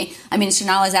investment banking. I mean,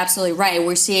 Sonali is absolutely right.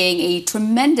 We're seeing a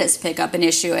tremendous pickup in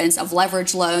issuance of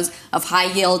leverage loans, of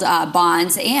high-yield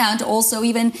bonds, and also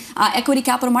even equity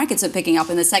capital markets are picking up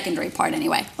in the secondary part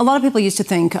anyway. A lot of people used to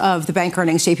think of the bank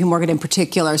earnings, JP Morgan in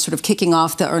particular, sort of kicking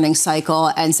off the earnings cycle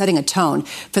and setting a tone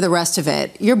for the rest of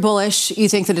it. You're bullish. You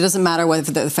think that it doesn't matter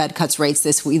whether the Fed cuts rates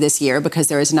this year because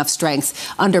there is enough strength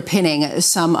underpinning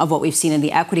some of what we've seen in the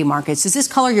the equity markets. Does this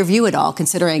color your view at all,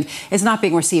 considering it's not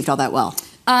being received all that well?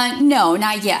 No,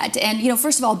 not yet. And,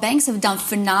 first of all, banks have done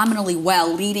phenomenally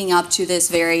well leading up to this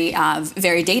very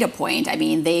data point. I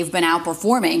mean, they've been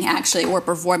outperforming, actually, or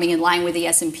performing in line with the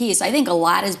S&P. So I think a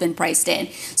lot has been priced in.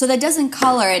 So that doesn't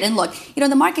color it. And look,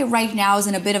 the market right now is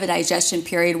in a bit of a digestion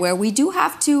period where we do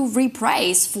have to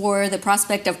reprice for the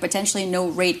prospect of potentially no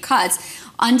rate cuts.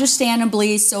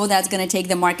 Understandably, so that's going to take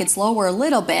the markets lower a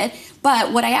little bit.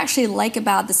 But what I actually like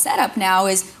about the setup now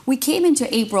is we came into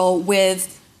April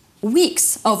with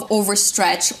weeks of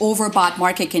overstretch, overbought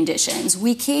market conditions.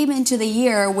 We came into the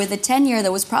year with a 10-year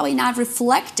that was probably not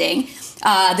reflecting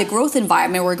the growth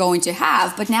environment we're going to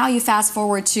have. But now you fast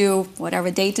forward to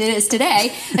whatever date it is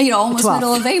today, almost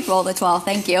middle of April, the 12th,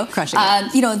 thank you.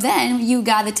 Then you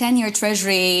got the 10-year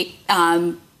Treasury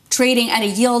trading at a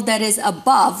yield that is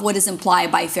above what is implied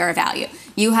by fair value.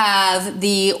 You have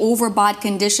the overbought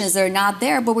conditions that are not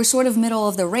there, but we're sort of middle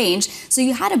of the range. So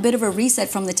you had a bit of a reset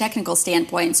from the technical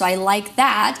standpoint. So I like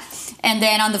that. And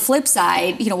then on the flip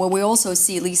side, what we also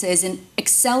see, Lisa, is an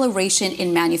acceleration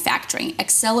in manufacturing,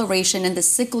 acceleration in the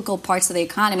cyclical parts of the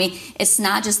economy. It's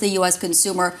not just the U.S.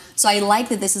 consumer. So I like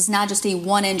that this is not just a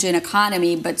one-engine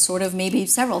economy, but sort of maybe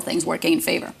several things working in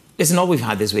favor. Listen, all we've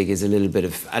had this week is a little bit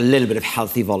of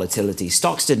healthy volatility.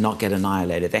 Stocks did not get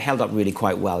annihilated. They held up really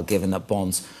quite well, given that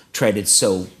bonds traded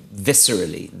so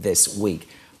viscerally this week.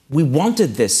 We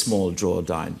wanted this small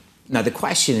drawdown. Now, the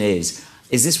question is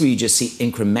this where you just see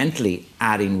incrementally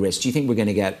adding risk? Do you think we're going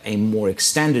to get a more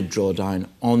extended drawdown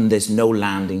on this no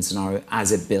landing scenario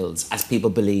as it builds, as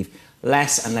people believe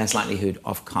less and less likelihood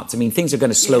of cuts? I mean, things are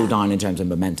going to slow down in terms of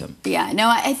momentum. Yeah, no,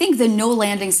 I think the no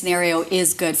landing scenario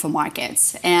is good for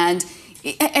markets. And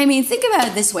I mean, think about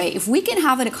it this way. If we can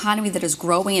have an economy that is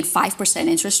growing at 5%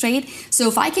 interest rate, so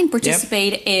if I can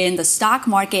participate in the stock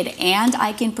market and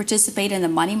I can participate in the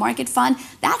money market fund,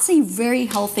 that's a very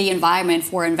healthy environment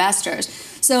for investors.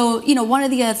 So, one of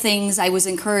the other things I was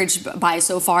encouraged by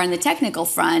so far in the technical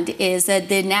front is that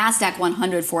the NASDAQ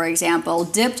 100, for example,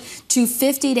 dipped to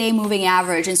 50-day moving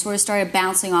average and sort of started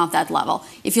bouncing off that level.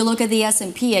 If you look at the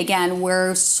S&P, again,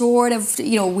 we're sort of,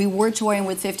 we were toying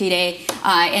with 50-day,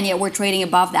 and yet we're trading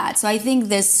above that. So I think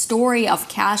this story of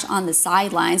cash on the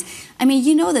sidelines, I mean,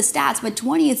 the stats, but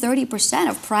 20 or 30%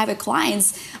 of private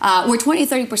clients, where 20 or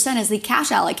 30% is the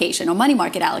cash allocation or money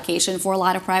market allocation for a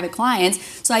lot of private clients.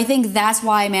 So I think that's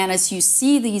why, man, as you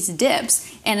see these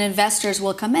dips, and investors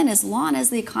will come in as long as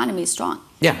the economy is strong.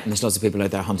 Yeah, and there's lots of people out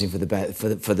there hunting for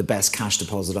the best cash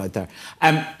deposit out there.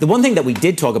 The one thing that we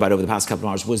did talk about over the past couple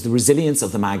of hours was the resilience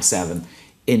of the Mag 7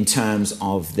 in terms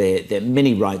of the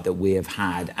mini ride that we have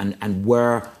had and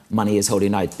where money is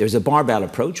holding out. There's a barbell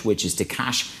approach, which is to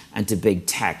cash and to big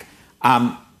tech.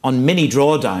 On mini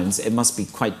drawdowns, it must be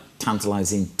quite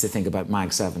tantalizing to think about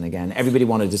Mag 7 again. Everybody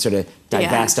wanted to sort of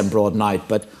divest and broaden out,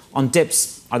 but on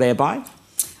dips, are they a buy?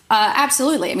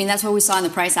 Absolutely. I mean, that's what we saw in the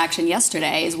price action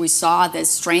yesterday, is we saw this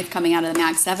strength coming out of the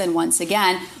Mag 7 once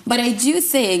again. But I do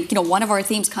think, one of our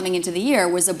themes coming into the year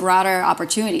was a broader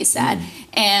opportunity set.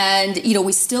 And,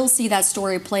 we still see that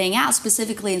story playing out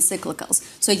specifically in cyclicals.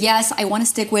 So yes, I want to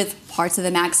stick with parts of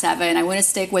the Mag 7. I want to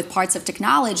stick with parts of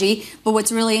technology. But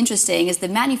what's really interesting is the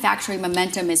manufacturing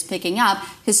momentum is picking up.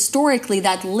 Historically,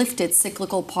 that lifted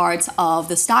cyclical parts of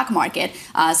the stock market,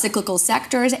 cyclical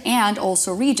sectors and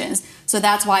also regions. So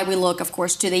that's why we look, of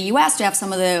course, to the U.S. to have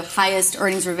some of the highest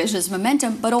earnings revisions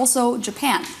momentum, but also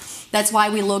Japan. That's why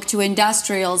we look to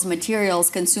industrials, materials,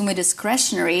 consumer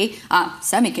discretionary,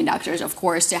 semiconductors, of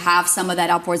course, to have some of that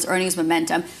upwards earnings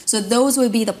momentum. So those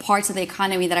would be the parts of the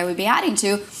economy that I would be adding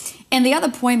to. And the other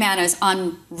point, man, is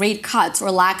on rate cuts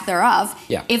or lack thereof.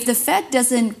 Yeah. If the Fed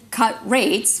doesn't cut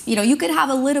rates, you could have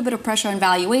a little bit of pressure on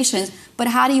valuations, but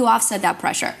how do you offset that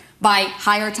pressure? By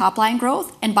higher top line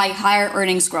growth and by higher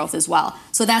earnings growth as well.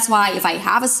 So that's why if I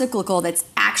have a cyclical that's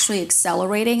actually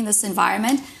accelerating in this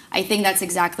environment, I think that's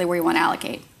exactly where you want to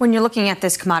allocate. When you're looking at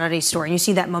this commodity story and you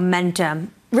see that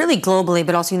momentum really globally,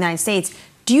 but also in the United States,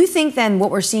 do you think then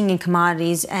what we're seeing in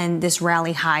commodities and this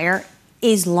rally higher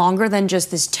is longer than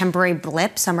just this temporary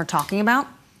blip some are talking about?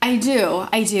 I do.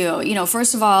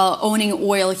 First of all, owning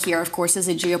oil here, of course, is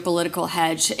a geopolitical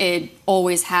hedge. It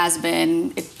always has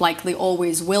been. It likely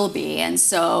always will be. And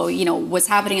so, what's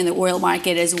happening in the oil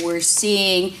market is we're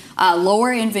seeing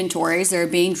lower inventories that are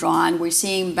being drawn. We're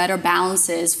seeing better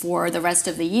balances for the rest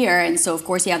of the year. And so, of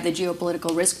course, you have the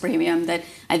geopolitical risk premium that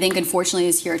I think, unfortunately,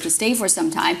 is here to stay for some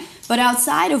time. But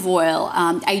outside of oil,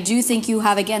 I do think you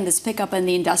have, again, this pickup in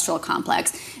the industrial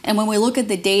complex. And when we look at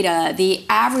the data, the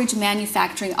average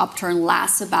manufacturing upturn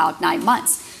lasts about 9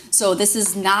 months. So this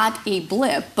is not a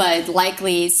blip, but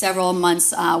likely several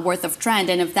months worth of trend.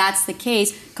 And if that's the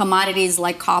case, commodities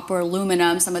like copper,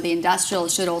 aluminum, some of the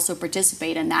industrials should also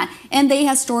participate in that. And they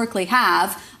historically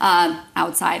have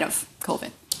outside of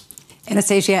COVID.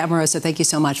 Anastasia Amoroso, thank you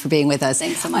so much for being with us.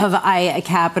 Thanks so much. Of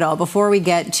iCapital. Before we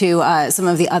get to some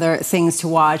of the other things to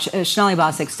watch, Sonali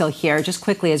Basak still here. Just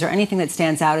quickly, is there anything that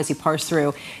stands out as you parse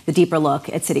through the deeper look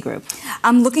at Citigroup?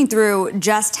 I'm looking through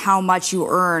just how much you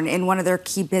earn in one of their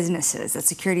key businesses, that's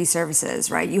security services,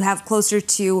 right? You have closer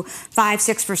to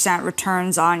 5-6%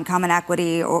 returns on common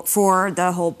equity for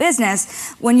the whole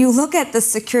business. When you look at the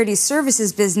security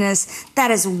services business,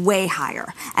 that is way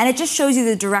higher. And it just shows you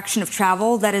the direction of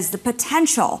travel that is the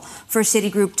potential for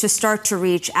Citigroup to start to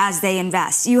reach as they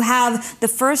invest. You have the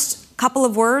first couple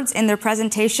of words in their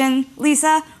presentation,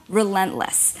 Lisa,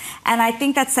 relentless. And I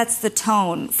think that sets the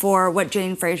tone for what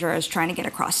Jane Fraser is trying to get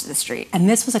across to the street. And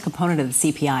this was a component of the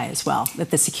CPI as well, that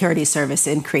the security service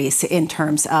increase in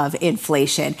terms of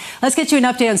inflation. Let's get you an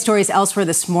update on stories elsewhere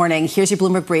this morning. Here's your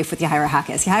Bloomberg Brief with Yahaira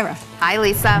Hakis. Yahaira. Hi,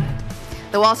 Lisa.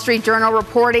 The Wall Street Journal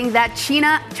reporting that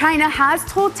China has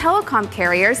told telecom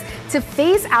carriers to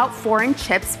phase out foreign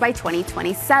chips by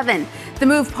 2027. The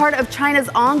move part of China's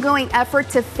ongoing effort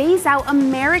to phase out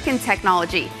American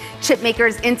technology. Chip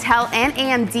makers Intel and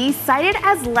AMD cited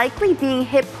as likely being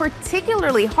hit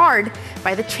particularly hard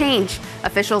by the change.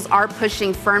 Officials are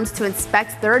pushing firms to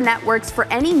inspect their networks for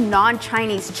any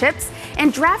non-Chinese chips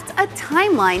and draft a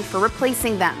timeline for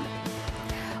replacing them.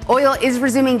 Oil is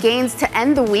resuming gains to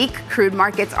end the week. Crude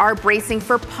markets are bracing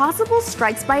for possible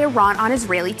strikes by Iran on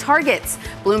Israeli targets.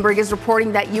 Bloomberg is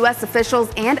reporting that U.S.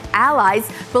 officials and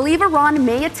allies believe Iran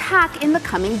may attack in the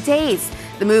coming days.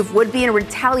 The move would be in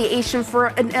retaliation for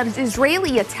an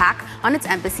Israeli attack on its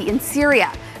embassy in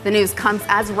Syria. The news comes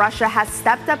as Russia has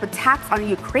stepped up attacks on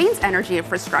Ukraine's energy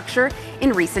infrastructure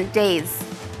in recent days.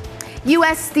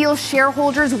 U.S. Steel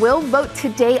shareholders will vote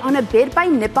today on a bid by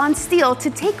Nippon Steel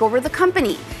to take over the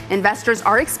company. Investors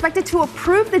are expected to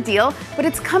approve the deal, but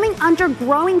it's coming under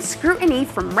growing scrutiny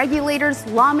from regulators,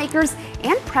 lawmakers,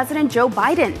 and President Joe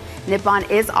Biden. Nippon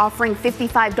is offering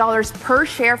 $55 per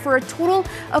share for a total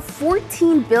of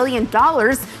 $14 billion,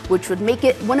 which would make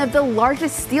it one of the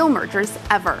largest steel mergers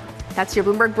ever. That's your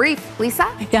Bloomberg Brief. Lisa?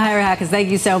 Yahaira Hakis, thank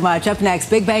you so much. Up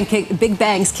next, big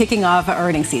banks kicking off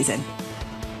earnings season.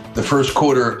 The first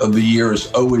quarter of the year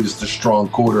is always the strong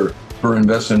quarter for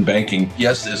investment banking.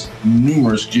 Yes, there's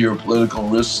numerous geopolitical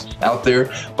risks out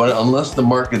there, but unless the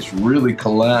markets really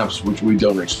collapse, which we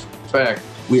don't expect,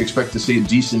 we expect to see a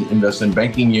decent investment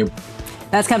banking year.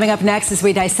 That's coming up next as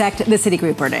we dissect the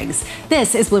Citigroup earnings.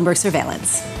 This is Bloomberg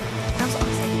Surveillance.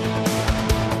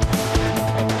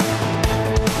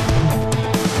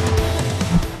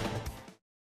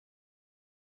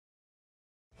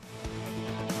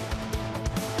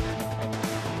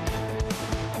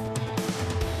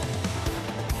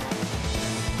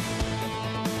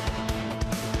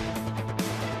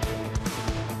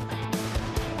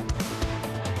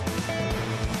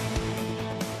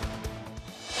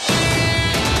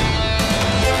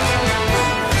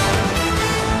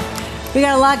 We've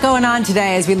got a lot going on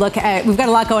today as we look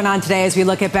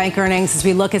at bank earnings, as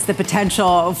we look at the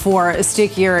potential for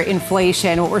stickier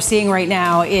inflation. What we're seeing right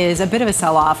now is a bit of a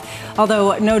sell-off,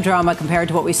 although no drama compared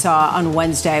to what we saw on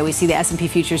Wednesday. We see the S&P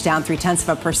futures down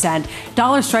 0.3%.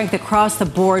 Dollar strength across the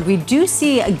board. We do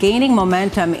see a gaining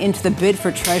momentum into the bid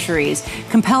for treasuries,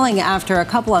 compelling after a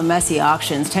couple of messy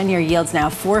auctions. 10-year yields now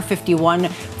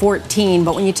 4.51.14.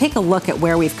 But when you take a look at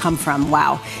where we've come from,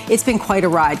 wow, it's been quite a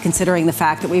ride considering the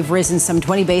fact that we've risen some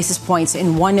 20 basis points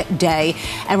in one day,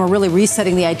 and we're really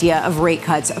resetting the idea of rate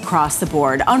cuts across the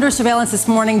board. Under surveillance this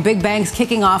morning, big banks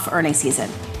kicking off earnings season.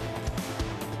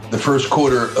 The first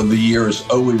quarter of the year is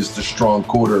always the strong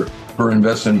quarter for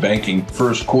investment banking.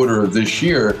 First quarter of this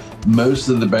year, most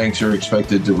of the banks are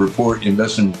expected to report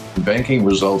investment banking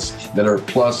results that are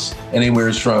plus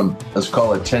anywhere from, let's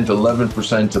call it 10 to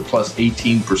 11% to plus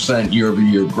 18%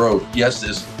 year-over-year growth. Yes,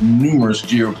 there's numerous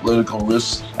geopolitical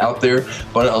risks out there,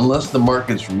 but unless the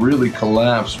markets really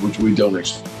collapse, which we don't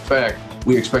expect,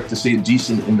 we expect to see a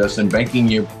decent investment banking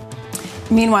year.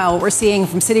 Meanwhile, what we're seeing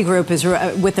from Citigroup is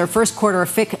with their first quarter of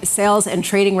FICC sales and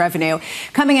trading revenue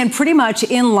coming in pretty much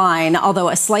in line, although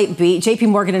a slight beat. JP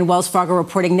Morgan and Wells Fargo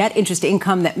reporting net interest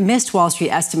income that missed Wall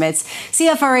Street estimates.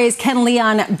 CFRA's Ken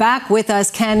Leon back with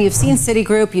us. Ken, you've seen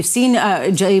Citigroup, you've seen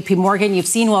JP Morgan, you've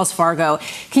seen Wells Fargo.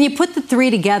 Can you put the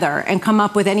three together and come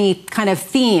up with any kind of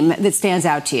theme that stands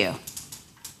out to you?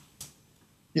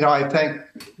 You know, I think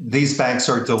these banks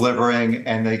are delivering,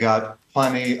 and they got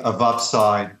plenty of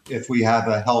upside if we have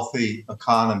a healthy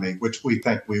economy, which we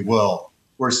think we will.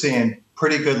 We're seeing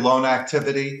pretty good loan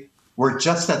activity. We're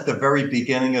just at the very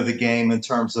beginning of the game in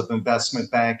terms of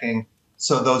investment banking.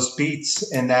 So those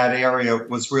beats in that area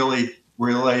was really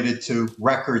related to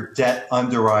record debt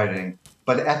underwriting.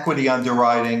 But equity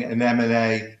underwriting and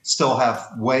M&A still have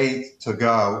way to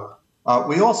go.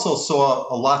 We also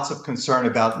saw lots of concern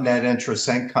about net interest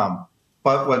income.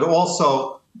 But what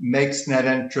also makes net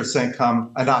interest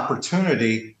income an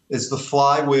opportunity is the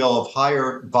flywheel of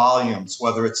higher volumes,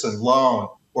 whether it's in loan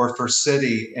or for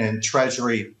Citi in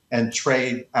treasury and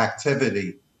trade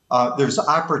activity. There's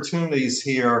opportunities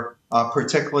here,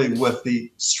 particularly with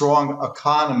the strong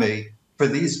economy, for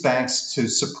these banks to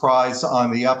surprise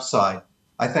on the upside.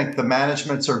 I think the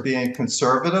managements are being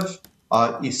conservative.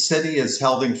 Citi is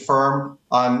holding firm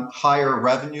on higher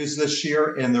revenues this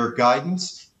year in their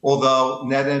guidance, although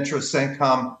net interest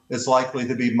income is likely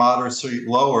to be modestly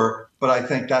lower, but I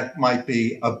think that might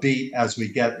be a beat as we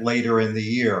get later in the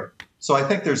year. So I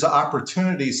think there's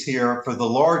opportunities here for the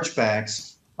large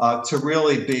banks to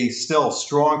really be still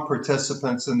strong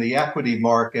participants in the equity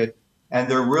market, and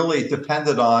they're really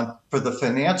dependent on, for the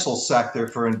financial sector,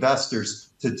 for investors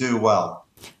to do well.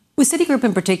 With Citigroup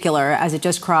in particular, as it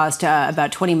just crossed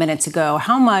about 20 minutes ago,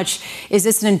 how much is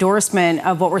this an endorsement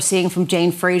of what we're seeing from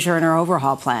Jane Fraser and her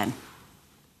overhaul plan?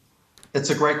 It's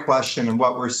a great question, and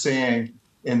what we're seeing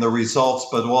in the results,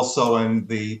 but also in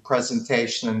the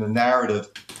presentation and the narrative,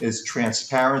 is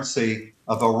transparency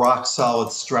of a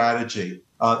rock-solid strategy.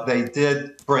 They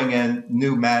did bring in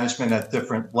new management at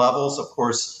different levels. Of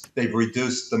course, they've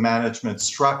reduced the management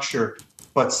structure.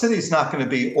 But Citi's not going to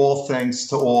be all things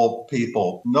to all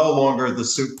people. No longer the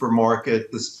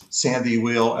supermarket, this Sandy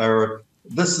Wheel era.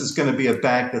 This is going to be a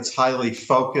bank that's highly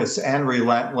focused and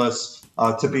relentless,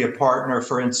 to be a partner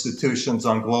for institutions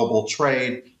on global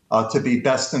trade, to be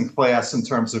best in class in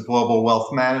terms of global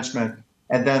wealth management,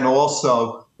 and then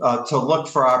also to look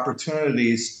for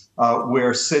opportunities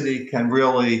where Citi can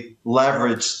really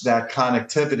leverage that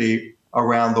connectivity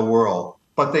around the world.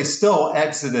 But they still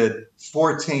exited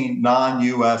 14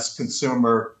 non-U.S.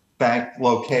 consumer bank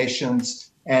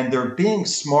locations, and they're being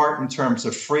smart in terms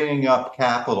of freeing up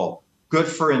capital. Good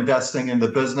for investing in the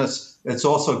business. It's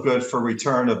also good for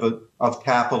return of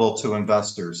capital to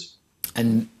investors.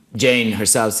 And Jane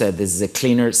herself said this is a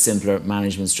cleaner, simpler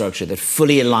management structure that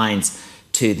fully aligns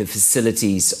to the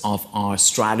facilities of our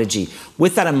strategy.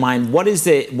 With that in mind, what is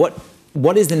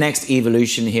the next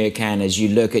evolution here, Ken, as you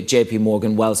look at JP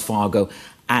Morgan, Wells Fargo,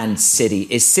 and Citi?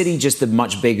 Is Citi just a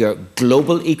much bigger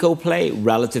global eco play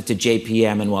relative to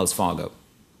JPM and Wells Fargo?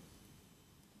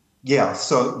 Yeah,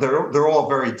 so they're all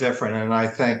very different, and I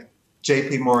think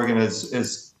JP Morgan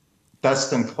is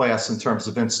best in class in terms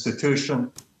of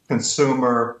institution,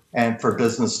 consumer, and for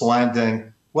business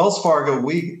lending. Wells Fargo,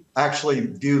 we actually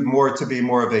viewed more to be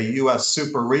more of a U.S.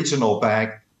 super regional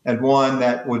bank, and one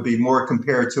that would be more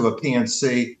compared to a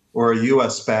PNC or a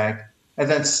U.S. bank. And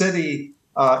then Citi,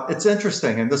 it's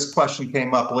interesting, and this question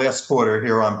came up last quarter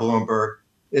here on Bloomberg,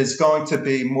 is going to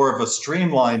be more of a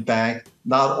streamlined bank,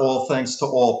 not all things to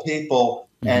all people,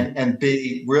 and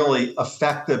be really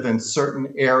effective in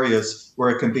certain areas where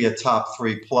it can be a top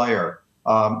three player.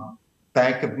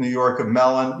 Bank of New York, of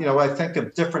Mellon, I think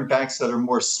of different banks that are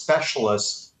more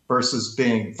specialists versus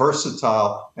being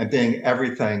versatile and being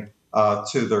everything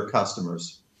to their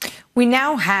customers. We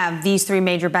now have these three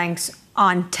major banks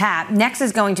on tap. Next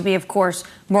is going to be, of course,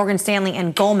 Morgan Stanley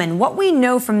and Goldman. What we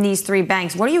know from these three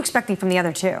banks, what are you expecting from the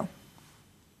other two?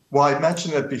 Well, I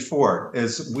mentioned it before,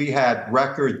 is we had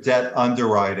record debt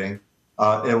underwriting.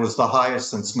 It was the highest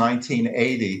since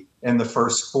 1980 in the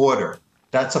first quarter.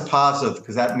 That's a positive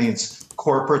because that means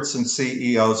corporates and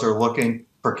CEOs are looking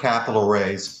for capital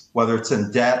raise, whether it's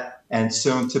in debt and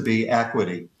soon to be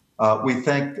equity. We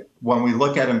think when we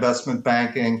look at investment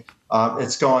banking,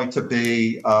 it's going to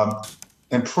be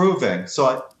improving.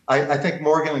 So I think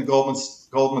Morgan and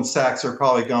Goldman Sachs are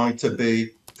probably going to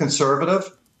be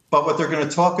conservative, but what they're going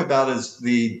to talk about is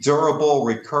the durable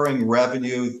recurring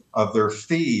revenue of their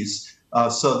fees,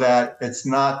 so that it's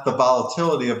not the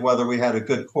volatility of whether we had a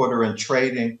good quarter in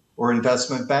trading or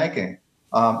investment banking.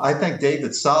 I think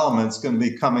David Solomon's going to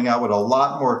be coming out with a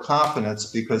lot more confidence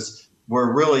because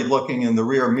we're really looking in the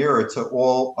rear mirror to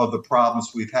all of the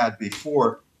problems we've had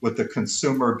before with the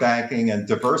consumer banking and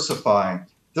diversifying.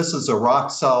 This is a rock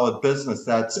solid business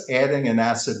that's adding an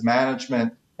asset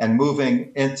management and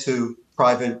moving into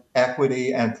private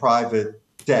equity and private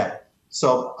debt.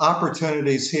 So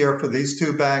opportunities here for these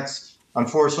two banks.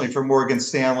 Unfortunately for Morgan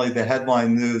Stanley, the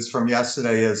headline news from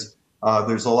yesterday is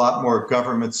there's a lot more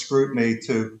government scrutiny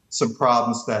to some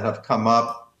problems that have come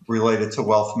up related to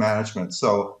wealth management.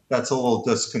 So that's a little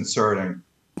disconcerting.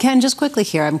 Ken, just quickly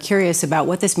here, I'm curious about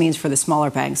what this means for the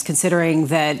smaller banks, considering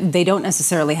that they don't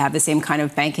necessarily have the same kind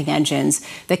of banking engines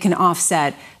that can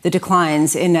offset the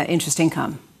declines in net interest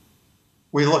income.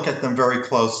 We look at them very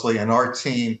closely, and our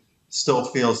team still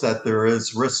feels that there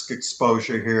is risk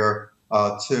exposure here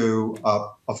to,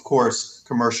 of course,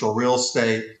 commercial real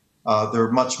estate.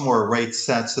 They're much more rate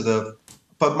sensitive.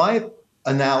 But my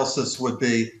analysis would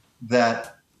be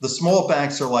that the small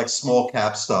banks are like small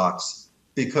cap stocks.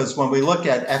 Because when we look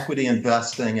at equity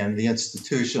investing and the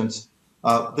institutions,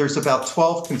 there's about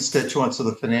 12 constituents of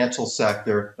the financial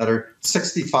sector that are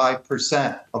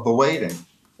 65% of the weighting,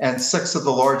 and 6 of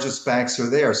the largest banks are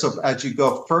there. So as you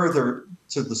go further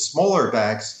to the smaller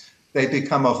banks, they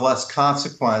become of less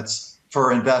consequence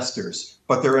for investors.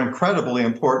 But they're incredibly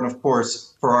important, of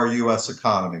course, for our U.S.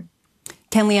 economy.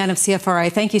 Ken Leon of CFRI,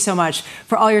 thank you so much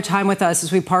for all your time with us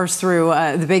as we parse through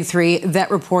the big three that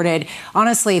reported.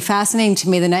 Honestly, fascinating to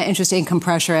me, the net interest income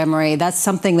pressure, Annmarie. That's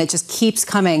something that just keeps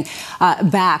coming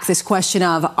back. This question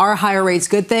of, are higher rates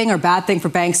good thing or bad thing for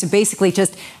banks? So basically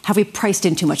just, have we priced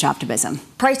in too much optimism?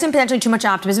 Priced in potentially too much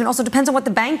optimism. It also depends on what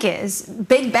the bank is.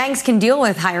 Big banks can deal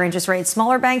with higher interest rates.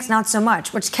 Smaller banks, not so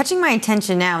much. What's catching my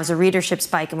attention now is a readership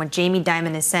spike in what Jamie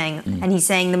Dimon is saying. And he's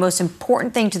saying the most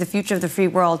important thing to the future of the free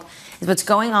world is what's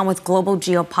going on with global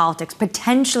geopolitics.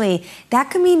 Potentially, that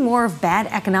could mean more of bad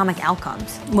economic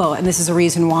outcomes. Well, and this is a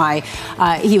reason why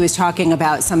he was talking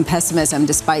about some pessimism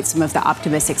despite some of the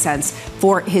optimistic sense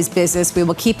for his business. We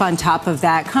will keep on top of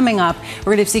that. Coming up,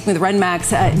 we're going to be speaking with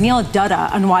Renmac's Neil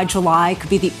Dutta on why July could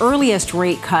be the earliest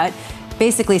rate cut.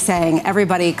 Basically saying,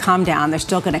 everybody calm down, they're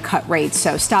still going to cut rates.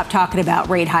 So stop talking about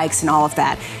rate hikes and all of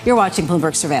that. You're watching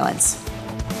Bloomberg Surveillance.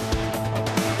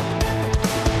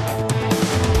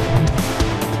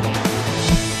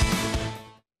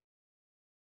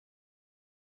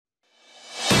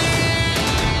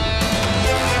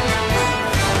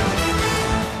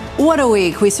 What a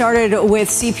week. We started with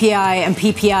CPI and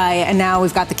PPI, and now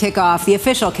we've got the kickoff, the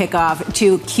official kickoff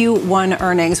to Q1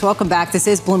 earnings. Welcome back. This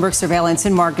is Bloomberg Surveillance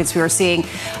in markets. We are seeing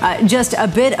just a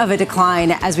bit of a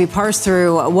decline as we parse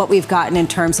through what we've gotten in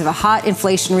terms of a hot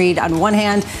inflation read on one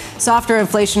hand, softer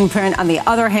inflation print on the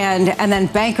other hand, and then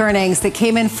bank earnings that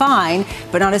came in fine,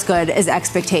 but not as good as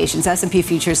expectations. S&P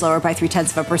futures lower by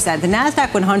 0.3%. The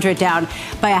NASDAQ 100 down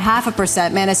by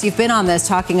 0.5%. Manis, you've been on this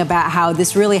talking about how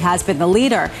this really has been the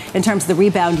leader in terms of the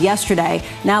rebound yesterday,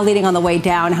 now leading on the way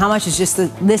down. How much is just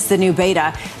the new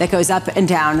beta that goes up and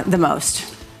down the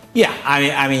most? Yeah,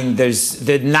 I mean, there's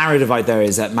the narrative out there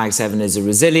is that Mag 7 is a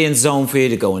resilience zone for you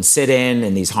to go and sit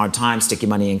in these hard times, stick your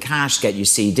money in cash, get your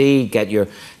CD, get your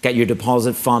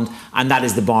deposit fund, and that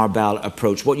is the barbell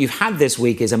approach. What you've had this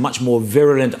week is a much more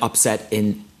virulent upset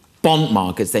in bond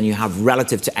markets than you have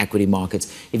relative to equity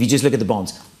markets. If you just look at the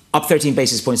bonds, up 13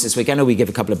 basis points this week. I know we give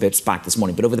a couple of bips back this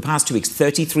morning, but over the past 2 weeks,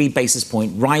 33 basis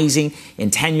point rising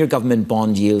in 10-year government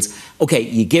bond yields. Okay,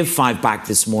 you give 5 back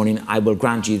this morning. I will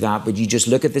grant you that, but you just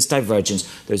look at this divergence.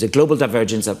 There's a global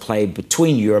divergence at play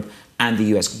between Europe and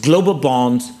the US. Global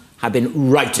bonds have been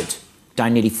routed,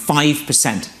 down nearly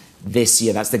 5% this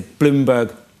year. That's the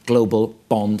Bloomberg Global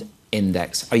Bond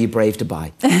Index. Are you brave to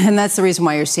buy? And that's the reason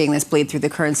why you're seeing this bleed through the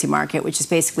currency market, which is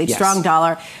basically strong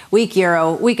dollar, weak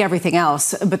euro, weak everything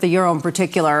else. But the euro in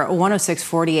particular,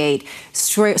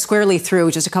 106.48, squarely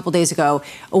through just a couple days ago,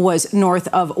 was north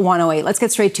of 108. Let's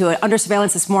get straight to it. Under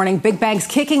surveillance this morning, big banks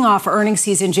kicking off earnings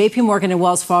season. JP Morgan and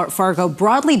Wells Fargo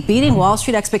broadly beating Wall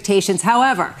Street expectations.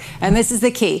 However, and this is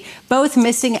the key, both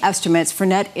missing estimates for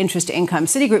net interest income.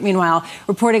 Citigroup, meanwhile,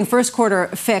 reporting first quarter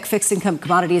FIC, fixed income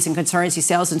commodities and currency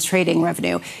sales and trading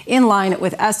revenue in line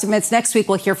with estimates. Next week,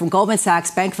 we'll hear from Goldman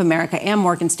Sachs, Bank of America, and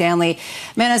Morgan Stanley.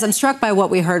 Manas, I'm struck by what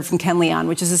we heard from Ken Leon,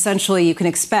 which is essentially you can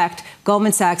expect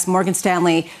Goldman Sachs, Morgan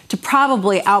Stanley to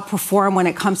probably outperform when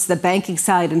it comes to the banking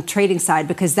side and trading side,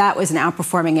 because that was an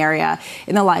outperforming area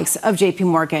in the likes of JP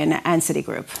Morgan and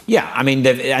Citigroup. Yeah, I mean,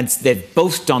 they've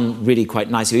both done really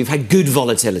quite nicely. We've had good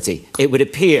volatility. It would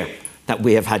appear that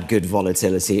we have had good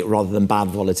volatility rather than bad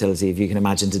volatility, if you can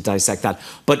imagine, to dissect that.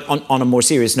 But on a more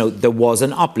serious note, there was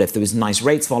an uplift. There was nice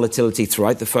rates volatility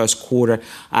throughout the first quarter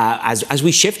as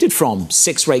we shifted from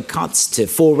 6 rate cuts to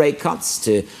 4 rate cuts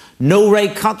to no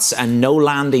rate cuts and no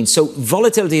landing. So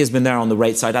volatility has been there on the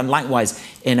rate side and likewise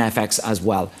in FX as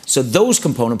well. So those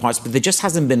component parts, but there just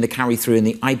hasn't been the carry through in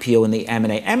the IPO and the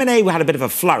M&A. M&A, we had a bit of a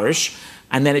flourish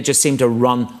and then it just seemed to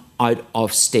run out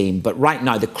of steam. But right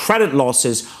now, the credit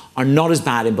losses are not as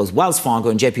bad in both Wells Fargo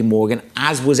and JP Morgan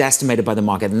as was estimated by the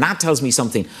market. And that tells me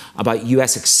something about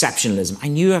US exceptionalism. I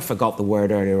knew I forgot the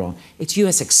word earlier on. It's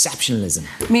US exceptionalism.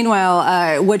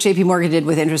 Meanwhile, what JP Morgan did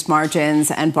with interest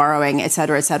margins and borrowing, et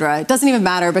cetera, it doesn't even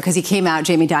matter because he came out,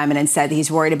 Jamie Dimon, and said that he's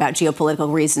worried about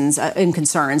geopolitical reasons and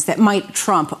concerns that might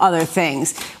trump other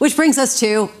things. Which brings us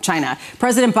to China.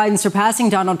 President Biden surpassing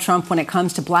Donald Trump when it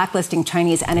comes to blacklisting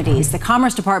Chinese entities. The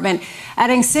Commerce Department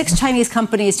adding 6 Chinese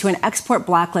companies to an export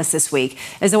blacklist this week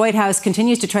as the White House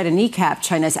continues to try to kneecap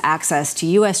China's access to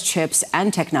U.S. chips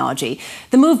and technology.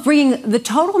 The move bringing the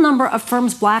total number of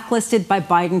firms blacklisted by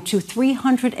Biden to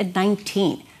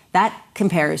 319. That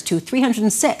compares to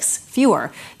 306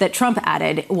 fewer that Trump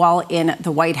added while in the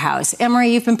White House.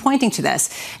 Annmarie, you've been pointing to this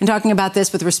and talking about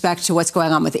this with respect to what's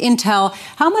going on with Intel.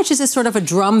 How much is this sort of a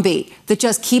drumbeat that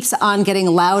just keeps on getting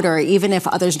louder, even if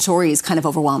other stories kind of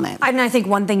overwhelm it? I think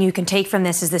one thing you can take from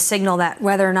this is the signal that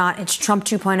whether or not it's Trump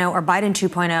 2.0 or Biden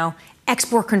 2.0,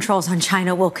 export controls on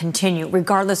China will continue,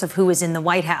 regardless of who is in the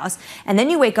White House. And then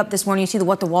you wake up this morning, you see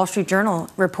what the Wall Street Journal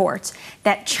reports,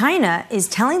 that China is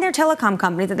telling their telecom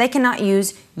company that they cannot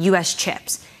use U.S.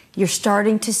 chips. You're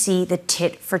starting to see the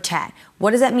tit for tat.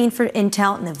 What does that mean for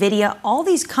Intel, NVIDIA? All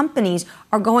these companies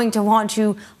are going to want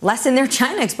to lessen their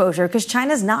China exposure because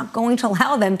China's not going to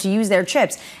allow them to use their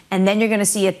chips. And then you're going to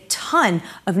see a ton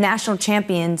of national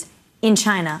champions in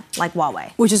China, like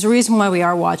Huawei. Which is the reason why we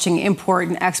are watching import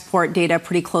and export data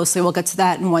pretty closely. We'll get to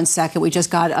that in one second. We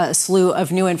just got a slew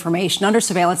of new information under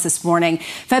surveillance this morning.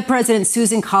 Fed President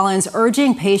Susan Collins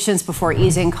urging patience before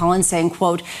easing. Collins saying,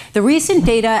 quote, the recent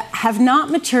data have not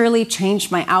materially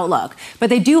changed my outlook, but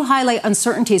they do highlight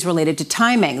uncertainties related to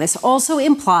timing. This also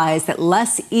implies that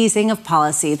less easing of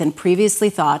policy than previously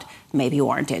thought may be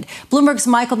warranted. Bloomberg's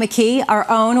Michael McKee, our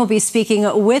own, will be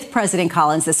speaking with President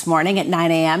Collins this morning at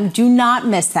 9 a.m. Do not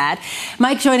miss that.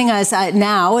 Mike joining us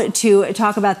now to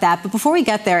talk about that. But before we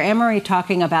get there, Annmarie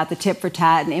talking about the tit for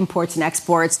tat and imports and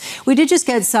exports. We did just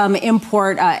get some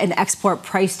import and export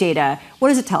price data. What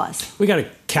does it tell us? We got to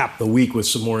cap the week with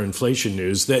some more inflation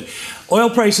news that oil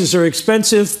prices are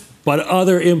expensive, but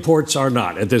other imports are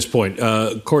not at this point.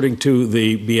 According to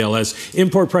the BLS,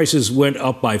 import prices went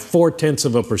up by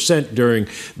 0.4% during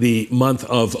the month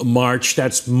of March.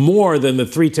 That's more than the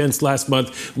 0.3 last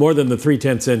month, more than the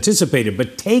 0.3 anticipated.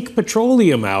 But take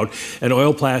petroleum out, and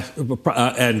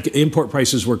and import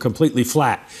prices were completely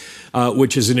flat.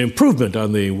 Which is an improvement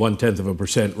on the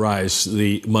 0.1% rise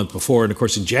the month before. And of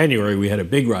course, in January, we had a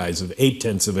big rise of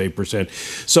 0.8%.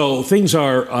 So things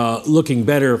are looking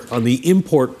better on the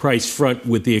import price front,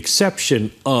 with the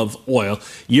exception of oil.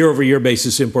 Year over year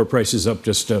basis, import prices up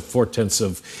just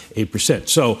 0.4%.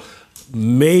 So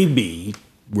maybe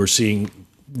we're seeing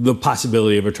the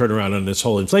possibility of a turnaround on this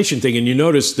whole inflation thing. And you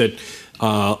notice that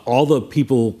all the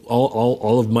people,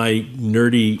 all of my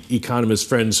nerdy economist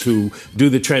friends who do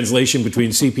the translation between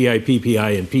CPI,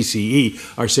 PPI, and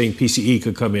PCE are saying PCE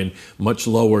could come in much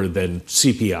lower than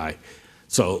CPI.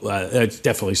 So that's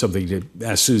definitely something to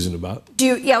ask Susan about.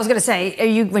 I was going to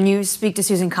say, when you speak to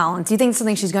Susan Collins, do you think it's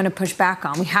something she's going to push back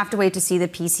on? We have to wait to see the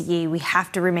PCE. We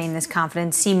have to remain this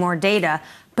confident, see more data.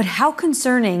 But how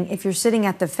concerning, if you're sitting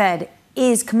at the Fed,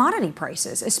 is commodity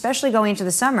prices, especially going into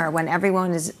the summer when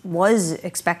everyone was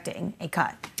expecting a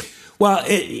cut? Well,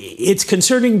 it's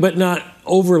concerning, but not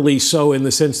overly so, in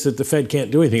the sense that the Fed can't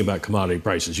do anything about commodity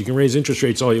prices. You can raise interest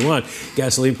rates all you want.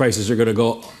 Gasoline prices are going to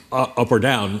go up or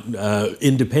down,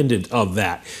 independent of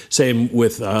that. Same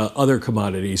with other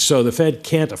commodities. So the Fed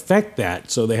can't affect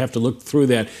that. So they have to look through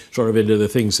that sort of into the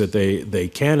things that they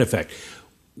can affect.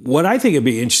 What I think would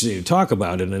be interesting to talk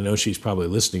about, and I know she's probably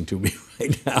listening to me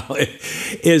right now,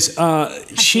 is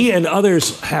she and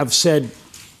others have said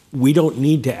we don't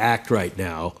need to act right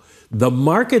now. The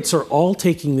markets are all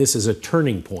taking this as a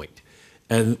turning point,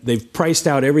 and they've priced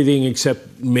out everything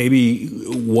except maybe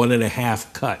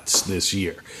 1.5 cuts this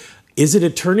year. Is it a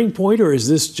turning point, or is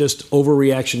this just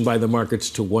overreaction by the markets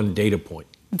to one data point?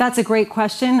 That's a great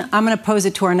question. I'm going to pose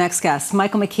it to our next guest.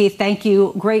 Michael McKee, thank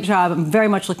you. Great job. I'm very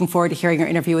much looking forward to hearing your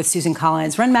interview with Susan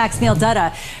Collins. Renmac's Neil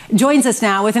Dutta joins us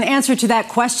now with an answer to that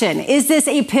question. Is this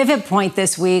a pivot point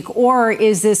this week, or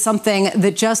is this something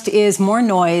that just is more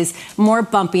noise, more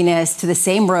bumpiness to the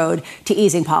same road to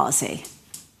easing policy?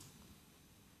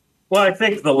 Well, I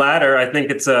think the latter. I think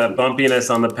it's a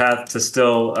bumpiness on the path to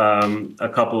still a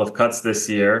couple of cuts this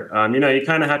year. You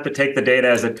kind of have to take the data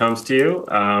as it comes to you.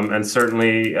 And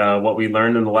certainly what we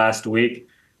learned in the last week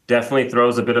definitely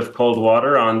throws a bit of cold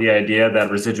water on the idea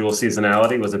that residual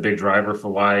seasonality was a big driver for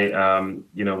why,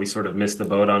 we sort of missed the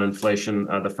boat on inflation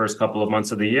the first couple of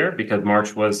months of the year, because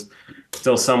March was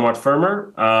still somewhat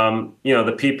firmer.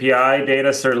 The PPI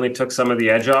data certainly took some of the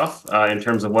edge off in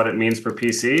terms of what it means for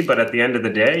PC. But at the end of the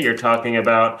day, you're talking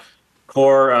about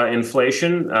core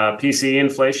inflation, PCE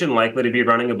inflation, likely to be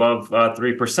running above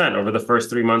 3% over the first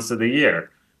 3 months of the year.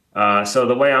 So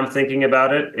the way I'm thinking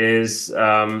about it is,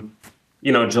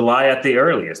 July at the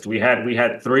earliest. We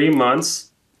had 3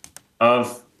 months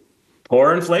of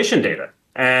poor inflation data,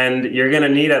 and you're going to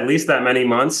need at least that many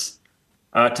months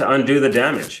to undo the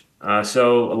damage.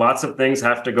 So lots of things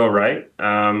have to go right,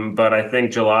 but I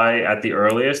think July at the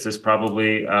earliest is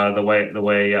probably the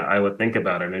way I would think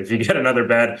about it. And if you get another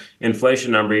bad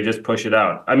inflation number, you just push it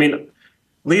out. I mean,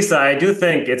 Lisa, I do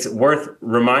think it's worth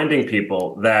reminding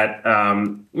people that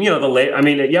you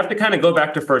have to kind of go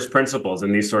back to first principles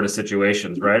in these sort of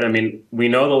situations, right? I mean, we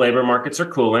know the labor markets are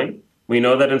cooling. We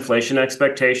know that inflation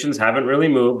expectations haven't really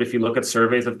moved if you look at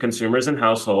surveys of consumers and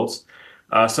households.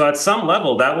 So at some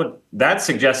level, that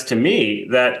suggests to me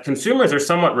that consumers are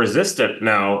somewhat resistant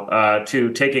now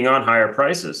to taking on higher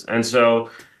prices. And so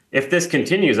if this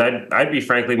continues, I'd be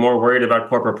frankly more worried about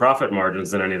corporate profit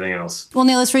margins than anything else. Well,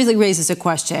 Neil, this really raises a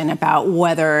question about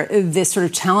whether this sort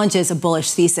of challenges a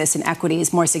bullish thesis in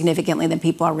equities more significantly than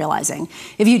people are realizing.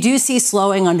 If you do see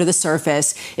slowing under the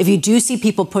surface, if you do see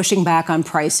people pushing back on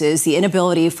prices, the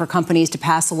inability for companies to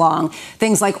pass along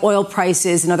things like oil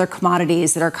prices and other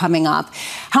commodities that are coming up,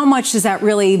 how much does that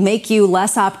really make you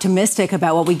less optimistic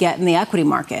about what we get in the equity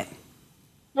market?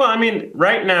 Well, I mean,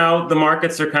 right now, the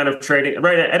markets are kind of trading.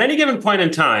 Right at any given point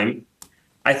in time,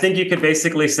 I think you could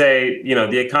basically say,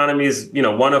 the economy is,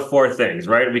 one of four things,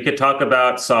 right? We could talk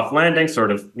about soft landing,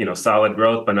 sort of, solid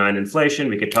growth, benign inflation.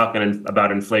 We could talk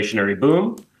about inflationary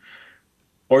boom,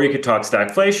 or you could talk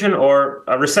stagflation or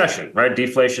a recession, right?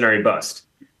 Deflationary bust.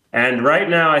 And right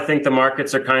now, I think the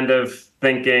markets are kind of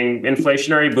thinking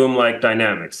inflationary boom-like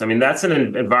dynamics. I mean, that's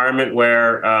an environment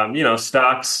where,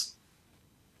 stocks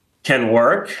can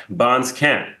work, bonds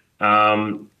can't.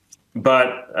 If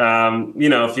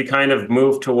you kind of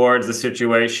move towards a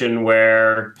situation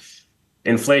where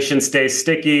inflation stays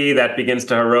sticky, that begins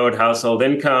to erode household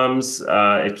incomes,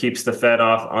 it keeps the Fed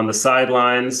off on the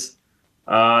sidelines,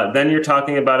 then you're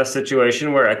talking about a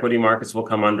situation where equity markets will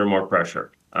come under more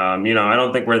pressure. I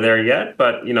don't think we're there yet,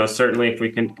 but, certainly if we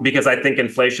can, because I think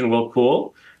inflation will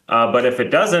cool. But if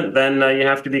it doesn't, then you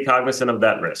have to be cognizant of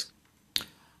that risk.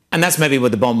 And that's maybe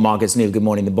what the bond markets, Neil, good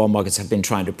morning, the bond markets have been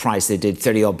trying to price. They did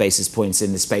 30-odd basis points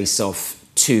in the space of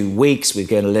 2 weeks. We've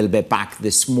gone a little bit back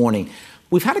this morning.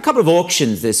 We've had a couple of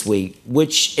auctions this week,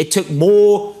 which it took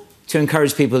more to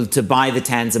encourage people to buy the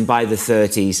 10s and buy the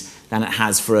 30s than it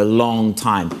has for a long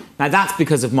time. Now, that's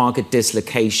because of market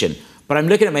dislocation. But I'm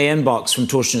looking at my inbox from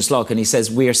Torsten Slok, and he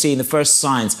says we are seeing the first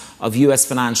signs of U.S.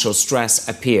 financial stress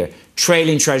appear.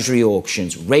 Trailing Treasury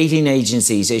auctions, rating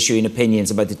agencies issuing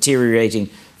opinions about deteriorating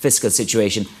fiscal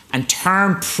situation, and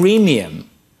term premium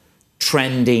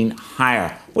trending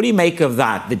higher. What do you make of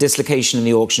that, the dislocation in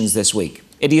the auctions this week?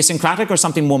 Idiosyncratic or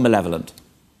something more malevolent?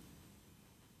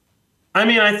 I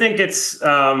mean, I think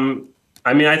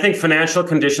I think financial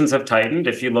conditions have tightened.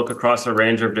 If you look across a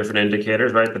range of different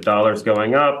indicators, right, the dollar's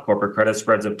going up, corporate credit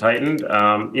spreads have tightened.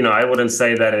 I wouldn't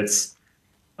say that it's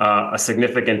a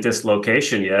significant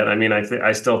dislocation yet. I mean,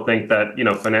 I still think that,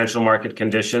 financial market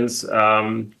conditions,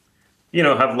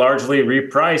 have largely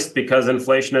repriced because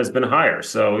inflation has been higher.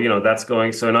 So,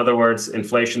 so in other words,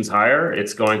 inflation's higher.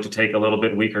 It's going to take a little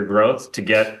bit weaker growth to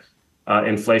get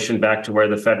inflation back to where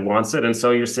the Fed wants it. And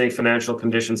so you're seeing financial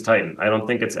conditions tighten. I don't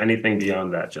think it's anything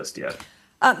beyond that just yet.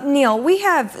 Neil, we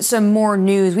have some more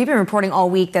news. We've been reporting all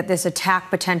week that this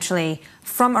attack potentially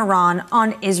from Iran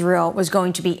on Israel was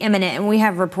going to be imminent. And we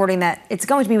have reporting that it's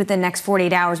going to be within the next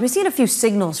 48 hours. We've seen a few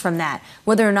signals from that,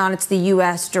 whether or not it's the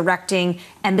U.S. directing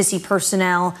embassy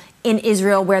personnel in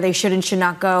Israel where they should and should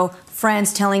not go,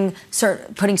 France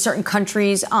putting certain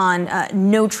countries on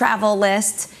no travel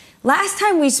lists. Last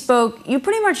time we spoke, you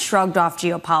pretty much shrugged off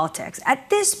geopolitics.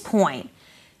 At this point,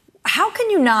 how can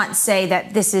you not say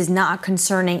that this is not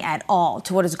concerning at all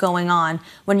to what is going on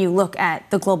when you look at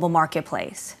the global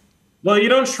marketplace? Well, you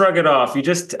don't shrug it off. You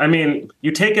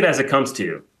you take it as it comes to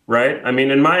you, right? I mean,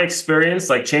 in my experience,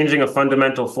 like changing a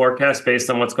fundamental forecast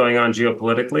based on what's going on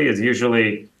geopolitically is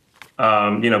usually,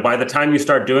 by the time you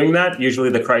start doing that,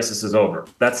 usually the crisis is over.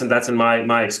 That's in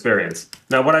my experience.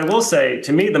 Now, what I will say,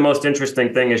 to me, the most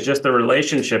interesting thing is just the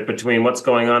relationship between what's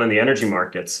going on in the energy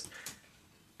markets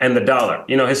and the dollar.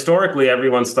 Historically,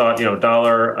 everyone's thought,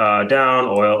 dollar down,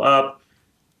 oil up.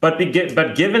 But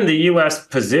given the U.S.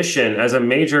 position as a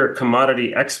major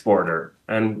commodity exporter,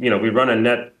 and we run a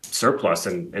net surplus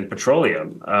in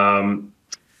petroleum,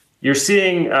 you're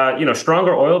seeing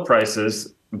stronger oil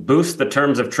prices boosts the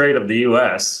terms of trade of the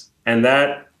U.S., and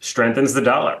that strengthens the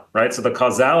dollar, right? So the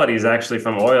causality is actually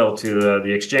from oil to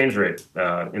the exchange rate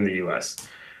in the U.S.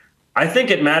 I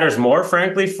think it matters more,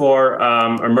 frankly, for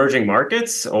emerging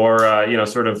markets or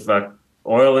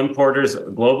oil importers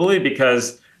globally,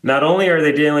 because not only are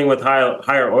they dealing with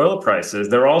higher oil prices,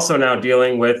 they're also now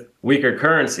dealing with weaker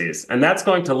currencies, and that's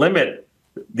going to limit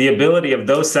the ability of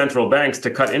those central banks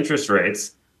to cut interest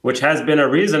rates, which has been a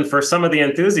reason for some of the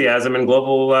enthusiasm in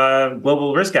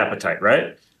global risk appetite,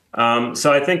 right?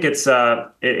 So I think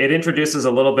it introduces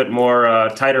a little bit more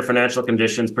tighter financial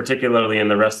conditions, particularly in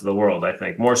the rest of the world, I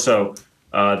think, more so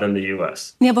than the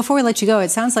U.S. Neil, before we let you go, it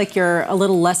sounds like you're a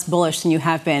little less bullish than you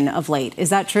have been of late. Is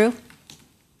that true?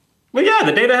 Well, yeah,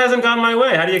 the data hasn't gone my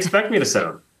way. How do you expect me to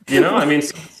sound? You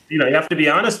have to be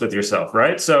honest with yourself,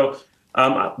 right? So,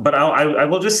 but I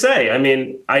will just say,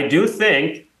 I do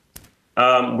think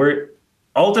we're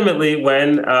ultimately,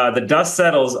 when the dust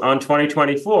settles on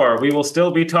 2024, we will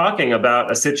still be talking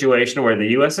about a situation where the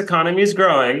U.S. economy is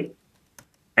growing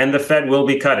and the Fed will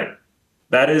be cutting.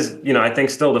 That is, I think,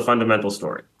 still the fundamental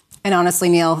story. And honestly,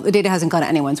 Neil, the data hasn't gone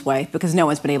anyone's way because no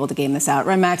one's been able to game this out.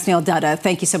 Max, Neil, Dutta,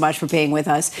 thank you so much for being with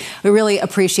us. We really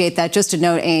appreciate that. Just to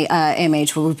note,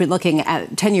 AMH, where we've been looking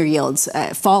at 10-year yields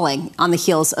falling on the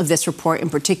heels of this report in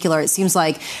particular. It seems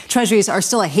like treasuries are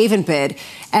still a haven bid.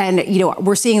 And,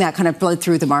 we're seeing that kind of blood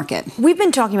through the market. We've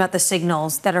been talking about the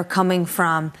signals that are coming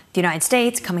from the United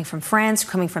States, coming from France,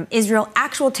 coming from Israel,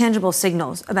 actual tangible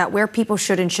signals about where people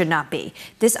should and should not be.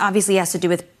 This obviously has to do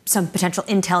with some potential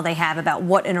intel they have about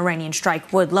what an Iranian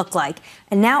strike would look like.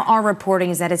 And now our reporting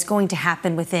is that it's going to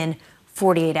happen within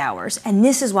 48 hours. And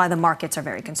this is why the markets are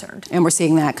very concerned. And we're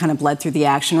seeing that kind of bled through the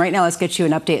action. Right now, let's get you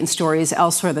an update in stories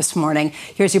elsewhere this morning.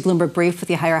 Here's your Bloomberg Brief with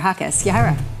Yahira Hakis.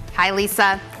 Yahira. Hi,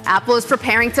 Lisa. Apple is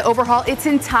preparing to overhaul its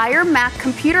entire Mac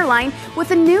computer line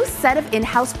with a new set of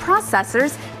in-house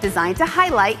processors designed to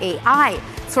highlight AI.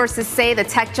 Sources say the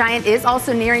tech giant is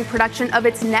also nearing production of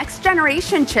its next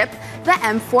generation chip, the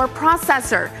M4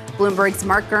 processor. Bloomberg's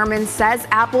Mark Gurman says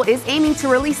Apple is aiming to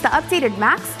release the updated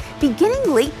Macs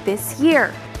beginning late this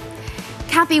year.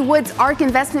 Cathie Wood's ARK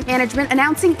Investment Management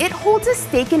announcing it holds a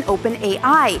stake in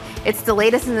OpenAI. It's the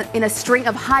latest in a string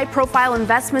of high-profile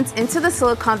investments into the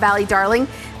Silicon Valley darling,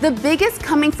 the biggest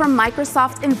coming from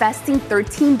Microsoft investing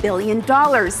 $13 billion.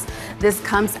 This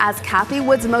comes as Cathie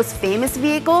Wood's most famous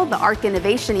vehicle, the ARK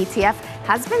Innovation ETF,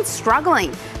 has been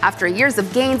struggling. After years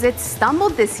of gains, it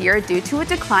stumbled this year due to a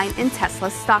decline in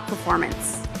Tesla's stock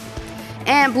performance.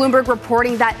 And Bloomberg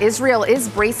reporting that Israel is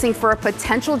bracing for a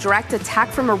potential direct attack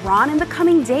from Iran in the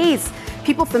coming days.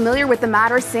 People familiar with the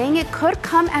matter saying it could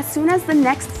come as soon as the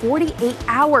next 48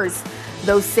 hours.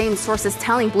 Those same sources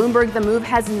telling Bloomberg the move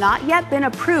has not yet been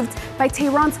approved by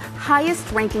Tehran's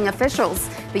highest-ranking officials.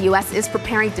 The U.S. is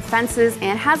preparing defenses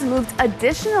and has moved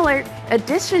additional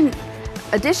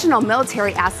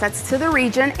military assets to the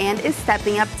region and is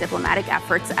stepping up diplomatic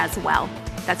efforts as well.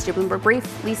 That's your Bloomberg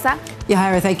Brief. Lisa?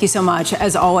 Yahira, thank you so much.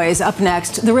 As always, up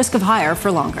next, the risk of higher for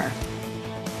longer.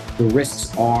 The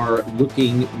risks are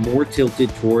looking more tilted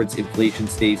towards inflation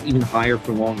stays even higher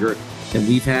for longer than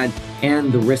we've had.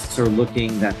 And the risks are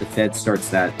looking that the Fed starts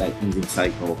that easing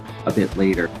cycle a bit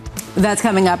later. That's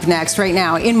coming up next. Right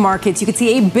now, in markets, you can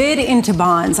see a bid into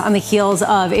bonds on the heels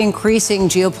of increasing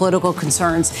geopolitical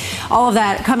concerns. All of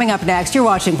that coming up next. You're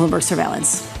watching Bloomberg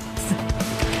Surveillance.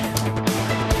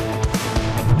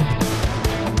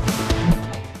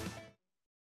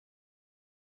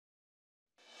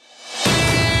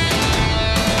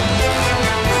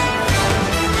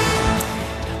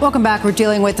 Welcome back. We're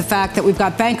dealing with the fact that we've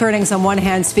got bank earnings on one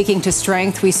hand speaking to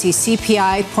strength. We see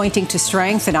CPI pointing to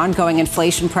strength and ongoing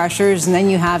inflation pressures. And then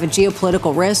you have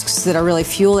geopolitical risks that are really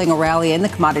fueling a rally in the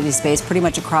commodity space pretty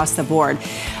much across the board.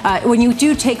 When you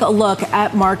do take a look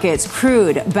at markets,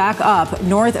 crude back up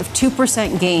north of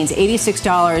 2% gains,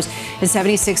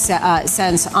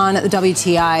 $86.76 on the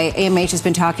WTI. AMH has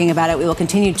been talking about it. We will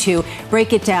continue to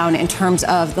break it down in terms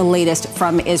of the latest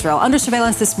from Israel. Under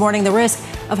surveillance this morning, the risk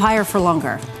of higher for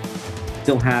longer.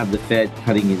 Still have the Fed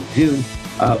cutting in June,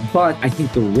 but I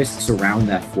think the risks around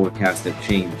that forecast have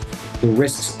changed. The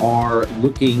risks are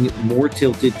looking more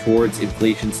tilted towards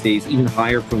inflation stays even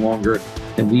higher for longer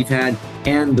than we've had,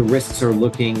 and the risks are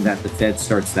looking that the Fed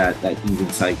starts that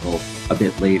easing cycle a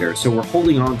bit later. So we're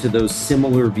holding on to those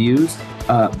similar views,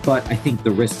 but I think the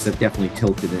risks have definitely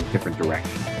tilted in a different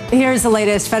direction. Here's the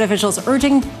latest. Fed officials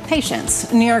urging patience.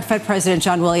 New York Fed President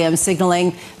John Williams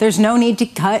signaling there's no need to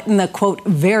cut in the, quote,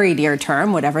 very near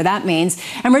term, whatever that means.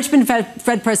 And Richmond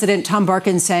Fed President Tom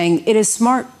Barkin saying it is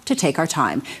smart to take our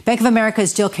time. Bank of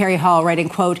America's Jill Carey-Hall writing,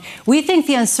 quote, we think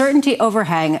the uncertainty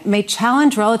overhang may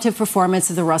challenge relative performance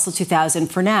of the Russell 2000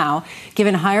 for now,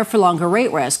 given higher for longer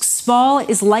rate risks. Small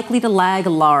is likely to lag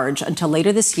large until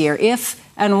later this year if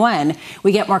and when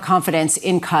we get more confidence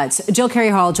in cuts. Jill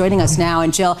Carey-Hall joining us now.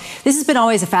 And Jill, this has been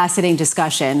always a fascinating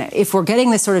discussion. If we're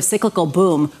getting this sort of cyclical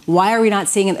boom, why are we not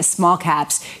seeing it in the small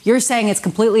caps? You're saying it's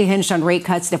completely hinged on rate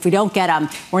cuts, and if we don't get them,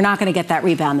 we're not going to get that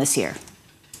rebound this year.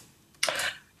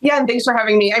 Yeah, and thanks for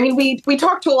having me. I mean, we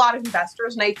talked to a lot of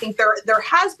investors, and I think there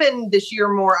has been this year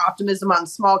more optimism on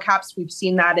small caps. We've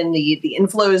seen that in the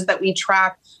inflows that we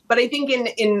track. But I think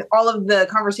in all of the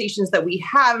conversations that we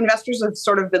have, investors have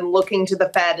sort of been looking to the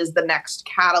Fed as the next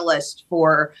catalyst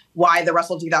for why the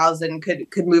Russell 2000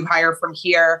 could move higher from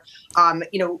here.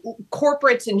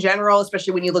 Corporates in general,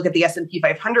 especially when you look at the S&P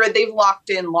 500, they've locked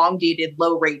in long-dated,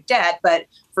 low-rate debt. But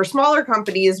for smaller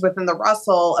companies within the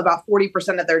Russell, about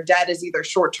 40% of their debt is either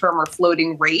short-term or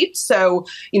floating rate. So,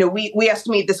 we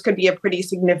estimate this could be a pretty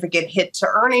significant hit to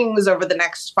earnings over the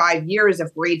next 5 years if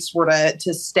rates were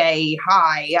to stay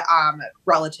high,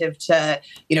 relative to,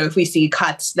 if we see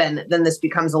cuts, then this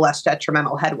becomes a less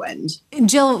detrimental headwind.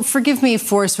 Jill, forgive me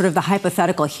for sort of the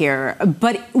hypothetical here,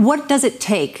 but what does it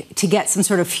take to get some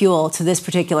sort of fuel to this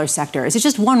particular sector? Is it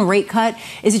just one rate cut?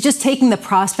 Is it just taking the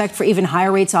prospect for even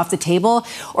higher rates off the table?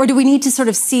 Or do we need to sort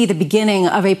of see the beginning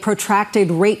of a protracted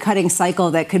rate cutting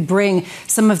cycle that could bring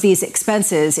some of these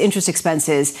expenses, interest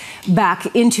expenses,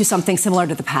 back into something similar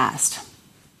to the past?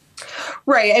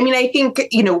 Right. I mean, I think,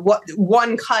 what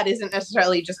one cut isn't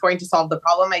necessarily just going to solve the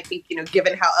problem. I think,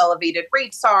 given how elevated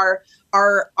rates are,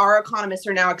 our economists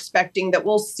are now expecting that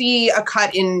we'll see a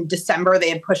cut in December. They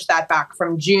had pushed that back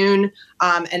from June,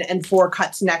 and 4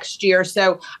 cuts next year.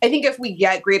 So I think if we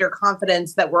get greater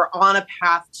confidence that we're on a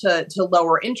path to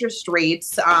lower interest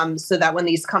rates, so that when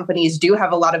these companies do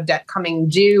have a lot of debt coming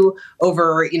due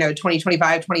over,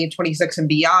 2025, 2026 and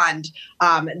beyond,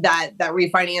 that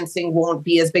refinancing won't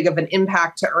be as big of an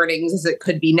impact to earnings as it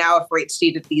could be now if rates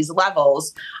stayed at these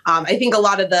levels. I think a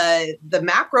lot of the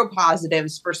macro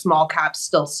positives for small caps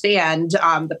still stand,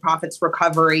 the profits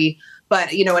recovery.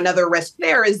 But, another risk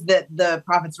there is that the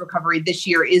profits recovery this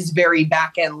year is very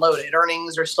back-end loaded.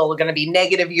 Earnings are still going to be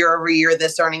negative year over year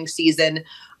this earnings season.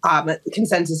 The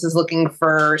consensus is looking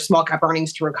for small cap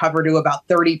earnings to recover to about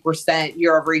 30%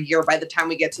 year over year by the time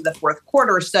we get to the fourth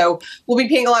quarter. So we'll be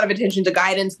paying a lot of attention to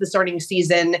guidance this earnings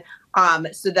season.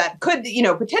 So that could,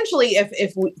 potentially,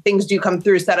 if things do come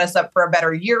through, set us up for a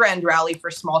better year-end rally for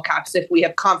small caps if we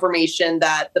have confirmation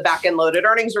that the back-end loaded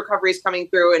earnings recovery is coming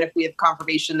through, and if we have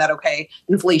confirmation that, okay,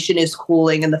 inflation is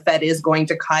cooling and the Fed is going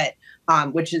to cut,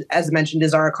 which, is, as mentioned,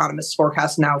 is our economist's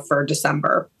forecast now for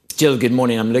December. Jill, good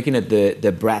morning. I'm looking at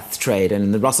the breadth trade,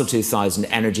 and the Russell 2000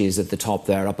 energy is at the top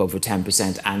there, up over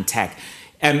 10%, and tech.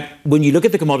 When you look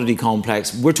at the commodity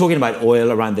complex, we're talking about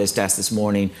oil around this desk this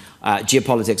morning,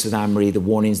 geopolitics with Annmarie, the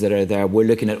warnings that are there. We're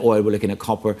looking at oil, we're looking at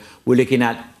copper, we're looking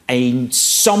at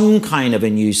some kind of a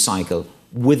news cycle.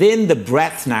 Within the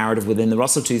breadth narrative, within the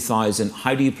Russell 2000,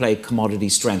 how do you play commodity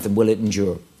strength, and will it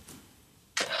endure?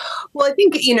 Well, I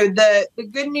think, the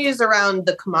good news around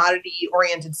the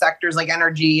commodity-oriented sectors like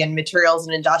energy and materials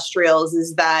and industrials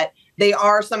is that they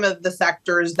are some of the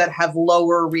sectors that have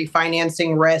lower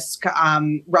refinancing risk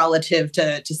relative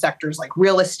to sectors like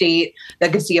real estate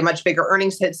that could see a much bigger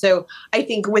earnings hit. So I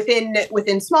think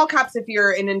within small caps, if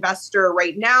you're an investor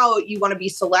right now, you want to be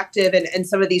selective, and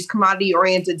some of these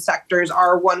commodity-oriented sectors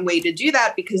are one way to do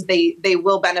that because they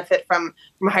will benefit from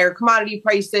higher commodity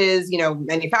prices,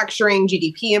 manufacturing,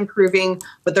 GDP improving,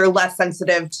 but they're less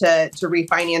sensitive to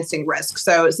refinancing risk.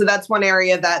 So that's one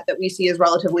area that we see as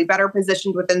relatively better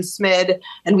positioned within SMID,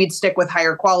 and we'd stick with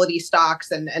higher quality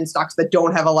stocks and stocks that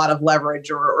don't have a lot of leverage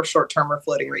or short-term or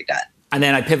floating rate debt. And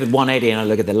then I pivot 180 and I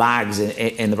look at the lags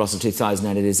in the Russell 2000,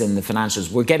 and it is in the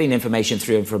financials. We're getting information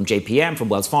through from JPM, from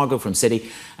Wells Fargo, from Citi,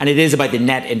 and it is about the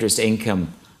net interest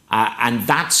income. And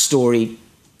that story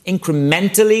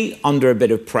incrementally under a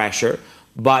bit of pressure,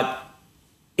 but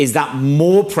is that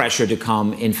more pressure to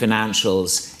come in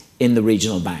financials in the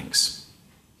regional banks?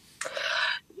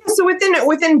 So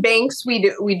within banks,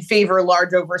 we'd favor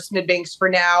large over SMid banks for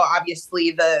now.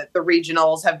 Obviously, the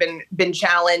regionals have been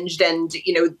challenged, and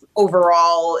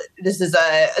overall, this is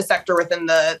a sector within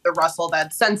the Russell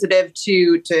that's sensitive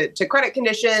to credit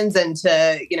conditions and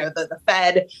to the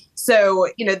Fed. So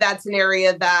that's an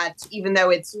area that, even though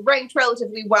it's ranked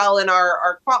relatively well in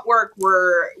our quant work,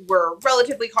 we're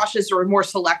relatively cautious or more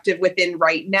selective within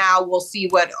right now. We'll see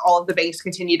what all of the banks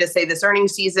continue to say this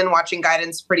earnings season, watching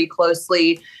guidance pretty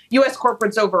closely. U.S.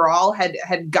 corporates overall had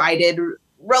guided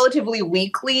relatively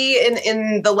weakly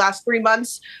in the last 3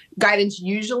 months. Guidance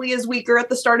usually is weaker at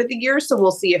the start of the year, so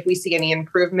we'll see if we see any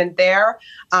improvement there.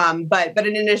 But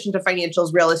in addition to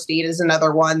financials, real estate is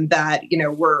another one that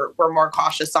we're more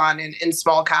cautious on in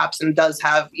small caps and does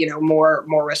have more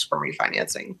risk from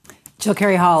refinancing. Jill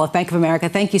Carey Hall of Bank of America,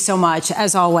 thank you so much,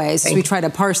 as always, as we try to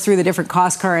parse through the different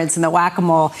cost currents and the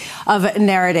whack-a-mole of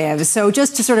narratives. So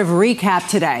just to sort of recap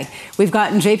today, we've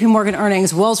gotten JP Morgan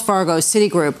earnings, Wells Fargo,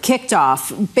 Citigroup kicked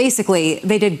off. Basically,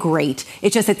 they did great.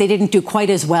 It's just that they didn't do quite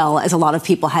as well as a lot of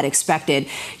people had expected.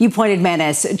 You pointed,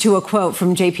 Menace, to a quote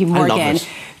from JP Morgan. I love it.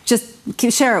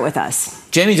 Just share it with us.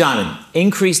 Jamie Dimon,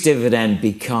 increased dividend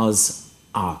because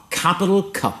our capital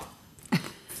cup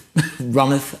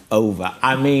runneth over.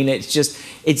 I mean, it's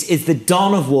the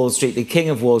Don of Wall Street, the king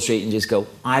of Wall Street, and just go,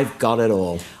 I've got it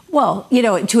all. Well, to a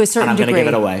certain degree, I'm going to give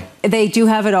it away. They do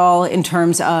have it all in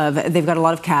terms of they've got a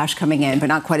lot of cash coming in, but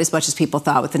not quite as much as people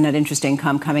thought, with the net interest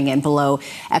income coming in below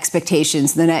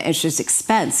expectations, the net interest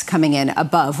expense coming in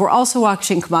above. We're also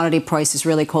watching commodity prices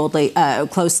really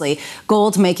closely.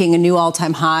 Gold making a new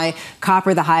all-time high,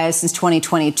 copper the highest since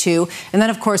 2022. And then,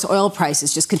 of course, oil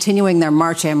prices just continuing their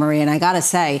march, Annmarie. And I got to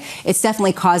say, it's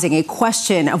definitely causing a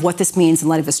question of what this means in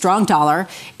light of a strong dollar,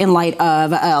 in light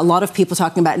of a lot of people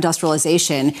talking about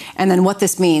industrialization, and then what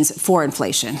this means for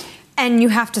inflation. And you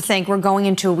have to think we're going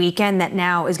into a weekend that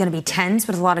now is going to be tense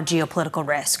with a lot of geopolitical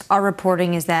risk. Our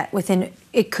reporting is that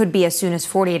it could be as soon as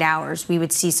 48 hours, we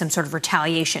would see some sort of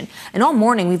retaliation. And all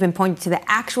morning, we've been pointing to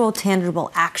the actual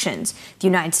tangible actions. The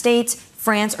United States,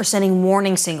 France are sending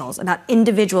warning signals about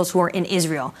individuals who are in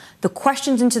Israel. The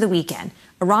questions into the weekend: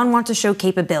 Iran wants to show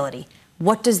capability.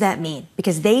 What does that mean?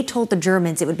 Because they told the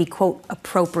Germans it would be, quote,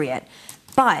 appropriate.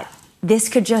 But this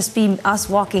could just be us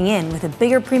walking in with a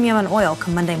bigger premium on oil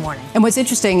come Monday morning. And what's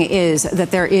interesting is that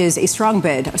there is a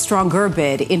stronger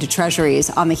bid into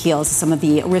treasuries on the heels of some of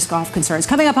the risk-off concerns.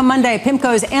 Coming up on Monday,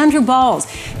 PIMCO's Andrew Balls,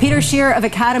 Peter Scheer of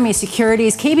Academy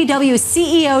Securities, KBW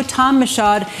CEO Tom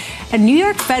Michaud, and New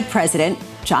York Fed President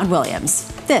John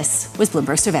Williams. This was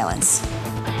Bloomberg Surveillance.